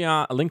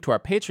Patreon, a link to our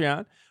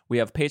Patreon. We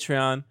have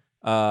Patreon.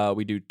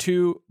 We do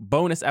 2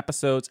 bonus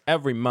episodes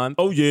every month.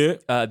 Oh,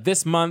 yeah.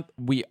 This month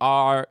we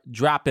are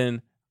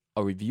dropping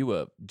a review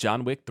of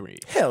John Wick 3.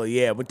 Hell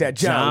yeah, with that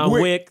John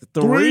Wick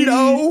 3. 3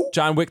 though.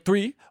 John Wick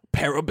 3,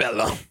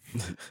 Parabellum.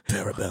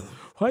 Parabellum.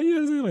 Why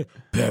you say like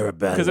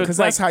Parabellum? Because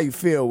that's how you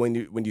feel when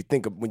you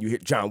hear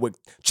John Wick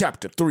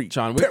Chapter 3.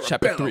 John Wick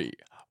Chapter Parabellum. 3,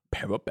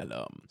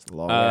 Parabellum.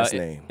 Long ass If-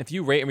 name. If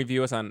you rate and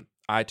review us on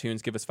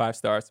iTunes, give us 5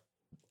 stars.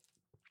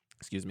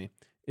 Excuse me.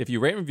 If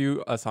you rate and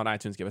review us on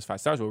iTunes, give us 5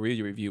 stars. We'll read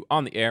your review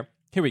on the air.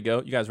 Here we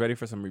go. You guys ready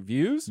for some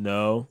reviews?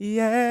 No.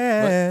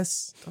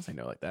 Yes. Don't say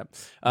no like that.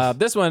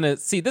 This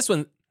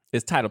one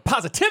is titled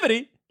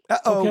Positivity.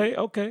 Uh-oh.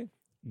 Okay.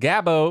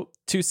 Gabo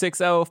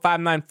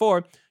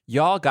 260594.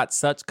 Y'all got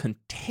such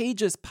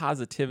contagious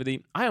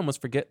positivity. I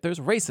almost forget there's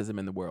racism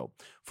in the world.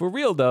 For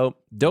real though,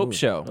 dope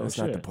show. That's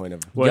not the point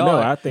of. Well,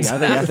 Y'all- no, I think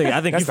That's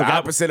you the forgot.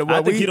 opposite of what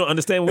I think we- you don't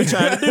understand what we're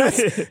trying to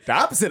do. The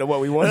opposite of what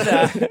we want.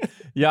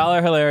 Y'all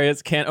are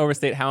hilarious. Can't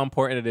overstate how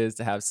important it is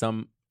to have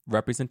some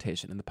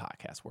representation in the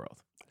podcast world.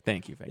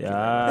 Thank you.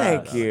 Yeah.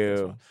 Thank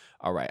you.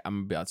 All right,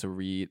 I'm about to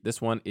read. This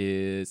one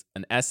is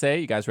an essay.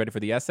 You guys ready for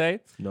the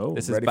essay? No.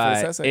 This is ready for by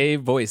this essay. A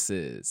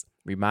Voices.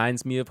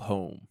 Reminds me of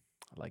home.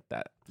 I like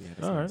that.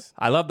 All right.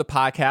 I love the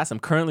podcast. I'm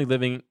currently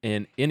living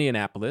in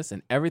Indianapolis,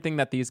 and everything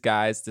that these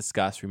guys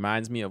discuss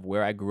reminds me of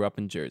where I grew up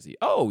in Jersey.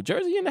 Oh,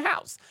 Jersey in the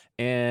house.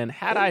 And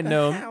had I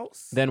known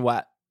then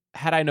what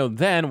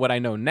I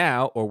know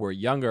now, or were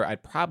younger,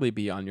 I'd probably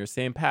be on your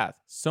same path.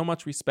 So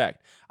much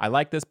respect. I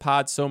like this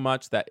pod so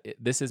much that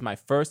this is my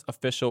first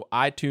official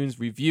iTunes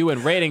review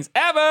and ratings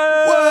ever.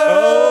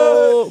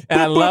 Whoa!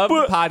 And I love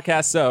the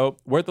podcast, so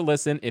worth a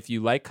listen. If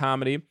you like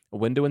comedy, a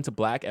window into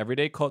black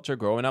everyday culture,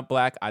 growing up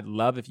black, I'd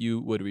love if you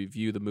would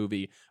review the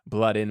movie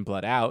Blood In,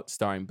 Blood Out,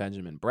 starring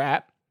Benjamin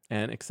Bratt.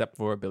 And except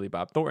for Billy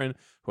Bob Thornton,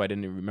 who I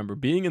didn't even remember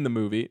being in the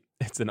movie,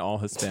 it's an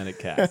all-Hispanic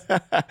cast.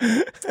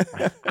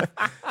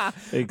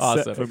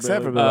 Awesome.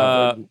 Except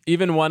for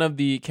Even one of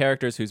the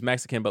characters who's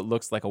Mexican but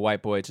looks like a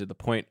white boy to the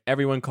point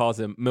everyone calls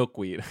him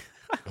milkweed.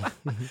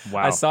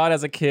 Wow. I saw it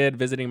as a kid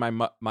visiting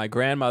my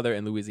grandmother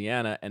in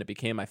Louisiana, and it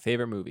became my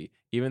favorite movie,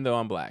 even though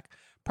I'm black.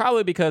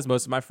 Probably because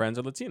most of my friends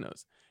are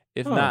Latinos.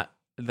 If not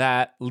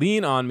that,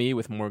 Lean on Me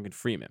with Morgan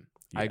Freeman.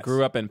 I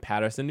grew up in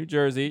Patterson, New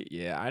Jersey.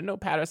 Yeah, I know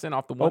Patterson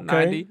off the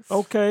 190.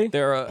 Okay.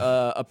 Their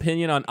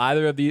opinion on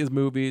either of these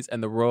movies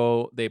and the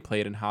role they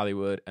played in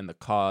Hollywood and the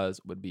cause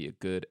would be a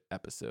good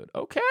episode.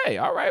 Okay,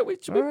 all right. We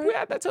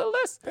add that to the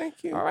list.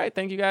 Thank you. All right,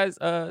 thank you guys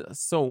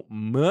so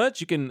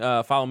much. You can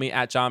follow me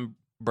at John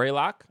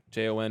Braylock,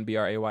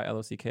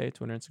 JONBRAYLOCK,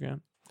 Twitter,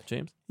 Instagram.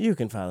 James? You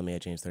can follow me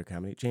at James Third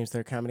Comedy,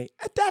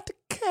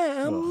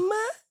 JamesThirdComedy.com.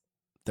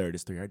 Third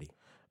is 3RD.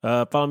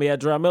 Follow me at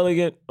Dry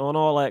Milligan on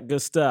all that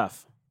good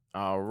stuff.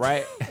 All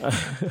right.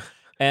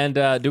 And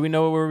do we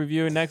know what we're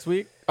reviewing next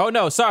week? Oh,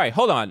 no, sorry.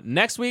 Hold on.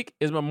 Next week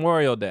is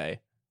Memorial Day.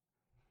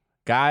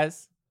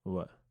 Guys,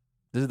 What?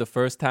 this is the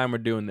first time we're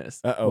doing this.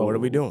 Uh-oh, what are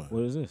we doing?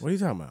 What is this? What are you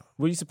talking about?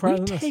 What are you We're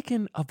surprising us?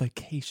 taking a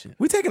vacation.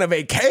 We taking a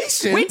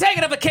vacation? We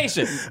taking a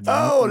vacation.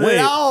 Oh,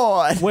 Wait.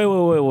 Lord.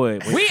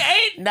 Wait. We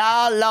ain't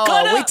No, Lord.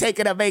 Gonna We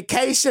taking a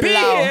vacation, be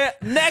Lord. here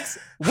next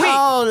week.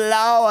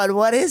 Oh, Lord.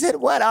 What is it?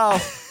 What?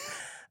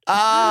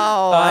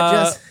 I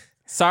just...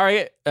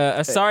 Sorry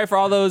for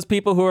all those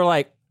people who are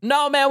like,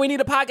 no, man, we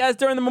need a podcast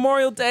during the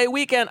Memorial Day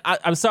weekend.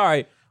 I'm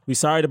sorry. We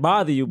sorry to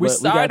bother you, but we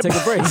sorry gotta to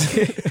take a break.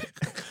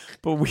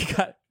 But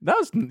that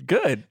was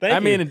good. Thank I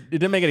you. mean, it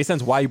didn't make any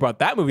sense why you brought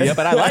that movie up,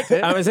 but I liked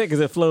it. I was saying because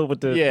it flowed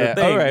with the Yeah,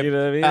 thing. all right. You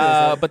know what I mean?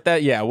 But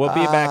we'll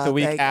be back the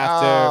week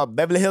after.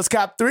 Beverly Hills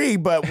Cop 3,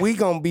 but we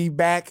gonna be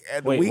back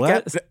at the Wait, week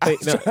what? after. I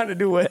was trying to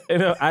do what?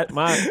 I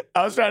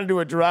was trying to do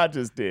what Gerard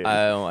just did.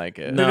 I don't like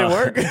it. No. Did it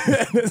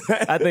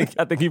work? I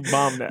think you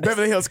bombed that.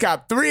 Beverly Hills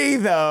Cop 3,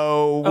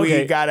 though,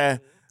 Okay. we gotta.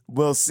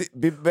 We'll see.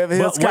 Beverly But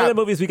Hills one of Cop. the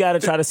movies we gotta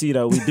try to see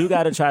though, we do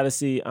gotta try to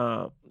see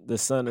The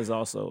Sun Is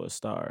Also a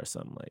Star or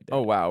something like that.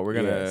 Oh, wow. We're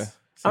going to. Yes.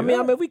 I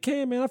mean, we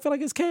can, man. I feel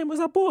like it's Cam was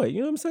our boy. You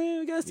know what I'm saying?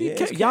 We gotta see Yeah,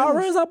 Cam. it's Y'all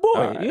Cam. is our boy.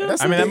 All right. You know what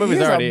That's I'm I mean, saying? that movie's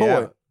he is our already boy.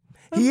 out.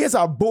 He is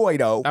our boy,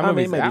 though. That I mean,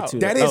 movie's maybe out. two.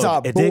 That is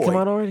our It did boy. come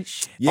out already?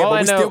 Shit. Yeah, All but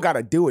I we know- still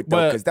gotta do it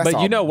though, because that's But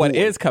our you know what boy.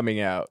 is coming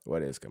out?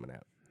 What is coming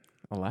out?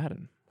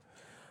 Aladdin.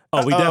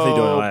 Oh, we definitely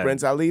doing Oh, it.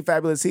 Prince Ali,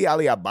 Fabulous He,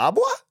 Ali Ababwa.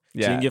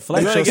 Yeah. Junior They're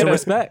Flex, gonna show get some it-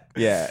 respect.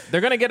 Yeah. They're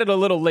going to get it a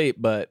little late,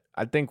 but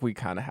I think we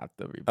kind of have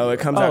to review Oh,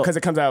 it comes out Oh. because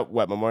it comes out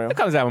what Memorial? It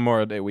comes out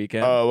Memorial Day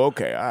weekend. Oh,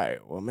 okay, all right.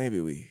 Well,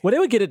 maybe we. Well, they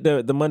would get it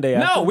the Monday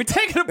after. no, we're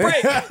taking a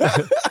break.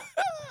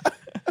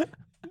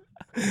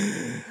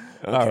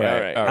 All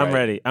right. I'm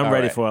ready. I'm All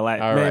ready right. for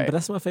Aladdin. All Man, right. but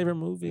that's my favorite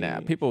movie.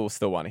 Nah, people will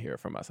still want to hear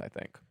from us, I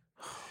think.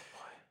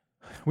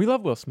 We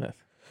love Will Smith.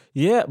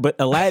 Yeah, but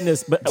Aladdin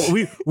is. But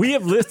we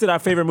have listed our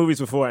favorite movies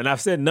before, and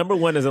I've said number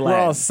one is Aladdin.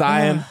 We're all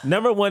sighing.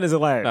 Number one is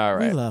Aladdin. All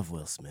We right. love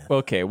Will Smith.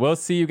 Okay, we'll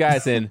see you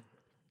guys in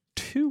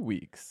 2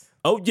 weeks.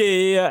 Oh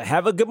yeah,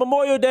 have a good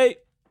Memorial Day.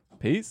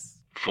 Peace.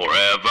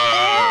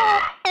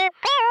 Forever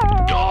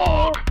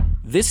Dog.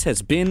 This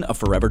has been a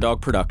Forever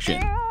Dog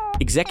production.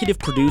 Executive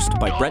produced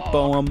by Brett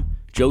Boehm,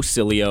 Joe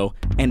Cilio,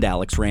 and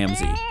Alex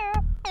Ramsey.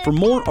 For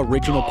more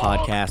original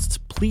podcasts,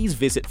 please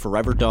visit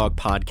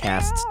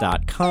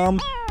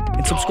foreverdogpodcasts.com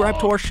and subscribe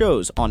to our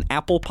shows on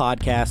Apple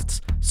Podcasts,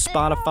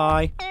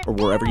 Spotify, or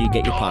wherever you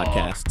get your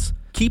podcasts.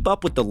 Keep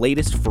up with the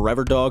latest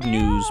Forever Dog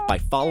news by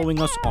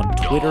following us on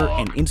Twitter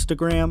and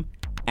Instagram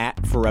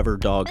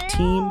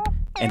 @ForeverDogTeam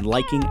and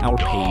liking our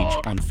page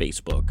on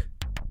Facebook.